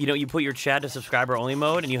you put your chat to subscriber only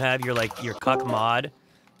mode, and you have your like your cuck mod,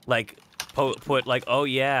 like put like oh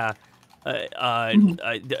yeah.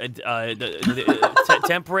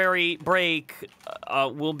 Temporary break.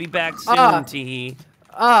 We'll be back soon. Tee.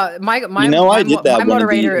 My You know, I did that my one of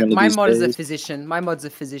moderator, these my mod is a days. physician. My mod's a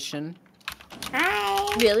physician.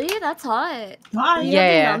 Really? That's hot. Hi. Do you have the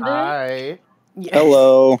Yeah. number? Hi.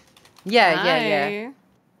 Hello. Yeah.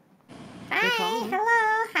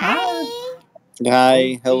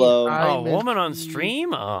 Hi. Hello. Oh, woman on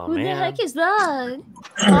stream? Oh Who the man. heck is that?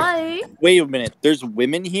 Hi. Wait a minute. There's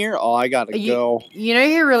women here. Oh, I gotta go. You know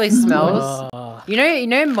who really smells? You know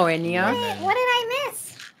Moenia. What did I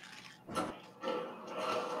miss?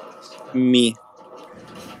 Me.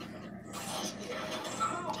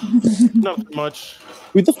 Not much.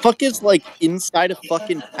 Who the fuck is like inside a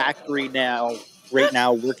fucking factory right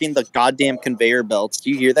now, working the goddamn conveyor belts? Do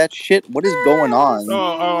you hear that shit? What is going on?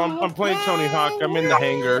 I'm playing Tony Hawk. I'm in the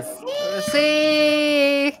hangar.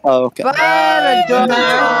 See. Oh, okay. By the door.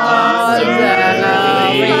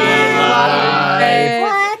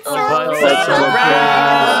 What's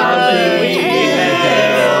around?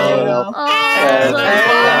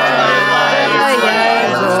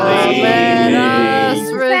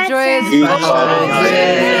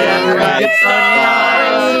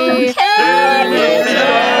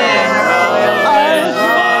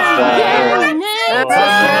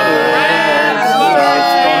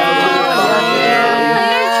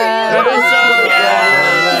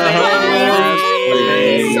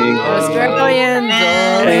 Australians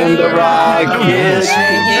and the rocket.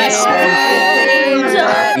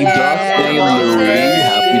 Happy birthday, Louie.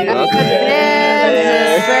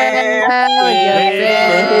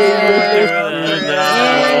 Happy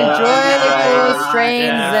Enjoy the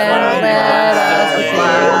strains and let us sing.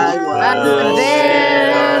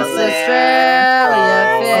 Advance Australia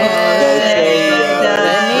Fair.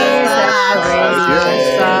 Beneath our radiant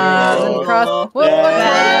stars and cross, we'll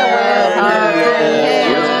fly with heart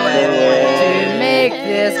to make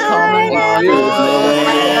this Commonwealth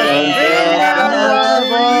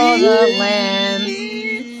of all the land.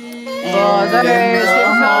 For those who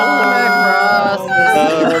come across the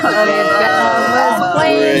seas with boundless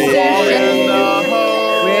plains to share,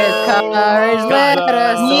 with courage let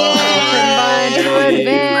us all combine to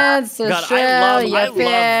advance Australia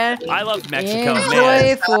Fair. I love Mexico, In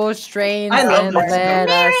man. joyful strains and let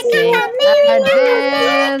us sing.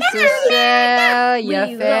 Advance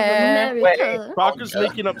Australia Fair. Wait, Crocker's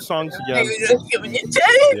making up songs again. Give me a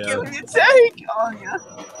take. Give me a take. Oh yeah.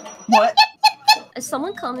 What? Is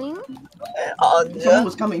someone coming? Oh, someone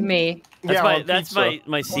was coming. Me. That's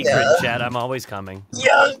my secret chat. I'm always coming.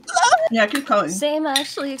 Yeah, keep coming. Same,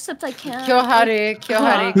 Ashley, except I can't. Kyo Hari.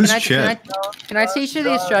 Who's chat? Can I teach you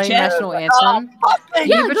the Australian national anthem? Do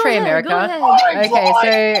Yeah, you betray go ahead, America? go ahead.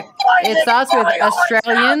 Okay, so it starts with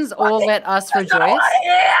Australians, all let us rejoice.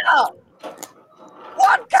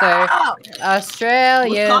 So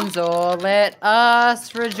Australians, all let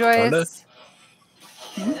us rejoice.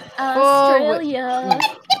 Australia.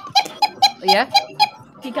 Yeah.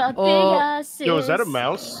 You got big Or- asses. Yo, is that a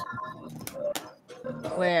mouse?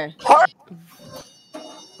 Where?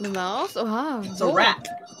 The mouse? Oh, wow. It's a rat.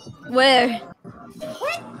 Where?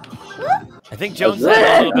 I think Jones had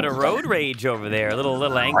a little bit of road rage over there. A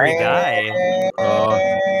little angry guy.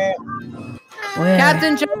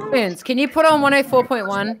 Captain Jones, can you put on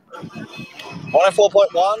 104.1?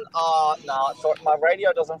 104.1? No, so my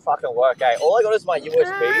radio doesn't fucking work, eh? All I got is my USB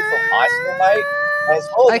from high school, mate. And it's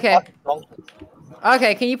all Okay.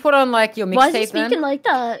 Okay, can you put on like your Why is he mixtape then? speaking like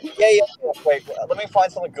that? Yeah. Wait, let me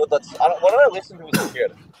find something good that's... what did I listen to as a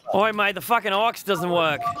kid? Oi, mate, the fucking aux doesn't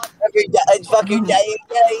work. It's fucking... Yeah.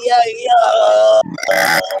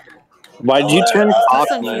 Why did you turn Was das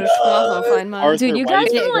denn für eine Sprache auf einmal? Dude, you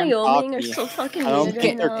guys in turn Wyoming are cocky? so fucking I don't weird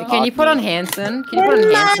think right they're now. Can you put on Hanson? Can you put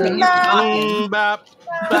on Hanson?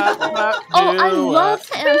 Oh, I love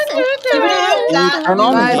Hanson. Turn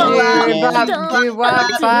on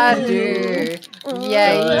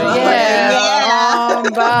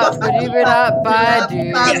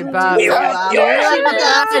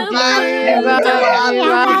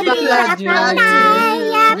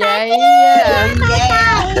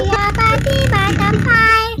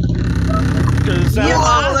Let's go.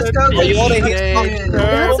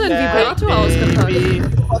 Er hat sein Vibrato ausgepackt.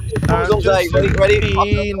 Ready?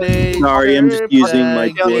 Sorry, I'm just using my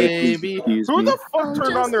joy. Baby. Who the fuck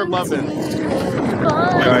turned on their lovin'?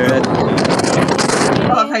 Alright.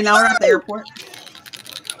 Okay, now we're at the airport.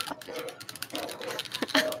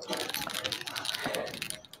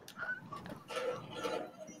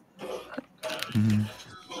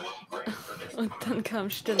 Und dann kam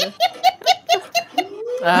Stille.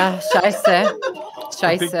 Ah, scheiße.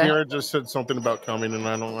 I think Scheiße. Mira just said something about coming, and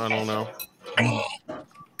I don't know.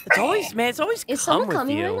 It's always, man, it's always Is come someone with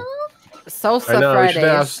coming you. right now? Salsa I know, we should Fridays.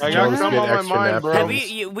 ask I got Jones to some get on my extra mind, bro.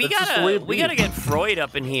 napkins. We That's just the way it we be. gotta get Freud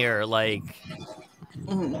up in here, like.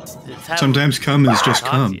 Sometimes cum is just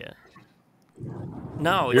cum.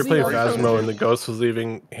 No, We were it's playing Phasmo and the ghost was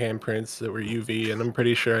leaving handprints that were UV, and I'm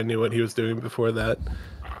pretty sure I knew what he was doing before that.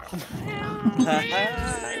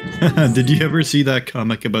 Did you ever see that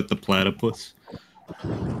comic about the platypus?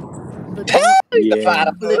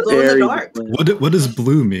 Yeah. They glow in the dark. What does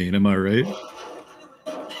blue mean? Am I right?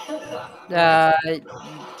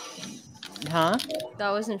 Huh?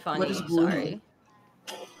 That wasn't funny. What is blue? Sorry.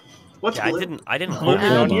 What's Yeah, blue? I didn't. Hold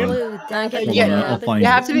on. Blue, don't get the Yeah, job. I'll find You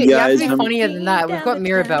have to be, you have to be Guys, funnier than that. We've got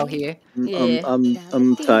Mirabelle here. Yeah.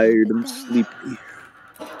 I'm tired. I'm sleepy.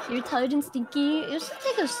 You're tired and stinky. You should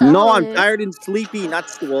take a shower. No, I'm tired and sleepy. Not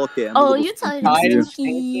okay. I'm a Oh, little you're tired stinky. and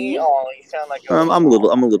stinky. Oh, you sound like I'm a little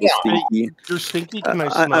stinky. You're stinky. Can I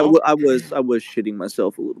I smell? was shitting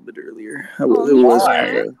myself a little bit earlier. It Oh, was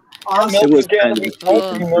yeah. it was kind of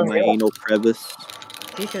escaping through my anal crevice.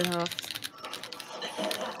 Ekelhaft.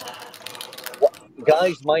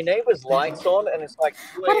 Guys, my neighbor's light's on, and it's like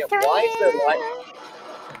 2 a.m. Why is there light?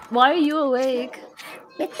 Why are you awake?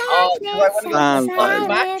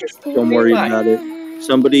 Don't worry about it.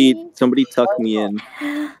 Somebody tuck me in.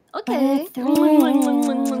 Okay.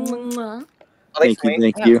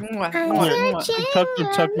 Thank you.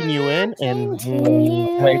 Tucking you in, and have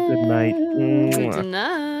a good night. Good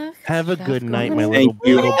enough. Have a good night, my Thank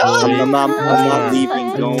little you. boy. I'm not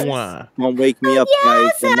leaving. Don't wake me up,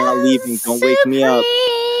 guys. I'm not leaving. Don't wake me up.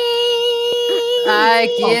 I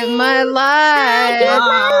give my life.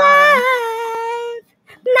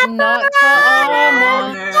 Not for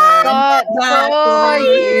honor, but for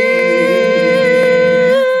you.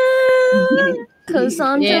 'Cause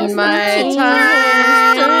I'm in just my a time,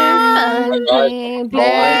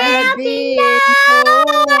 there'd be no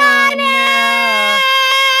one else.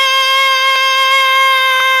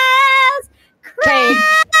 Kate,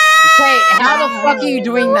 how the fuck are you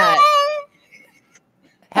doing that?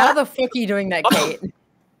 How the fuck are you doing that, Kate?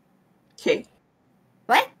 Okay.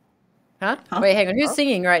 What? Huh? Wait, hang on. Who's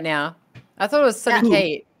singing right now? I thought it was Sunny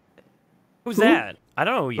Kate. Who's that? I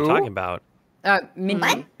don't know what you're talking about.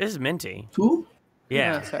 Minty. This is Minty. Who?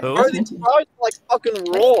 Yeah. sorry. Who? Bro, these guys are like fucking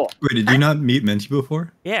raw. Wait, did you not meet Minty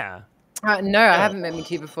before? Yeah. No, I haven't met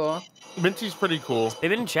Minty before. Minty's pretty cool. They've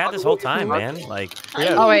been in chat this whole time, man. Like.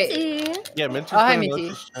 Yeah. Oh wait. Yeah, Minty's hi, been in Minty.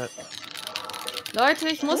 this chat. Leute,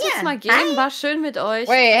 ich muss jetzt mal gehen. War schön mit euch.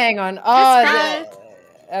 Wait, hang on. Bis Oh, bald.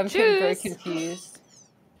 I'm getting very confused.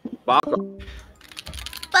 Barker.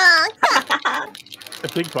 I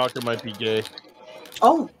think Barker might be gay.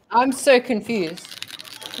 Oh. I'm so confused.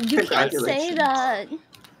 You can't say that. You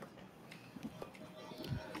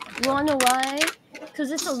wanna why?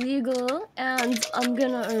 Because it's illegal, and I'm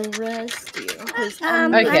gonna arrest you.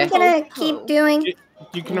 I'm gonna keep doing.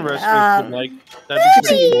 You can arrest me if you'd like. That'd be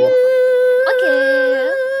pretty cool. Okay.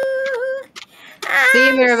 See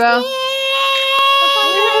you, Mirabelle.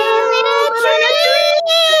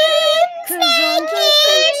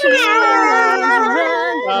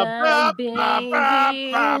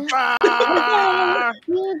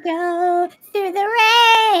 You go through the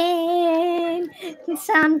rain.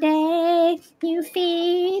 Someday you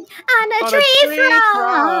feed on a tree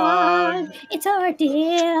frog. It's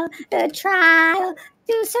ordeal, a trial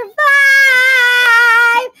to survive.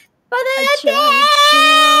 For the day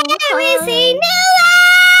we see new life.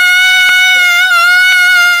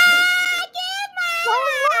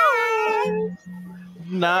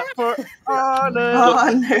 Not for honor.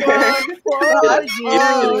 But for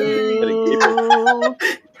you.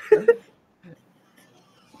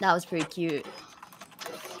 That was pretty cute.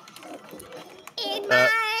 In my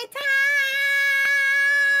time,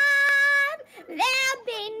 there'll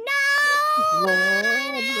be no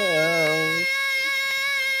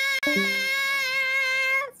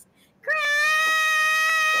crime.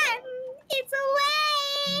 It's a way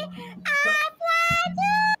I fly to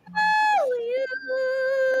you.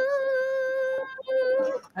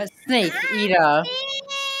 A snake eater.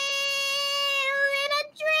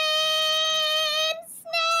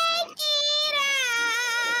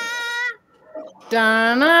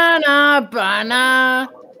 Da-na-na-ba-na.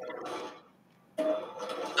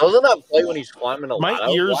 Doesn't that play when he's climbing a ladder? My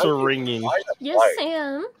ears are ringing. Yes,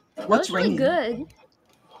 Sam. What's really ringing?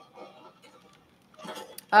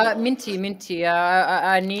 good? Minty.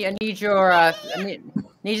 I need your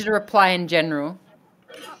need you to reply in general.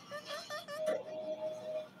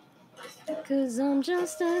 'Cause I'm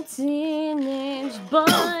just a teenage boy.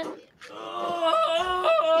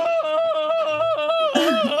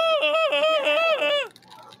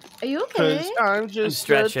 Are you okay? I'm just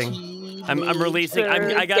stretching. I'm releasing.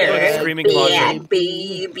 I gotta go to the screaming closet.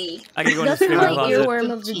 Baby. I gotta go to the That's screaming my closet.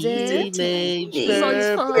 earworm of the day.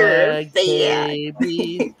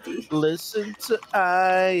 Baby. Listen to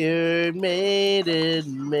Iron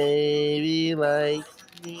Maiden, maybe like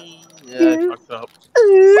me. Yeah, I fucked up.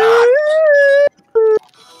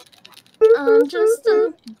 I'm just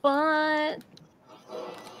a bot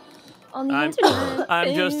on the internet.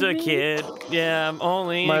 I'm just a baby. kid. Yeah, I'm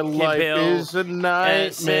only My a kid life Bill. is a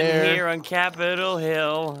nightmare. Sitting here on Capitol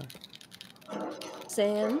Hill.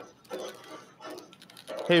 Sam.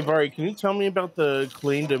 Hey, Vari, can you tell me about the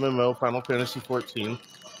cleaned MMO Final Fantasy 14?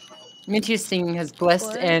 Minty's singing has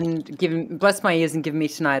blessed my ears and given me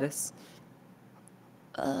tinnitus.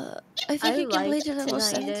 I I think you can like play the level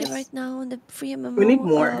 70 tinnitus. right now on the free MMO. We need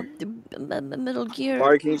more. The Metal Gear.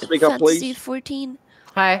 Vari, can you speak up, Fantasy please? 14.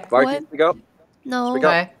 Hi. Vari, What? can you speak up? No. Speak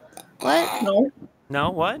up. Hi. What? No. No,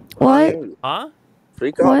 what? What? Huh?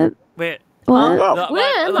 Speak up. What? Wait, What?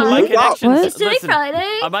 Where am My I? connections. Is today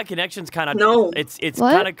Friday? My connection's kind of It's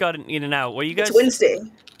What? kind of cutting in and out. What you guys? It's Wednesday.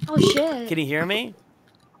 Oh shit. Can you hear me?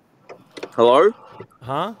 Hello?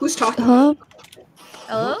 Huh? Who's talking? Hello?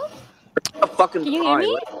 A fucking Can you hear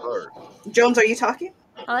me? Jones, are you talking?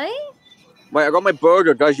 Hi? Wait, I got my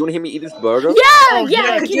burger, guys. You want to hear me eat this burger?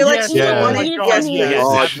 Yeah. Could you like Yeah. Yes,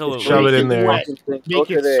 absolutely. Shove it in there. Make it so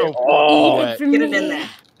Get it in there.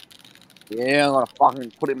 Yeah, I'm gonna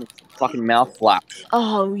fucking put it in my fucking mouth flaps.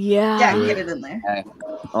 Oh yeah. Yeah, get it in there. Okay.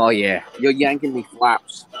 Oh yeah, you're yanking me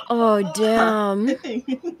flaps. Oh damn.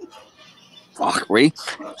 Fuck, Ree.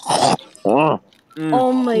 Oh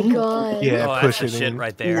my god. Yeah, Oh, push that's it the shit in.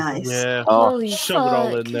 right there. Nice. Yeah. Holy Shove it all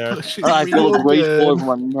fuck. in there. I feel a great flow in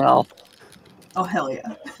my mouth. Oh hell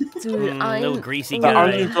yeah. Dude, Little greasy The guy.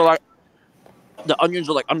 onions are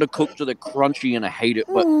like undercooked, so they're crunchy, and I hate it.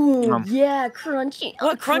 But Ooh, yeah, crunchy.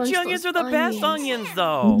 What Crunch crunchy onions those are the best onions,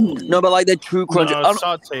 though. no, but like they're too crunchy. No,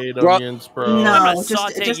 sauteed onions, bro. No,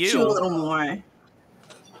 saute just you. chew a little more.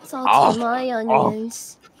 Salty my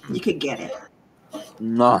onions. You could get it.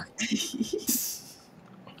 No.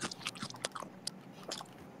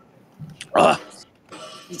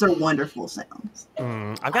 These are wonderful sounds.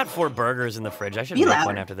 I've got 4 burgers in the fridge. I should Be make louder.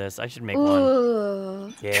 one after this. I should make one.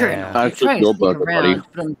 Ooh. Yeah. I took your burger, buddy.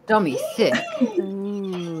 But I'm dummy thick.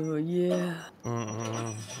 Ooh, yeah.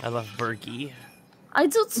 I love Berkey. I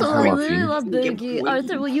do too. I really love Bergie.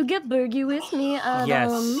 Arthur, will you get Bergie with me at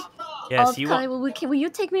Yes. Yes, you Altai? Will you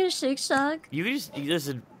take me to Shake Shack? You just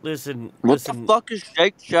listen. What the fuck is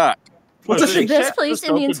Shake Shack? It's the best place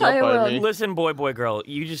in the entire world. Listen, boy, girl.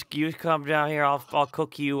 You come down here. I'll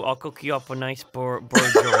cook you up a nice bourgeois.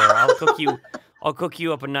 I'll cook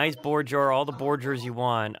you up a nice bourgeois. All the bourgeois you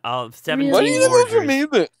want. 17 Why do you never bourgeois. offer me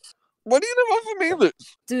this? Why do you never offer me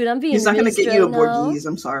this? Dude, I'm being He's not gonna missed get you a right now. Borghese,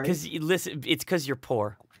 I'm sorry. Listen, it's because you're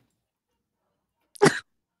poor.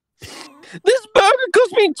 This burger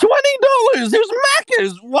cost me $20. It was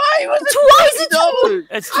Macca's. Why was it $20?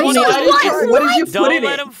 It's What $20. did you put Don't in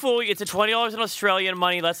let it? him fool you. It's a $20 in Australian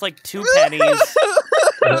money. That's like 2 pennies. It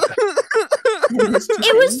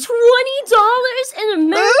was $20 in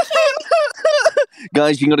American.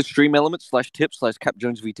 Guys, you can go to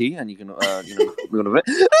streamelements/tips/capjonesvt and you can go to it.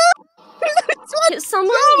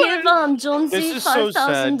 Someone give Jonesy This is so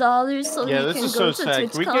sad. $5,000 so Yeah, he this can is go so to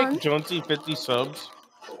sad. Can we TwitchCon. get Jonesy 50 subs?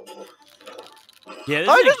 Yeah,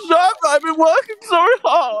 I deserve that. I've been working so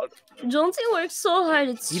hard. Jonesy works so hard.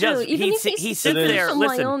 It's He true. does. Even if He sits there. from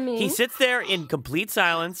Listen, Wyoming. he sits there in complete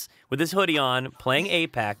silence with his hoodie on, playing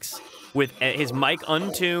Apex, with his mic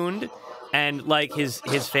untuned, and like his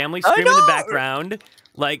family screaming in the background.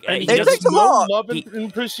 Like And he he doesn't gets no love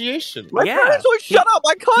and appreciation. My parents always shut up.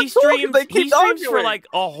 I can't He talk if streams. they He keep streams for arguing. like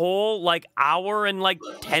a whole hour and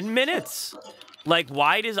 10 minutes. Like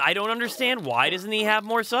why I don't understand. Why doesn't he have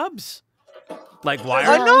more subs? Like why?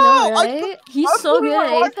 I Are, know, right? He's so putting good my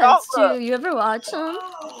at life out Apex there. too. You ever watch him?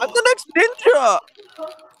 I'm the next ninja.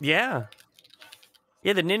 yeah.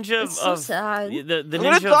 Yeah, the ninja It's so of sad. the I'm gonna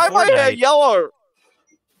ninja dye of my hair Fortnite. yellow.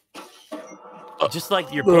 Just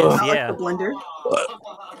like your piss, I yeah. like the blender.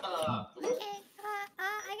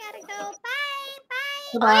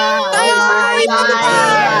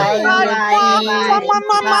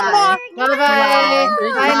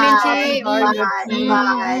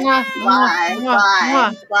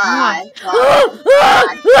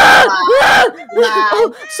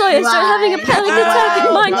 Oh, sorry, I started having a panic attack in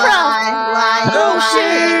Minecraft. Oh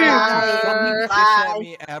shit!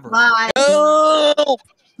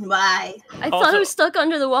 Bye. I thought I was stuck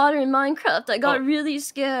under the water in Minecraft. I got really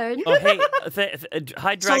scared. Oh hey,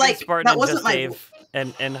 hi Dragon like, Spartan that and wasn't Just my Dave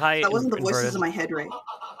and hi. That wasn't the voices Inverted. in my head, right?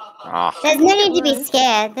 There's no need to be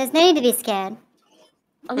scared. There's no need to be scared.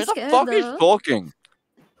 I'm Who the scared fuck is though. talking?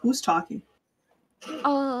 Who's talking?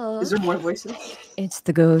 Is there more voices? It's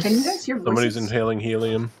the ghost. Can you guys hear voices? Somebody's inhaling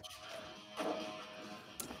helium.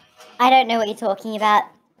 I don't know what you're talking about.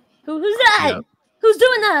 Who's that? Yeah. Who's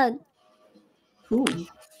doing that? Who?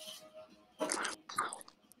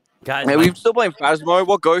 Guys, Hey, we still playing Phasmo.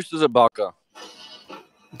 What ghost is it, Baka?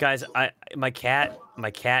 guys, my cat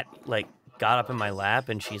like got up in my lap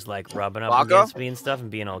and she's like rubbing up Baka? against me and stuff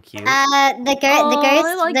and being all cute. The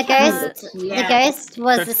ghost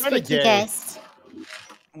was the That's kinda spooky gay. ghost.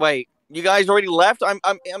 Wait, you guys already left? I'm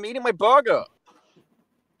eating my burger.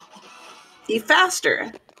 Eat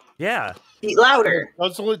faster. Yeah. Eat louder.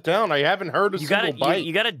 Guzzle it down. I haven't heard a single bite.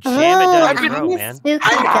 You gotta jam it down your throat, man. Spooky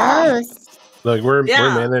ghost. Look, we're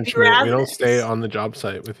Yeah, management. grab We don't it. stay on the job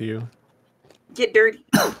site with you. Get dirty.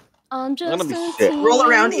 I'm just gonna be a sick. Roll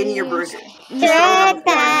around in your burger.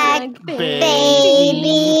 Dirtbag,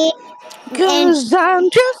 baby. and I'm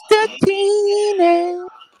just a teenager.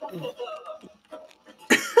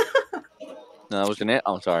 No, that wasn't it.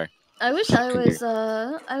 I'm sorry. I wish I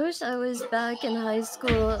was back in high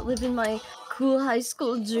school, living my cool high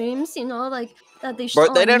school dreams. You know, like that they show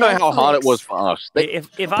Bro, they on don't know how hard it Netflix. was for us. If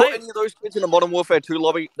put I any of those kids in a Modern Warfare 2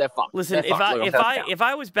 lobby, they're fucked. listen, They're fucked. if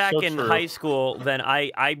I was back So in true. high school, then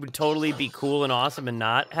I would totally be cool and awesome and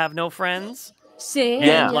not have no friends. Same.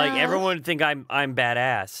 And like everyone would think I'm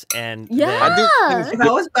badass. And Yeah. If I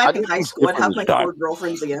was back in high school, I'd have like 4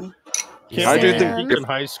 girlfriends again. I do think in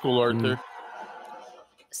high school, Arthur.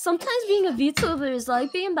 Sometimes being a VTuber is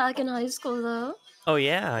like being back in high school, though. Oh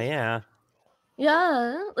yeah, yeah.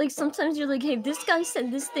 Yeah, like sometimes you're like, hey, this guy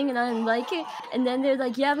said this thing and I didn't like it, and then they're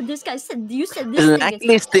like, yeah, but this guy said you said this thing.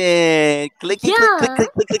 Blacklisted. Clicky, Yeah. click, click,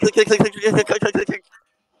 click, click, click, click, click, click, click, click, click.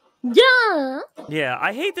 Yeah. Yeah,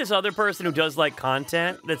 I hate this other person who does like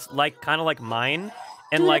content that's like kind of like mine,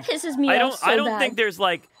 and Dude, like that pisses me I off don't so think bad. there's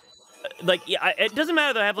like yeah, it doesn't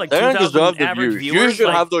matter that I have like They don't 2,000 deserve the average views. viewers. You should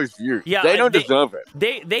like, have those views. Yeah, They don't deserve it.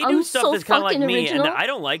 They do I'm stuff so that's kind of like fucking me, and original. I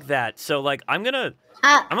don't like that. So like I'm gonna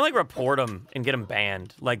like report them and get them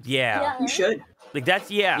banned. Like yeah, You should. like that's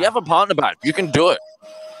yeah. You have a partner badge. You can do it.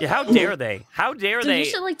 Yeah, how dare they? How dare Dude, they? you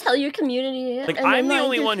should like tell your community. Like and I'm then, the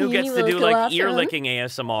only your one who gets to community do will go like after ear them. licking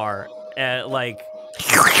ASMR. Like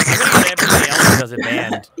everybody else does it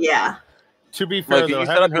banned. Yeah. To be fair, Like, though, you I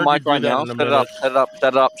set up haven't your heard mic you do right that now. in a Set it up. minute. Set it up.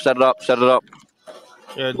 Set it up. Set it up. Set it up.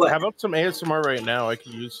 Yeah, What? how about some ASMR right now? I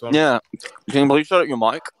could use some. Yeah. Can you please set up your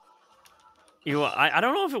mic? I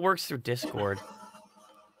don't know if it works through Discord.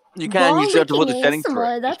 You can. You just have to put the licking settings ASMR,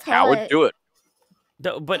 for it. that's Howard, hot. do it.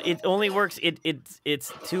 But it only works.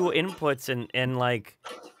 It's 2 inputs and like.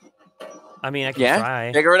 I mean, I can Yeah.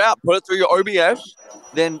 try. Figure it out. Put it through your OBS.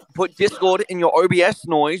 Then put Discord in your OBS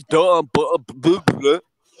noise. Duh.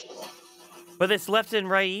 But it's left and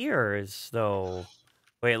right ears though.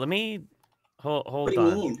 Wait, let me hold What do you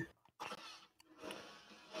on. mean?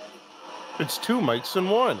 It's 2 mics in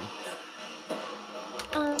 1.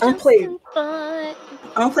 I don't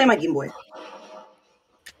play my Game Boy.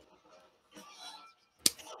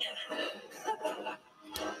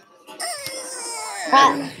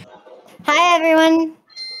 Hi everyone.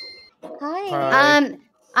 Hi.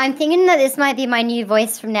 I'm thinking that this might be my new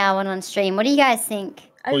voice from now on stream. What do you guys think?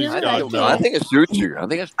 I really like it. I think it suits you. I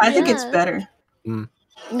think it's. I think it's better. Yeah,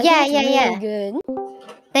 It's yeah, yeah. really good.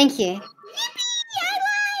 Thank you.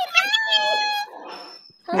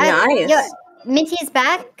 Nice. Minty's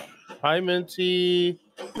back. Hi, Minty.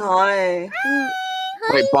 Hi.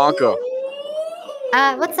 Wait, Bonka.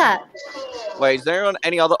 What's up? Wait, is there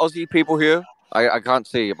any other Aussie people here? I can't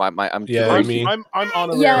see. I'm too Yeah, lazy. me. I'm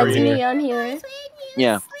on a Yeah, right it's here. me. I'm here.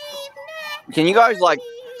 Yeah. Can you guys like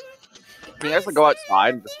go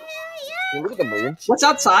outside? Can you look at the moon? What's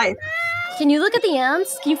outside? Can you look at the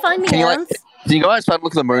ants? Can you find me Can you, like, ants? can you go outside and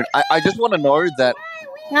look at the moon? I just want to know that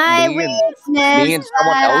I me and witnessed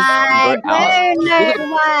someone else can go out. I Look don't at- know no matter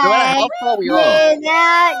why. how far we are,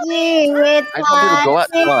 Without you, it's I just want people to go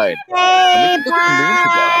outside. And we can look at the moon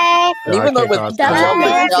together. And even though we're thousands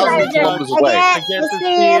of kilometers away, it's the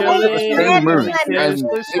same moon. And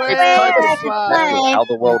it's kind of special how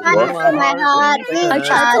the world works. I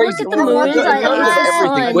tried to look at the moon, but I Because of it's the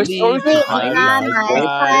everything, sun. we're so tiny. It's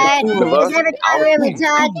every time we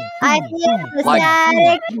recharge, I feel the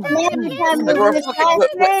static. And every time we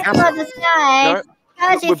recharge, for the sky.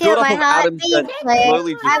 Don't you We're feel built up my of heart atoms beat that clear?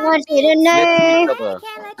 slowly just I want you to get to know. each other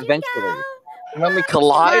eventually. And when we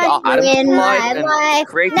collide, our Want you atoms in my collide and life.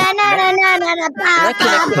 create Na na na na na na ba that ba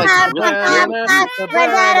connection ba like ba really ba ba. Ba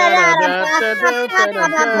da da da da ba ba ba ba ba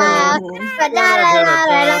ba ba. Ba da da da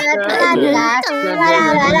da da da da da. Ba da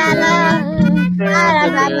da da da. Ba da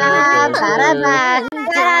ba ba ba da ba.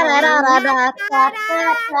 Ba da da da da. Ba da da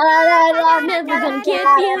da. Never gonna give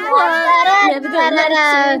you up. Never gonna let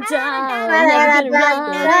you down. Never gonna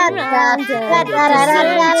run around and desert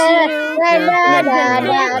you. Never gonna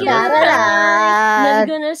make you cry. Never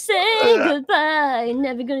gonna say goodbye.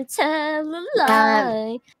 Never gonna tell a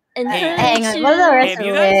lie. And hang hurt on, what are the rest Have of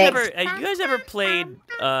you the guys lyrics? ever played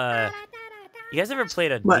you guys ever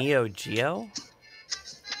played a What? Neo Geo?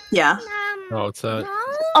 Yeah. Oh, it's that.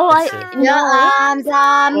 Oh, Your arms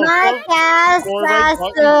are my cast, I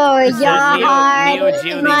saw your heart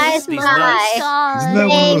Neo in my these smile. nuts. Isn't that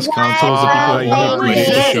one of those consoles that people are using ready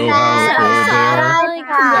to show how old they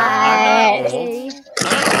are?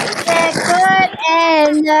 The good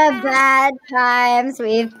and the bad times,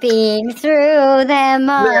 we've been through them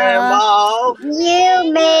all.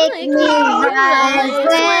 You make me rise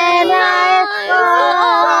when I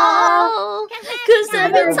fall. 'Cause 'Cause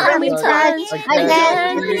every time we touch, I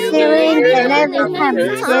get the feeling, and every time we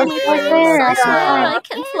kiss, I swear I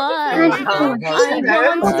can fly. I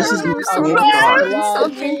want to do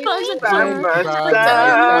something positive.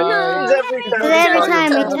 But every time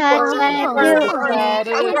we touch, I feel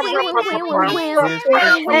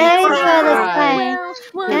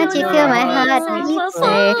can't you feel my heart beat,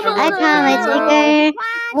 sir? I can't let you go.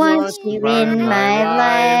 Want you in my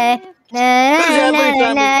life. Okay, I have to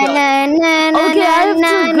go, guys.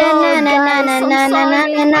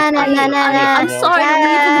 I'm sorry to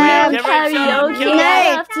leave in the middle of karaoke. I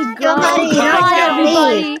have to go. Goodbye,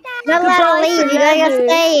 everybody. Goodbye leave. You gotta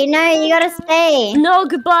stay. No, you gotta stay. No,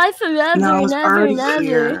 goodbye forever and ever and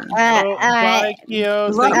ever. Bye,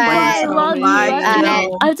 Kyo. Thank you. I love you.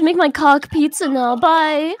 I have to make my cock pizza now.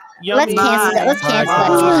 Bye. Let's cancel it. Let's cancel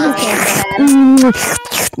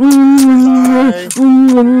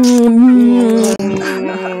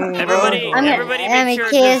Everybody, I'm a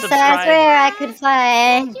kiss. I swear I could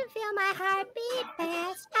fly.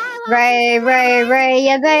 Row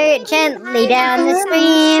your boat gently down the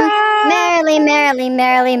stream. Merrily, merrily,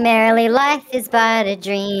 merrily, merrily, life is but a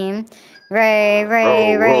dream. Row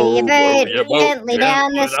your boat gently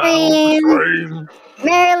down the stream.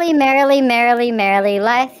 Merrily, merrily, merrily, merrily,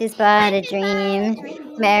 life is but a dream.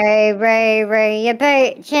 Row your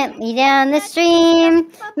boat gently down the stream.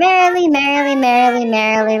 Merrily, merrily, merrily,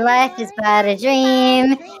 merrily, life is but a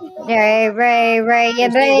dream. Row your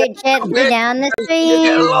boat gently down the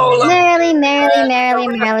stream. Merrily, merrily,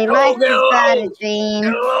 merrily, merrily, life is but a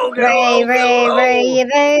dream. Row your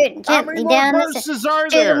boat gently down the stream.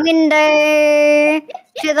 To the window,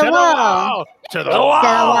 to the wall. To the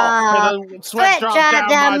wall. Sweat drop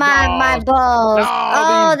down my balls.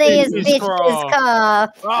 Oh, these bitches cough.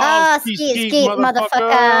 Oh, skeet,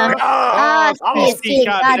 motherfucker. Oh, skeet,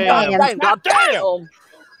 goddamn. Goddamn.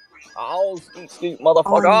 Oh, skeet,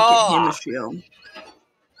 motherfucker. Oh, get him a shield.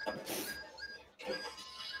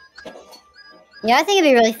 Yeah, I think it'd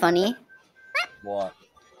be really funny. What?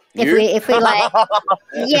 If we like.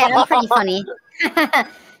 Yeah, I'm pretty funny.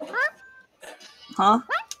 Huh?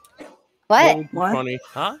 What? What? Funny.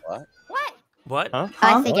 Huh? What? Huh?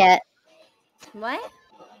 I forget. What?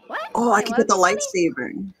 Oh, I could get the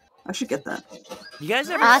lightsaber. I should get that. You guys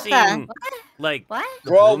ever seen like Bro,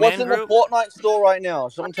 Blue what's Man in Group? the Fortnite store right now?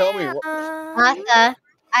 Someone tell me. Arthur,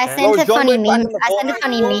 I sent a funny meme. I sent a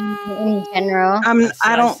funny meme in general. I'm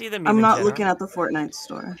not looking at the Fortnite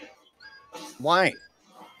store. Why?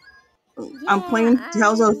 I'm playing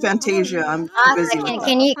Tales of Fantasia. I'm too busy.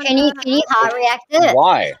 Can you hot react to it?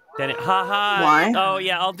 Why? Why? Oh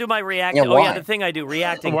yeah, I'll do my react. Yeah, oh yeah, why? the thing I do,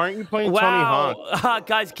 reacting. Why aren't you playing wow. Tony Hawk?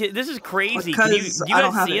 Guys, this is crazy. Because you I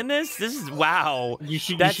don't guys have seeing it. this? This is wow.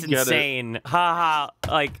 That's insane.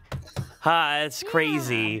 It's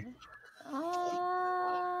crazy.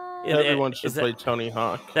 Everyone should play Tony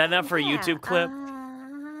Hawk. Is that enough for a YouTube clip?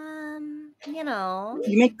 You know.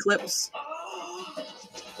 You make clips.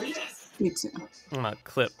 Me too.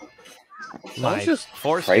 Clip. Someone's just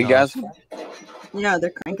force. Hey guys. Yeah,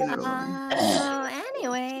 they're cranking it over. So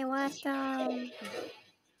anyway, what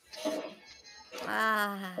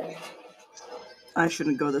I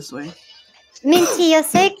shouldn't go this way. Minty, you're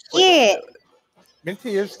so cute.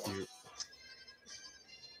 Minty is cute.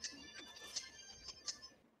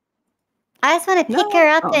 I just want to pick her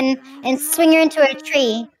up and swing her into a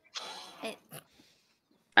tree.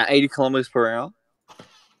 At 80 kilometers per hour.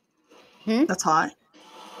 That's hot.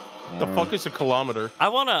 The fuck is a kilometer? I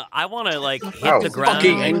wanna like hit the ground.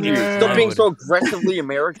 Fucking angry. Stop being so aggressively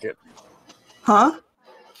American. Huh?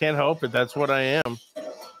 Can't help it. That's what I am.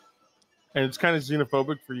 And it's kind of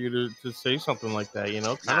xenophobic for you to say something like that, you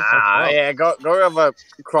know? Yeah, go have a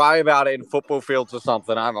cry about it in football fields or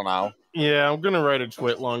something. I don't know. Yeah, I'm gonna write a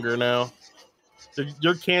twit longer now.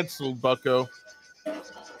 You're canceled, bucko.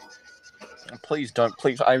 Please don't.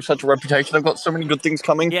 Please, I have such a reputation. I've got so many good things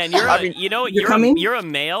coming. Yeah, and you're a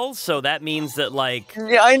male, so that means that like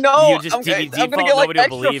yeah, I know. You just I'm default gonna get, like, nobody will extra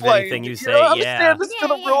believe flame. anything you You say. don't Yeah, understand. This is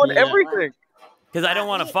gonna ruin everything. because I don't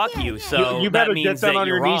want to fuck you. So you better that means get down on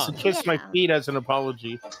you're your knees wrong. and kiss my feet as an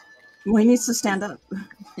apology. Well, he needs to stand up.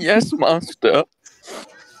 Yes, master.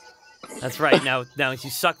 That's right. Now you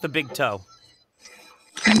suck the big toe.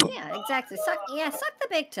 Yeah, exactly. Suck the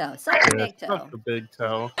big toe. Suck the big toe. Suck the big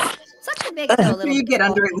toe. Suck the big toe, little. You get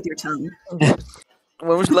under it with your tongue.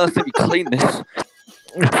 When was the last time you cleaned this?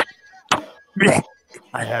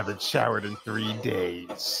 I haven't showered in 3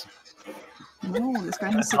 days. No, this guy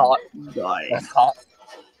has That's hot. die. That's hot.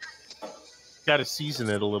 Got to season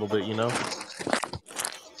it a little bit, you know.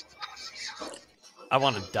 I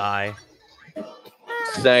want to die.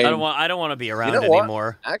 Same. I don't want to be around You know what?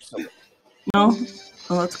 anymore. Actually, No?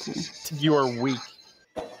 Oh, that's cool. You are weak.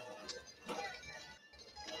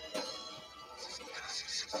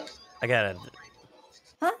 I gotta.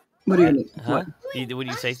 What do you need? Huh? What? What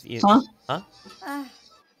do you say? Huh? Huh?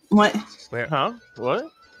 What? Where? Huh? What?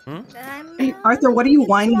 Hey, Arthur, what are you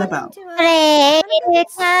whining about? これ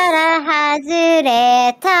から外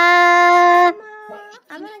れた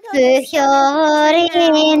不評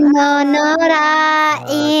輪の野良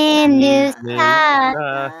犬さ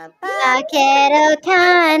だけど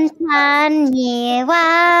簡単に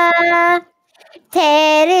は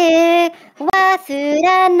テルは降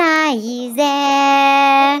らないぜ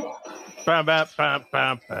Ba, ba, ba,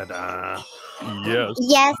 ba, ba, da. Yes.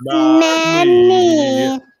 Yes, not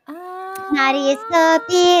me. many なりそ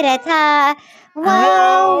びれた Wow,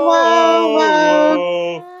 wow,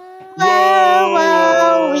 wow Wow,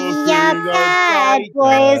 wow We are bad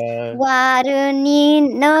boys 悪に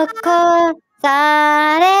残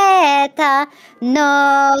された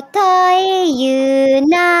のという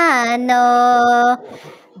名の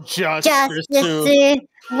Justice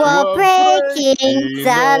We're breaking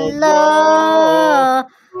the law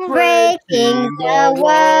Breaking the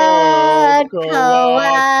world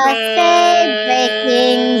Coase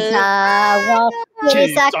breaking the wall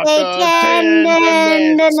Kisake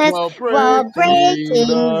tenderness While breaking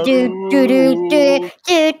do do do do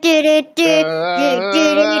do do do do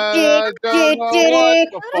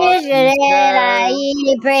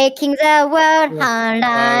Breaking the world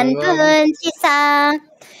半分地さ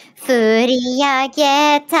振り上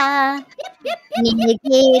げた握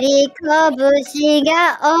り拳が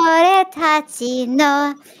俺たち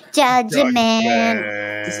の Judgment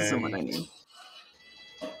This isn't what I need.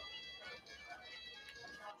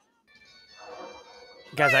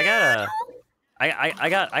 Guys, I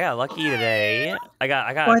got lucky today. I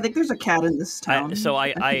got. Oh, I think there's a cat in this town.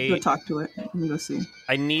 I go talk to it. Let me go see.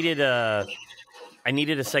 I needed a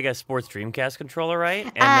Sega Sports Dreamcast controller, right?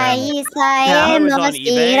 And I was on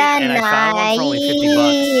eBay and I found one for only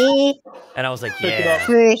 $50. And I was like, yeah.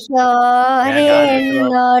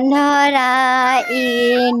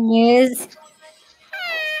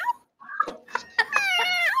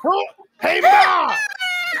 Hey, Ma!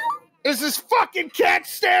 Is this fucking cat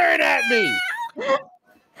staring at me?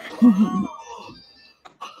 I'm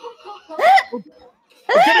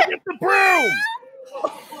gonna get the broom!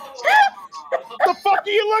 What the fuck are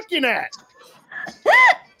you looking at?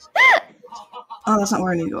 Oh, that's not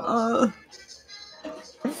where I need to go.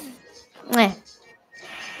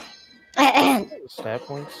 Stat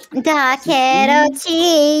points. だけど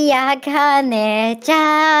ちやかねじ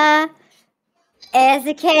ゃ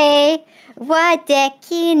SK はで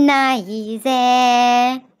きない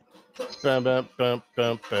ぜ Ba, ba, ba,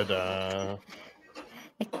 ba, ba, da.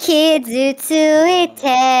 傷つい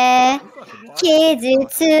て傷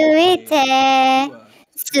ついて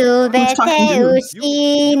すべて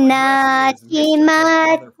失ってま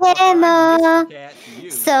っても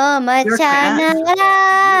そうもちゃな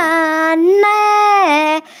ら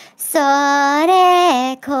ねそ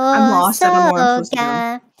れこそ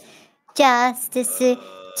が Justice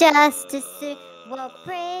We're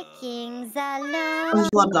breaking the law There's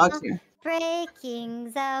a lot of dogs here.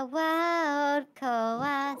 Breaking the world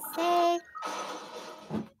Coase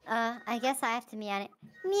I guess I have to meow it.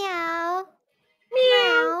 Meow.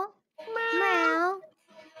 Meow. Meow.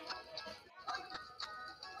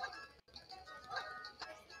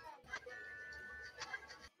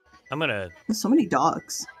 There's so many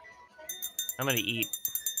dogs. I'm gonna eat.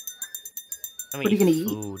 What are you gonna eat?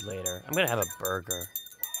 Food later. I'm gonna have a burger.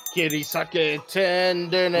 Kitty sucking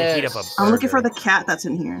tenderness. Heat up a burger. I'm looking for the cat that's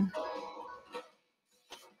in here.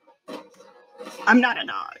 I'm not a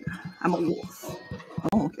dog. I'm a wolf.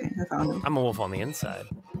 Oh, okay. I found him. I'm a wolf on the inside.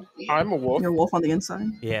 I'm a wolf. You're a wolf on the inside?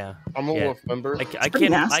 Yeah. I'm a wolf member. I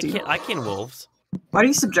can wolves. Why are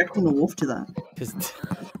you subjecting the wolf to that? Because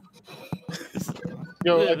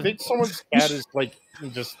Yo, I think someone's cat is like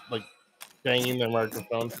just like banging their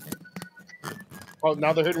microphone. Oh,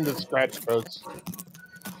 now they're hitting the scratch throats.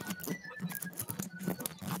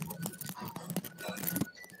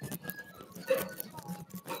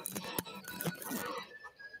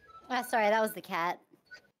 Oh, sorry, that was the cat.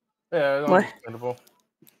 Yeah, What? understandable.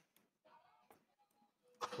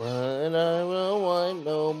 But I will want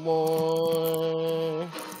no more.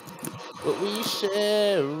 What we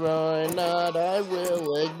share or not, I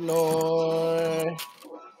will ignore.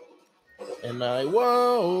 And I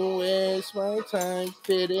won't waste my time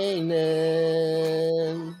fitting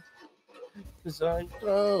in. 'Cause I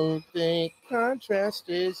don't think contrast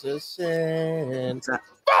is a sin.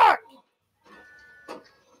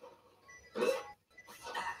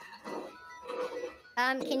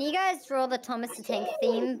 Can you guys draw the Thomas the Tank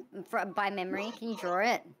theme by memory? Can you draw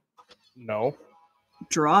it? No.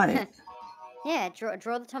 Draw it. Yeah,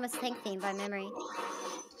 draw the Thomas the Tank theme by memory.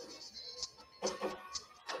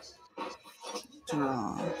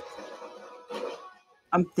 Draw.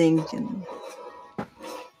 I'm thinking.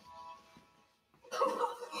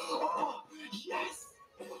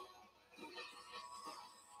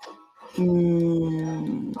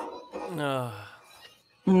 No.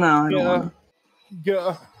 No, I don't want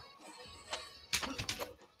Yeah.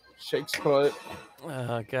 Shakes foot.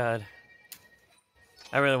 Oh god.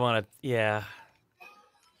 I really want to. Yeah.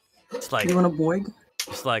 It's like You want a boig?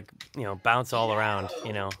 Just like bounce all around.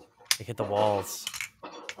 They hit the walls.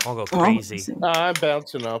 I'll go crazy. I'm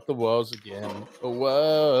bouncing off the walls again. Oh,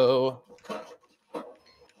 whoa.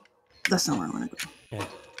 That's not where I want to go. Yeah.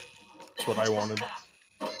 That's what I wanted.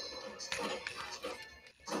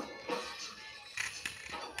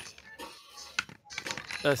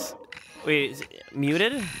 Wait, is it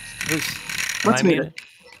muted? What's muted?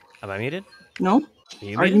 Am I muted? No.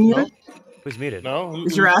 Are you muted? Who's muted? No.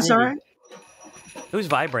 Is your ass alright? Who's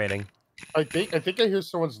vibrating? I think I hear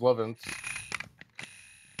someone's loving.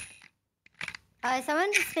 Is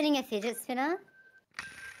someone just spinning a fidget spinner?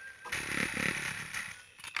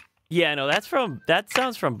 Yeah, no, that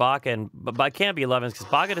sounds from Baka, but it can't be Levins because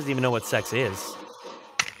Baka doesn't even know what sex is.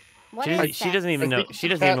 She doesn't even know. She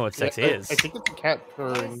doesn't even know what sex is. I think it's a cat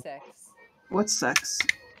purring. What's sex?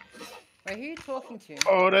 Wait, who are you talking to?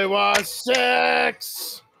 Oh, they want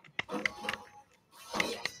sex.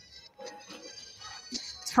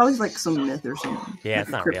 It's probably like some myth or something. Yeah, it's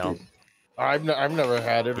not real. I've never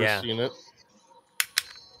had it or seen it.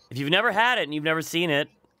 If you've never had it and you've never seen it,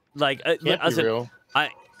 like real.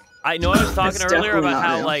 I know I was talking It's earlier about definitely not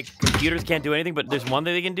how real. like computers can't do anything, but there's one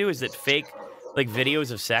thing they can do is that fake like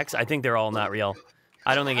videos of sex. I think they're all not real.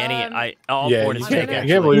 I don't think any. All porn is fake.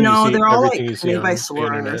 Actually, no, they're all like made by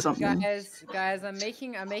Sora or something. Guys, I'm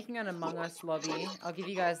making an Among Us lobby. I'll give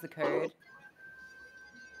you guys the code.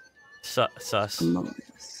 Sus.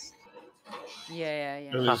 Yeah.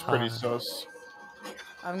 It is pretty sus.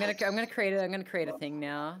 I'm gonna create a thing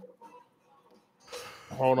now.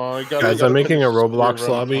 Hold on, Guys, I'm making a Roblox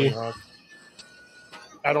lobby.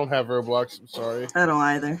 I don't have Roblox. I'm sorry. I don't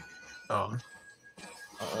either. Oh.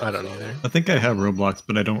 I don't either. I think I have Roblox,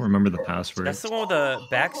 but I don't remember the password. That's the one with the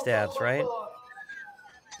backstabs, right?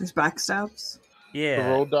 There's backstabs? Yeah. The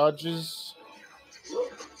roll dodges.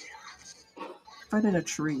 Find in a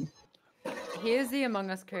tree. Here's the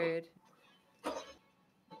Among Us code.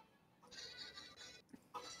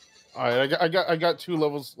 All right, I got 2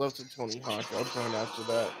 levels left at Tony Hawk. I'll join after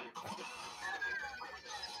that.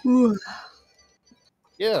 Ooh.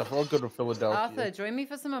 Yeah, I'll go to Philadelphia. Arthur, join me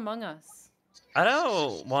for some Among Us. I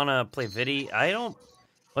don't want to play video. I don't.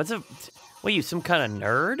 What, you some kind of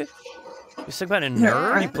nerd? You some kind of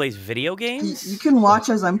nerd who plays video games? You can watch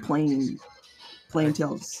as I'm playing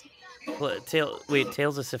Tales.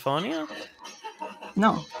 Tales of Symphonia?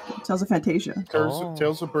 No, Tales of Fantasia.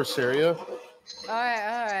 Tales of Berseria.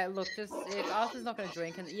 Alright, look, just if Arthur's not gonna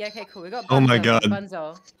join, okay, cool. We got Bunzo. Oh my god.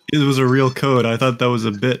 Bunzo. It was a real code. I thought that was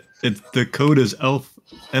a bit. The code is Elf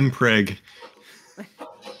Mpreg.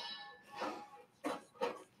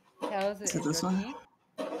 Is it this one?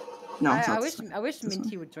 No, I wish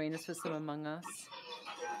Minty would join us for some Among Us.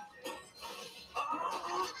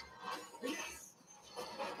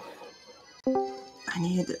 I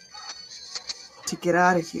need to get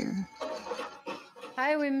out of here.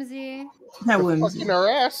 Hi, Whimsy. Hi, Whimsy. Fucking our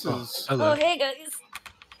asses. Oh, hey guys.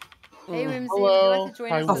 Hey, Whimsy. Hello. Would you like to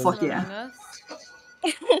join us Oh, for fuck some yeah. Among Us?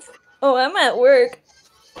 Oh, I'm at work.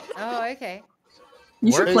 Oh, okay.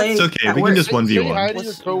 You should play. It's okay. at We work. can just Say hi 1v1. to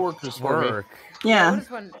your coworkers for me. Yeah, What is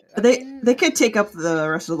one? they could take up the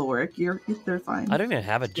rest of the work. They're fine. I don't even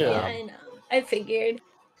have a job. Yeah, I know. I figured.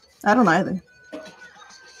 I don't either.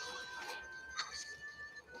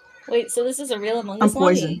 Wait, so this is a real Among I'm Us lobby?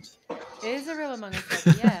 poisoned. It is a real Among Us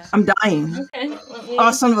lobby, yeah. I'm dying. Okay. Let me...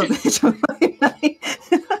 Oh, son of a bitch! I'm fucking dying.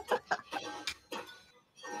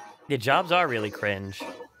 Yeah, jobs are really cringe.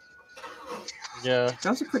 Yeah.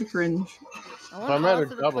 Jobs are pretty cringe. If I'm at a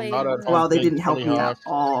job, I'm not at home. Wow, they playing didn't help Tony me Hawk. at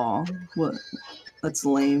all. What? That's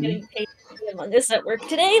lame. Getting paid to be Among Us at work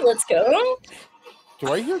today. Let's go.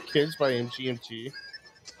 Do I hear Kids by MGMT?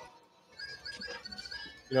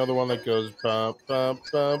 You know the one that goes bum bum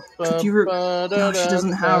bum bum. Could you? No, she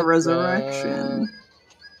doesn't have resurrection.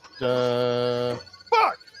 Fuck!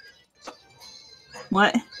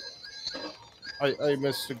 What? I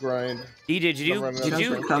missed the grind. DJ, did you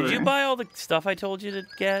buy all the stuff I told you to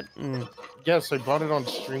get? Yes, I bought it on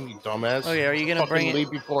stream, you dumbass. Okay, are you gonna bring it?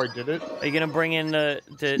 Leave before I did it? Are you gonna bring in the?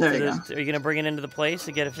 Are you gonna bring it into the place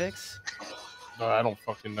to get it fixed? No, I don't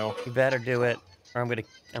fucking know. You better do it, or I'm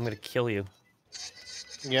gonna kill you.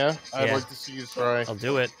 Yeah, I'd like to see you try. I'll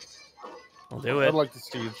do it. I'll do it. I'd like to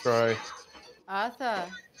see you try. Arthur.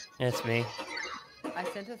 It's me. I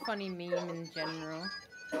sent a funny meme in general.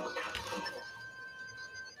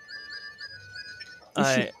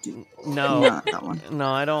 No, Not that one.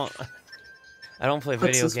 no, I don't play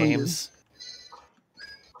What's video this one do? games.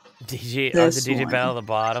 DJ, This the DJ one. Battle of the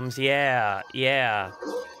Bottoms. Yeah. We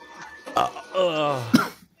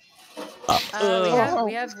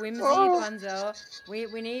have Whimsy, Gonzo. We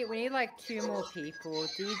need like 2 more people.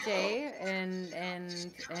 DJ and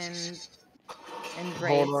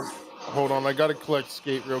Grace. Hold on. I gotta collect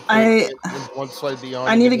skate real quick. Once I be on.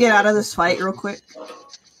 I need to get out of this fight real quick.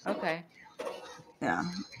 Okay. Yeah.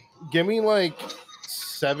 Give me like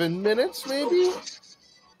 7 minutes, maybe.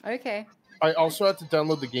 Okay. I also have to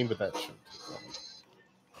download the game with that shit.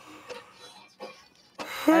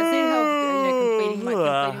 I just need help,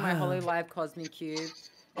 completing my Holy Live Cosmic Cube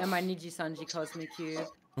and my Niji Sanji Cosmic Cube.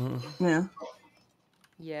 Yeah.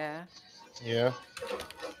 Yeah. Yeah.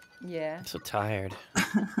 Yeah. I'm so tired.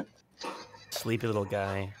 Sleepy little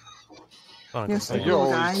guy. Yes,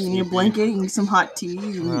 little guy. You need a blanket, you need some hot tea,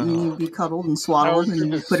 you need to be cuddled and swaddled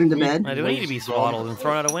and put into bed. I do need to be swaddled and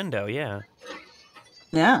thrown out a window. Yeah.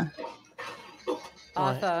 Yeah.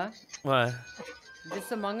 Arthur. What?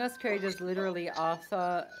 This Among Us code is literally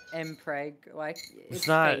Arthur and Preg. Like, it's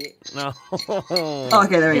not. fate. No. Oh,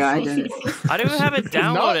 okay, there we go. I did it. I don't have it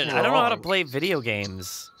downloaded. I don't know how to play video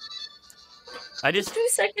games. I just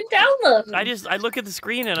 2-second download. I look at the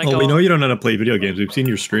screen and I Oh, go. we know you don't know how to play video games. We've seen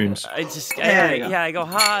your streams. I go,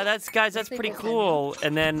 that's pretty cool.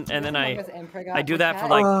 And then I do that for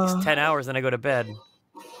like 10 hours and I go to bed.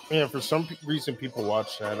 Yeah, for some reason people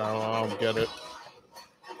watch that. I don't get it.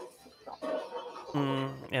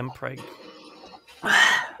 Mpreg.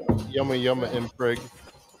 Yumma Mpreg.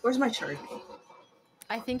 Where's my chart?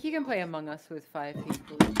 I think you can play Among Us with 5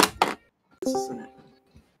 people.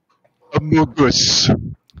 Amogus.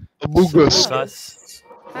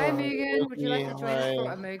 Hi, Megan. Would you like to join us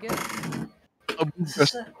for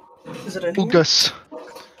Amogus? Is it in Amogus.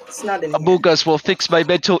 It's not in Amogus will fix my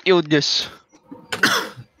mental illness.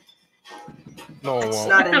 No,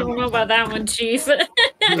 I don't know about that one, Chief.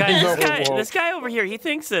 This guy over here, he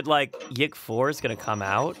thinks that like Yik 4 is gonna come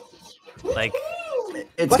out. Like,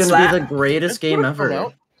 it's gonna be the greatest game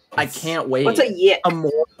ever. I can't wait. What's a Yik?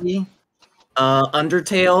 Amori,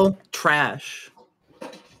 Undertale, trash.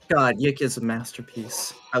 God, Yik is a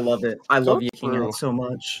masterpiece. I love it. I love Yiking it so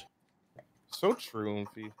much. So true,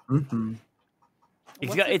 Umphy. Mm-hmm.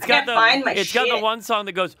 It's got the one song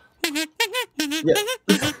that goes.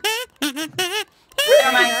 Where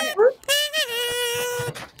am I?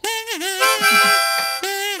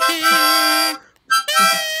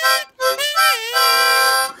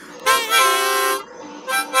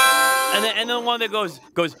 And then one that goes.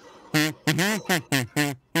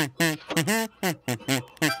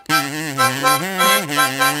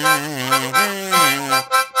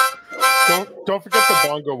 Don't forget the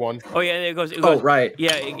bongo one. Oh yeah, it goes. Oh right.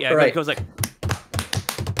 Yeah. Right. It goes like.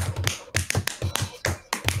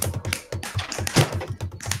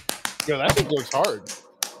 Yeah, that thing goes hard.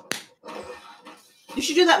 You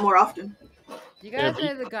should do that more often. You guys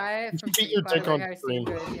know the guy from beat your dick on stream.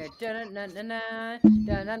 Yeah, Kyle.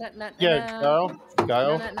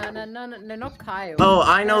 No, not Kyle. Oh,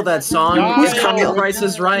 I know that song. It's Kyle Price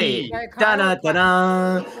is Right. Da da da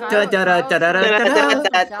da da da da da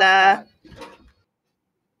da da.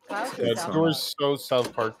 Yeah, you were so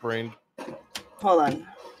South Park brained. Hold on.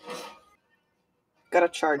 Gotta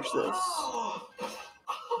charge this.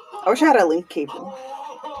 I wish I had a link cable.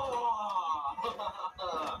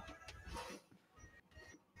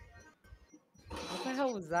 What the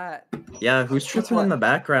hell was that? Yeah, who's tripping in the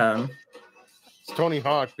background? It's Tony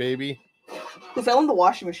Hawk, baby. Who fell in the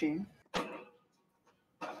washing machine?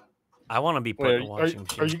 I want to be put in the washing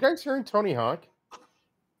machine. Are you guys hearing Tony Hawk?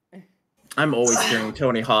 I'm always hearing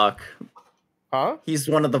Tony Hawk. Huh? He's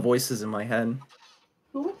one of the voices in my head.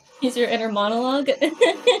 He's your inner monologue.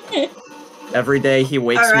 Every day he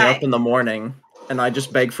wakes All me right. up in the morning, and I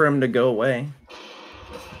just beg for him to go away.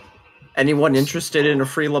 Anyone interested in a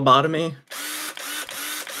free lobotomy?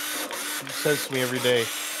 He says to me every day,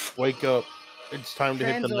 wake up. It's time to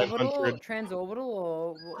hit the 900. Transorbital,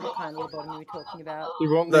 or what kind of lobotomy are we talking about? He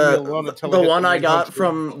won't leave me alone until The I hit one the I got 900.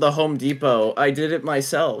 from the Home Depot, I did it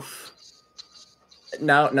myself.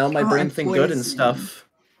 Now my brain think good and stuff.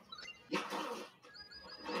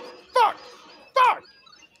 Fuck!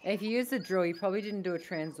 If you use the drill, you probably didn't do a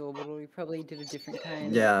transorbital. You probably did a different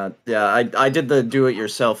kind. Yeah. I did the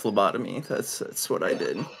do-it-yourself lobotomy. That's what I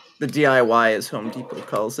did. The DIY, as Home Depot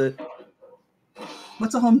calls it.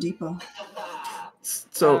 What's a Home Depot?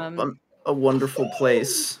 So a wonderful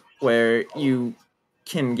place where you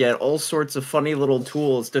can get all sorts of funny little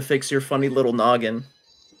tools to fix your funny little noggin.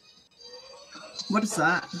 What is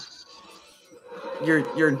that?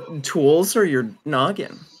 Your tools or your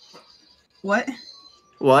noggin? What?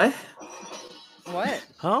 What?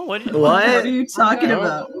 Huh? What are you talking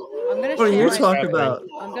about? I'm gonna What are share you my talking screen. about?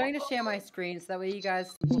 I'm going to share my screen so that way you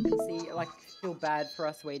guys look and see, like, feel bad for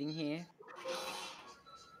us waiting here.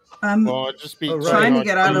 I'm just be trying to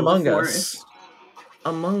get out of the Among forest. Us.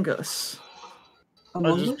 Among Us.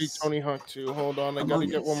 I'll just be Tony Hawk 2. Hold on, I gotta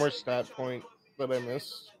get one more stat point that I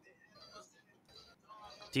missed.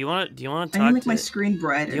 Do you want to I talk need to make to my screen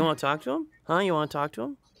brighter. Do you want to talk to him? Huh? You want to talk to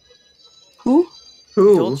him? Who?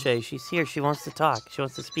 Dolce, she's here. She wants to talk. She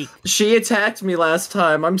wants to speak. She attacked me last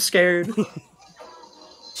time. I'm scared.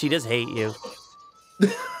 She does hate you.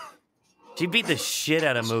 She beat the shit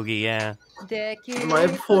out of Moogie, yeah. My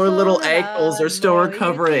poor little ankles are still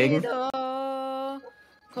recovering.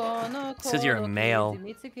 Says you're a male.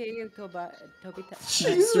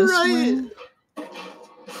 She's right.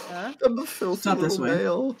 Huh? I'm a filthy Not this little way.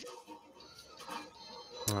 male.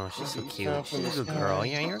 Oh, she's so cute. She's a good girl.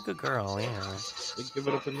 Yeah, you're a good girl. Yeah. They give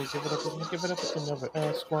it up and they give it up and they give it up and never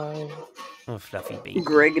ask why. Oh, fluffy baby.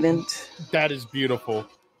 Gregnant. That is beautiful.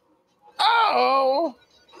 Oh!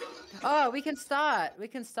 Oh, we can start. We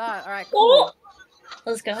can start. All right, cool.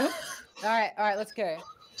 Let's go. All right, let's go.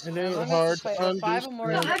 It ain't hard to 5 or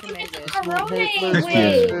more of us can make this.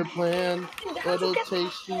 Plan, but it'll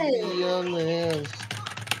taste you the land.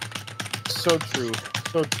 So true.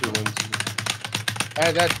 So true, Lindsay.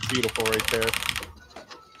 That's beautiful right there.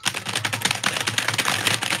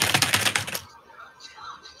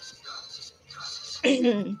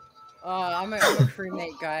 I'm a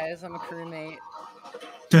crewmate, guys. I'm a crewmate.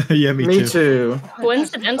 Yeah, Me too.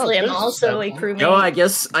 Coincidentally, I'm also a crewmate. Yo, I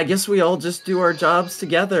guess we all just do our jobs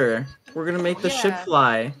together. We're gonna make the ship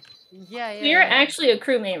fly. Yeah. You're actually a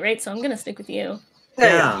crewmate, right? So I'm gonna stick with you.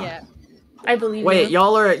 Yeah. I believe Wait, you.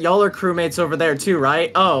 y'all are crewmates over there too,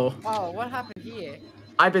 right? Oh, Oh, what happened here?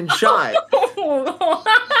 I've been shot.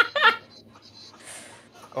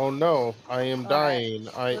 Oh no, I am dying.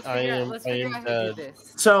 I am dead.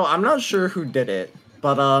 So I'm not sure who did it,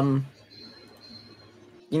 but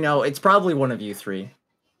you know, it's probably one of you three.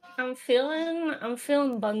 I'm feeling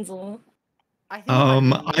Bunzel. I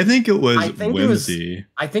think it was Whimsy.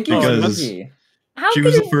 I think it was Whimsy. How She could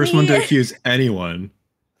was the it first be? one to accuse anyone,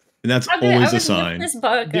 and that's always a sign.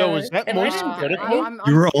 Yo, is that Moist Critical?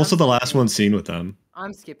 You were also the last one seen with them.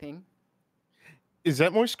 I'm skipping. Is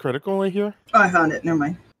that Moist Critical right here? Oh, I found it. Never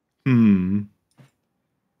mind.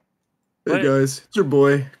 Hey guys, it's your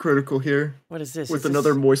boy Critical here. What is this? With Is this-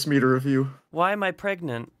 another Moist Meter review. Why am I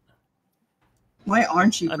pregnant? Why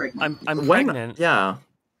aren't you pregnant? I'm When? pregnant. Yeah.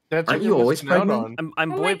 That's Aren't you always pregnant?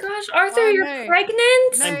 I'm Oh boy. my gosh, Arthur, you're pregnant?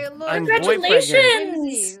 I'm boy pregnant.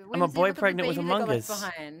 Congratulations! I'm a boy pregnant with Among Us.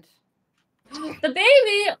 The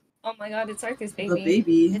baby! Oh my god, it's Arthur's baby. The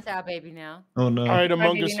baby. It's our baby now. Oh no. Alright,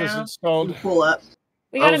 Among baby Us is now. installed. Pull up.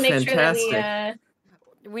 We gotta make sure that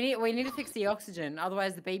we, We need to fix the oxygen,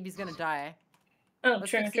 otherwise the baby's gonna die. Oh, Let's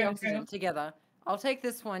true, fix the true, oxygen true. together. I'll take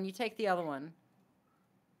this one, you take the other one.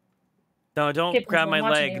 No, don't Okay, grab I'm my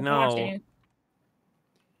watching leg. you, I'm No. watching you.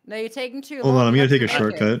 No, you're taking too Hold long. on, I'm you gonna have take a to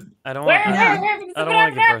break it. shortcut. I don't Where, want. where, I don't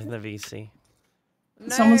want to give birth in the VC.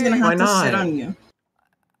 Someone's gonna No. have to Why sit not? on you.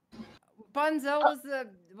 Bunzel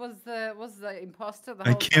was the imposter the I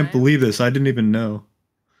whole can't time. believe this. I didn't even know.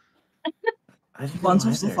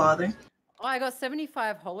 Bunzel's the father. Oh, I got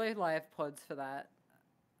 75 Hololive pods for that.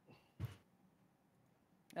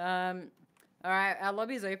 All right, our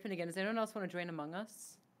lobby's open again. Does anyone else want to join Among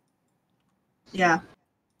Us? Yeah.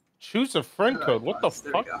 Choose a friend code. What the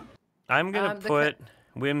fuck? I'm gonna put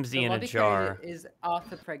Whimsy The in a lobby jar. code is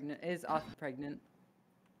Arthur pregnant. Is Arthur pregnant?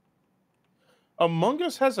 Among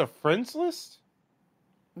Us has a friends list?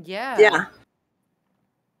 Yeah. Yeah.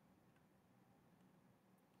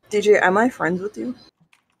 DJ, am I friends with you?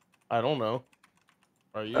 I don't know.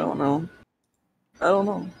 Are you? I don't know. I don't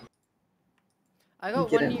know. I got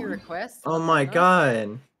Get one in new one. request. Oh my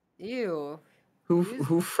god. Ew.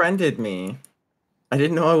 Who friended me? I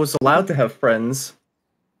didn't know I was allowed to have friends.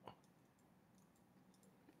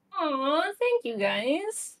 Aw, thank you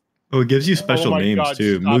guys. Oh, it gives you special my names God,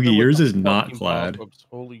 too. stop it Moogie, with yours the is not fucking Clad. pop-ups.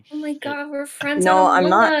 Holy Oh my god, we're friends No, on I'm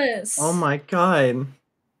Among not. Us. Oh my god.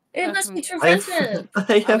 It must be true I have, friendship.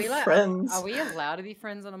 I have Are friends. we allowed to be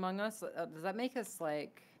friends on Among Us? Does that make us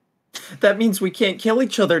like? That means we can't kill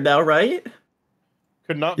each other now, right?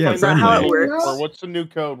 Could not Yeah, find Is that how it friendly. works? Or what's the new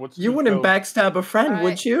code? What's the You new wouldn't code? backstab a friend,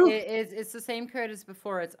 would you? It's the same code as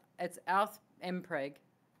before. It's Alf Mpreg.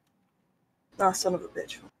 Oh, son of a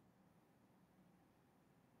bitch.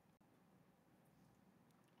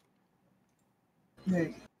 There you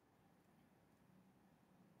go.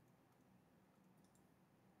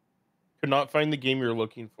 Could not find the game you're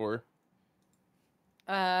looking for.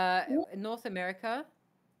 North America.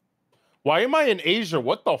 Why am I in Asia?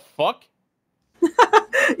 What the fuck?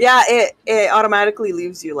 Yeah, it automatically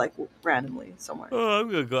leaves you like randomly somewhere. Oh, I'm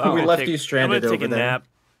gonna go. Oh, we left you I'm stranded gonna take over a there. nap.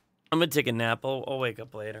 I'm gonna take a nap. I'll wake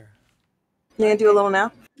up later. You gonna do a little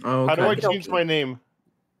nap? Oh, How do I okay. change my name?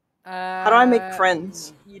 How do I make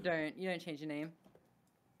friends? You don't change your name.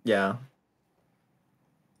 Yeah.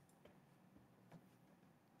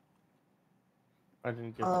 I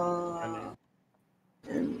didn't get my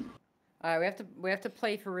name. Alright, we have to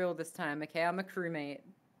play for real this time, okay? I'm a crewmate.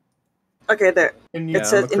 Okay, there. And It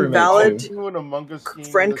says invalid an Among Us game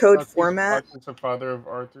friend that's code not the format. It's the father of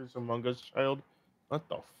Arthur's Among Us child. What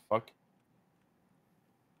the fuck?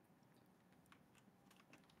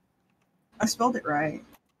 I spelled it right.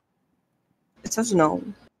 It says no.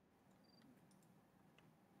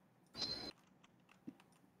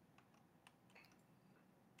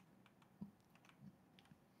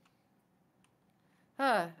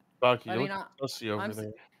 Huh. Fuck, you I mean, look pussy over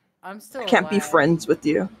there. I'm still I can't be alive. friends with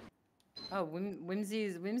you. Oh,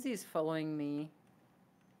 Whimsy's following me.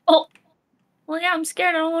 Oh, well, yeah, I'm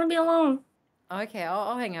scared. I don't want to be alone. Okay,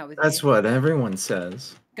 I'll hang out with That's you. what everyone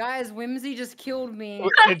says. Guys, Whimsy just killed me.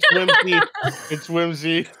 It's Whimsy. It's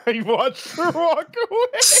Whimsy. I watched her walk away.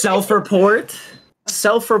 Self-report?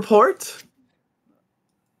 Self-report?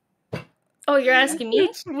 Oh, you're asking me?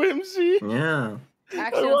 It's Whimsy. Yeah.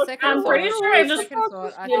 Actually, on second I'm pretty thought, sure I just, second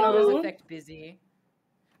thought, I you think it was know. Effect busy.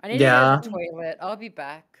 I need to go to the toilet. I'll be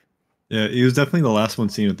back. Yeah, he was definitely the last one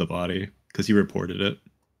seen with the body because he reported it.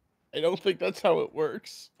 I don't think that's how it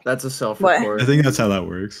works. That's a self-report. I think that's how that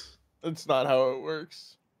works. That's not how it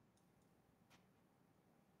works.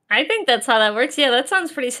 I think that's how that works. Yeah, that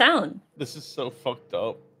sounds pretty sound. This is so fucked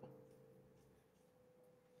up.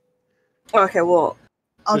 Okay, well,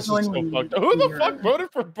 I'll This is join so when fucked up. Who the fuck voted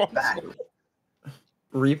for Bunsen?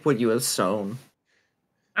 Reap what you have sown.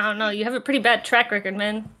 I don't know. You have a pretty bad track record,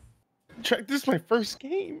 man. This is my first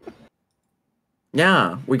game.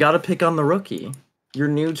 Yeah, we gotta pick on the rookie. You're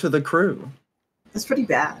new to the crew. It's pretty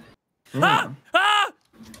bad. Yeah. I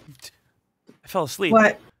fell asleep.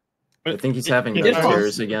 What? I think he's having If those I was-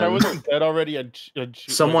 tears if I again. wasn't dead already, I'd shoot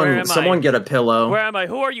Someone get a pillow. Where am I?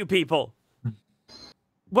 Who are you people?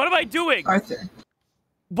 What am I doing? Arthur.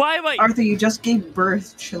 Why am I? Arthur, you just gave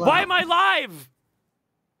birth. Chill Why out. am I live?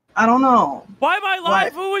 I don't know. Why am I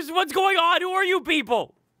live? What's going on? Who are you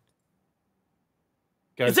people?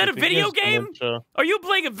 Guys, Is that I a think he video has game? dementia. Are you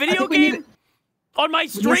playing a video think we need game on my We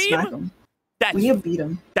need to smack stream? him. That's We need to beat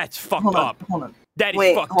him. That's fucked Hold on, up. hold on. That is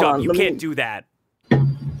Wait, fucked hold up. on, You let can't me- do that.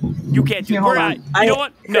 You can't do. Here, We're hold not. on. You know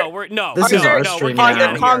what? No, we're no. This no, is our no, stream we're getting now.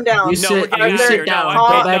 out of Calm here. down. You No, sit- we're getting you out sit of here. down. No,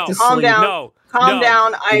 Go no, back to Calm sleep. down. No, Calm no.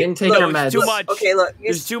 down. You didn't take your it's meds. too much. Okay, look.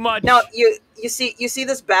 There's too much. No, you see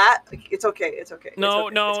this bat? It's okay. It's okay. No, it's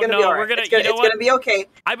okay. no, It's gonna no, be all right. we're gonna- It's gonna, you know it's gonna what? be okay.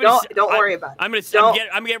 I'm gonna Don't worry about it. I'm gonna Don't-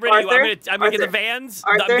 get rid of you. I'm gonna get the Arthur, vans.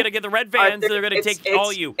 Arthur, I'm gonna get the red vans. Arthur, They're gonna it's- take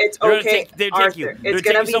all you. It's They're okay. Gonna take Arthur, you. it's They're gonna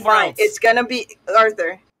taking be somewhere fine. else. It's gonna be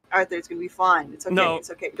Arthur. Arthur, it's gonna be fine. It's okay. No. It's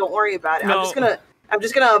okay. Don't worry about it. No. I'm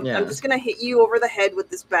just gonna hit you over the head with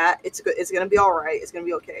this bat. It's good. It's gonna be all right. It's gonna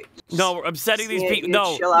be okay. No, I'm setting these Yeah, people. you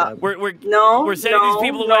No, chill out. we're We're setting these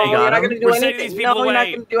people no, away. You're not gonna do We're setting anything. these people No, you're not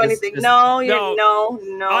away. gonna do anything. This- No, no. no.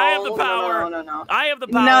 I have the power. No. I have the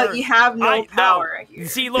power. No, you have no power No.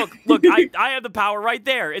 See, look, I have the power right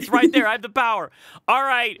there. It's right there. I have the power. All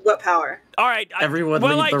right. What power? All right. Everyone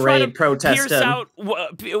while leave I the try to raid, protest pierce him. out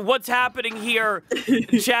what's happening here,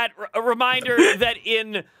 chat. A reminder that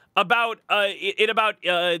in about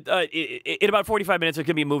 45 minutes there's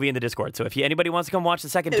gonna be a movie in the Discord. So if anybody wants to come watch the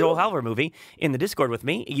second Joel Halver movie in the Discord with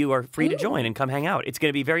me, you are free to join and come hang out. It's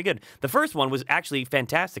gonna be very good. The first one was actually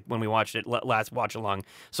fantastic when we watched it last watch along.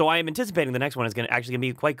 So I am anticipating the next one is gonna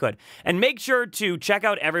be quite good. And make sure to check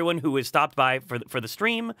out everyone who has stopped by for the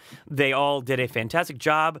stream. They all did a fantastic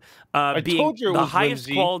job being told you it the was highest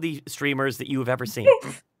whimsy. quality streamers that you have ever seen.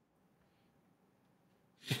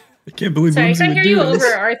 I can't believe Sorry, I Whimsy can't would hear do you this.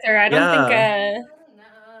 over, Arthur. I don't think.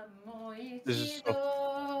 This is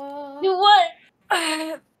so... What?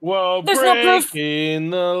 Well, There's no proof.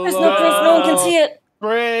 breaking the There's no proof. No one can see it.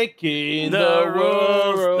 Breaking The the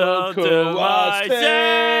rules world, to I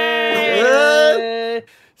say.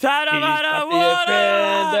 He's not the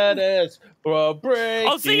offender that's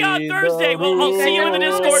I'll see you on Thursday. I'll see you in the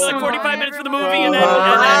Discord in like 45 minutes for the movie, and then I'll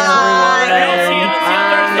see you on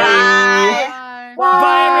Thursday.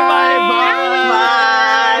 Bye, everybody.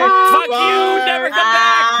 Bye. Fuck you. Never come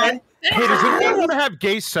back. Hey, does anyone want to have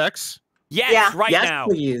gay sex? Yes, right yes, now.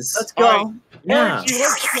 Please. Let's go. Right. Yeah.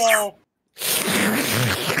 Let's go.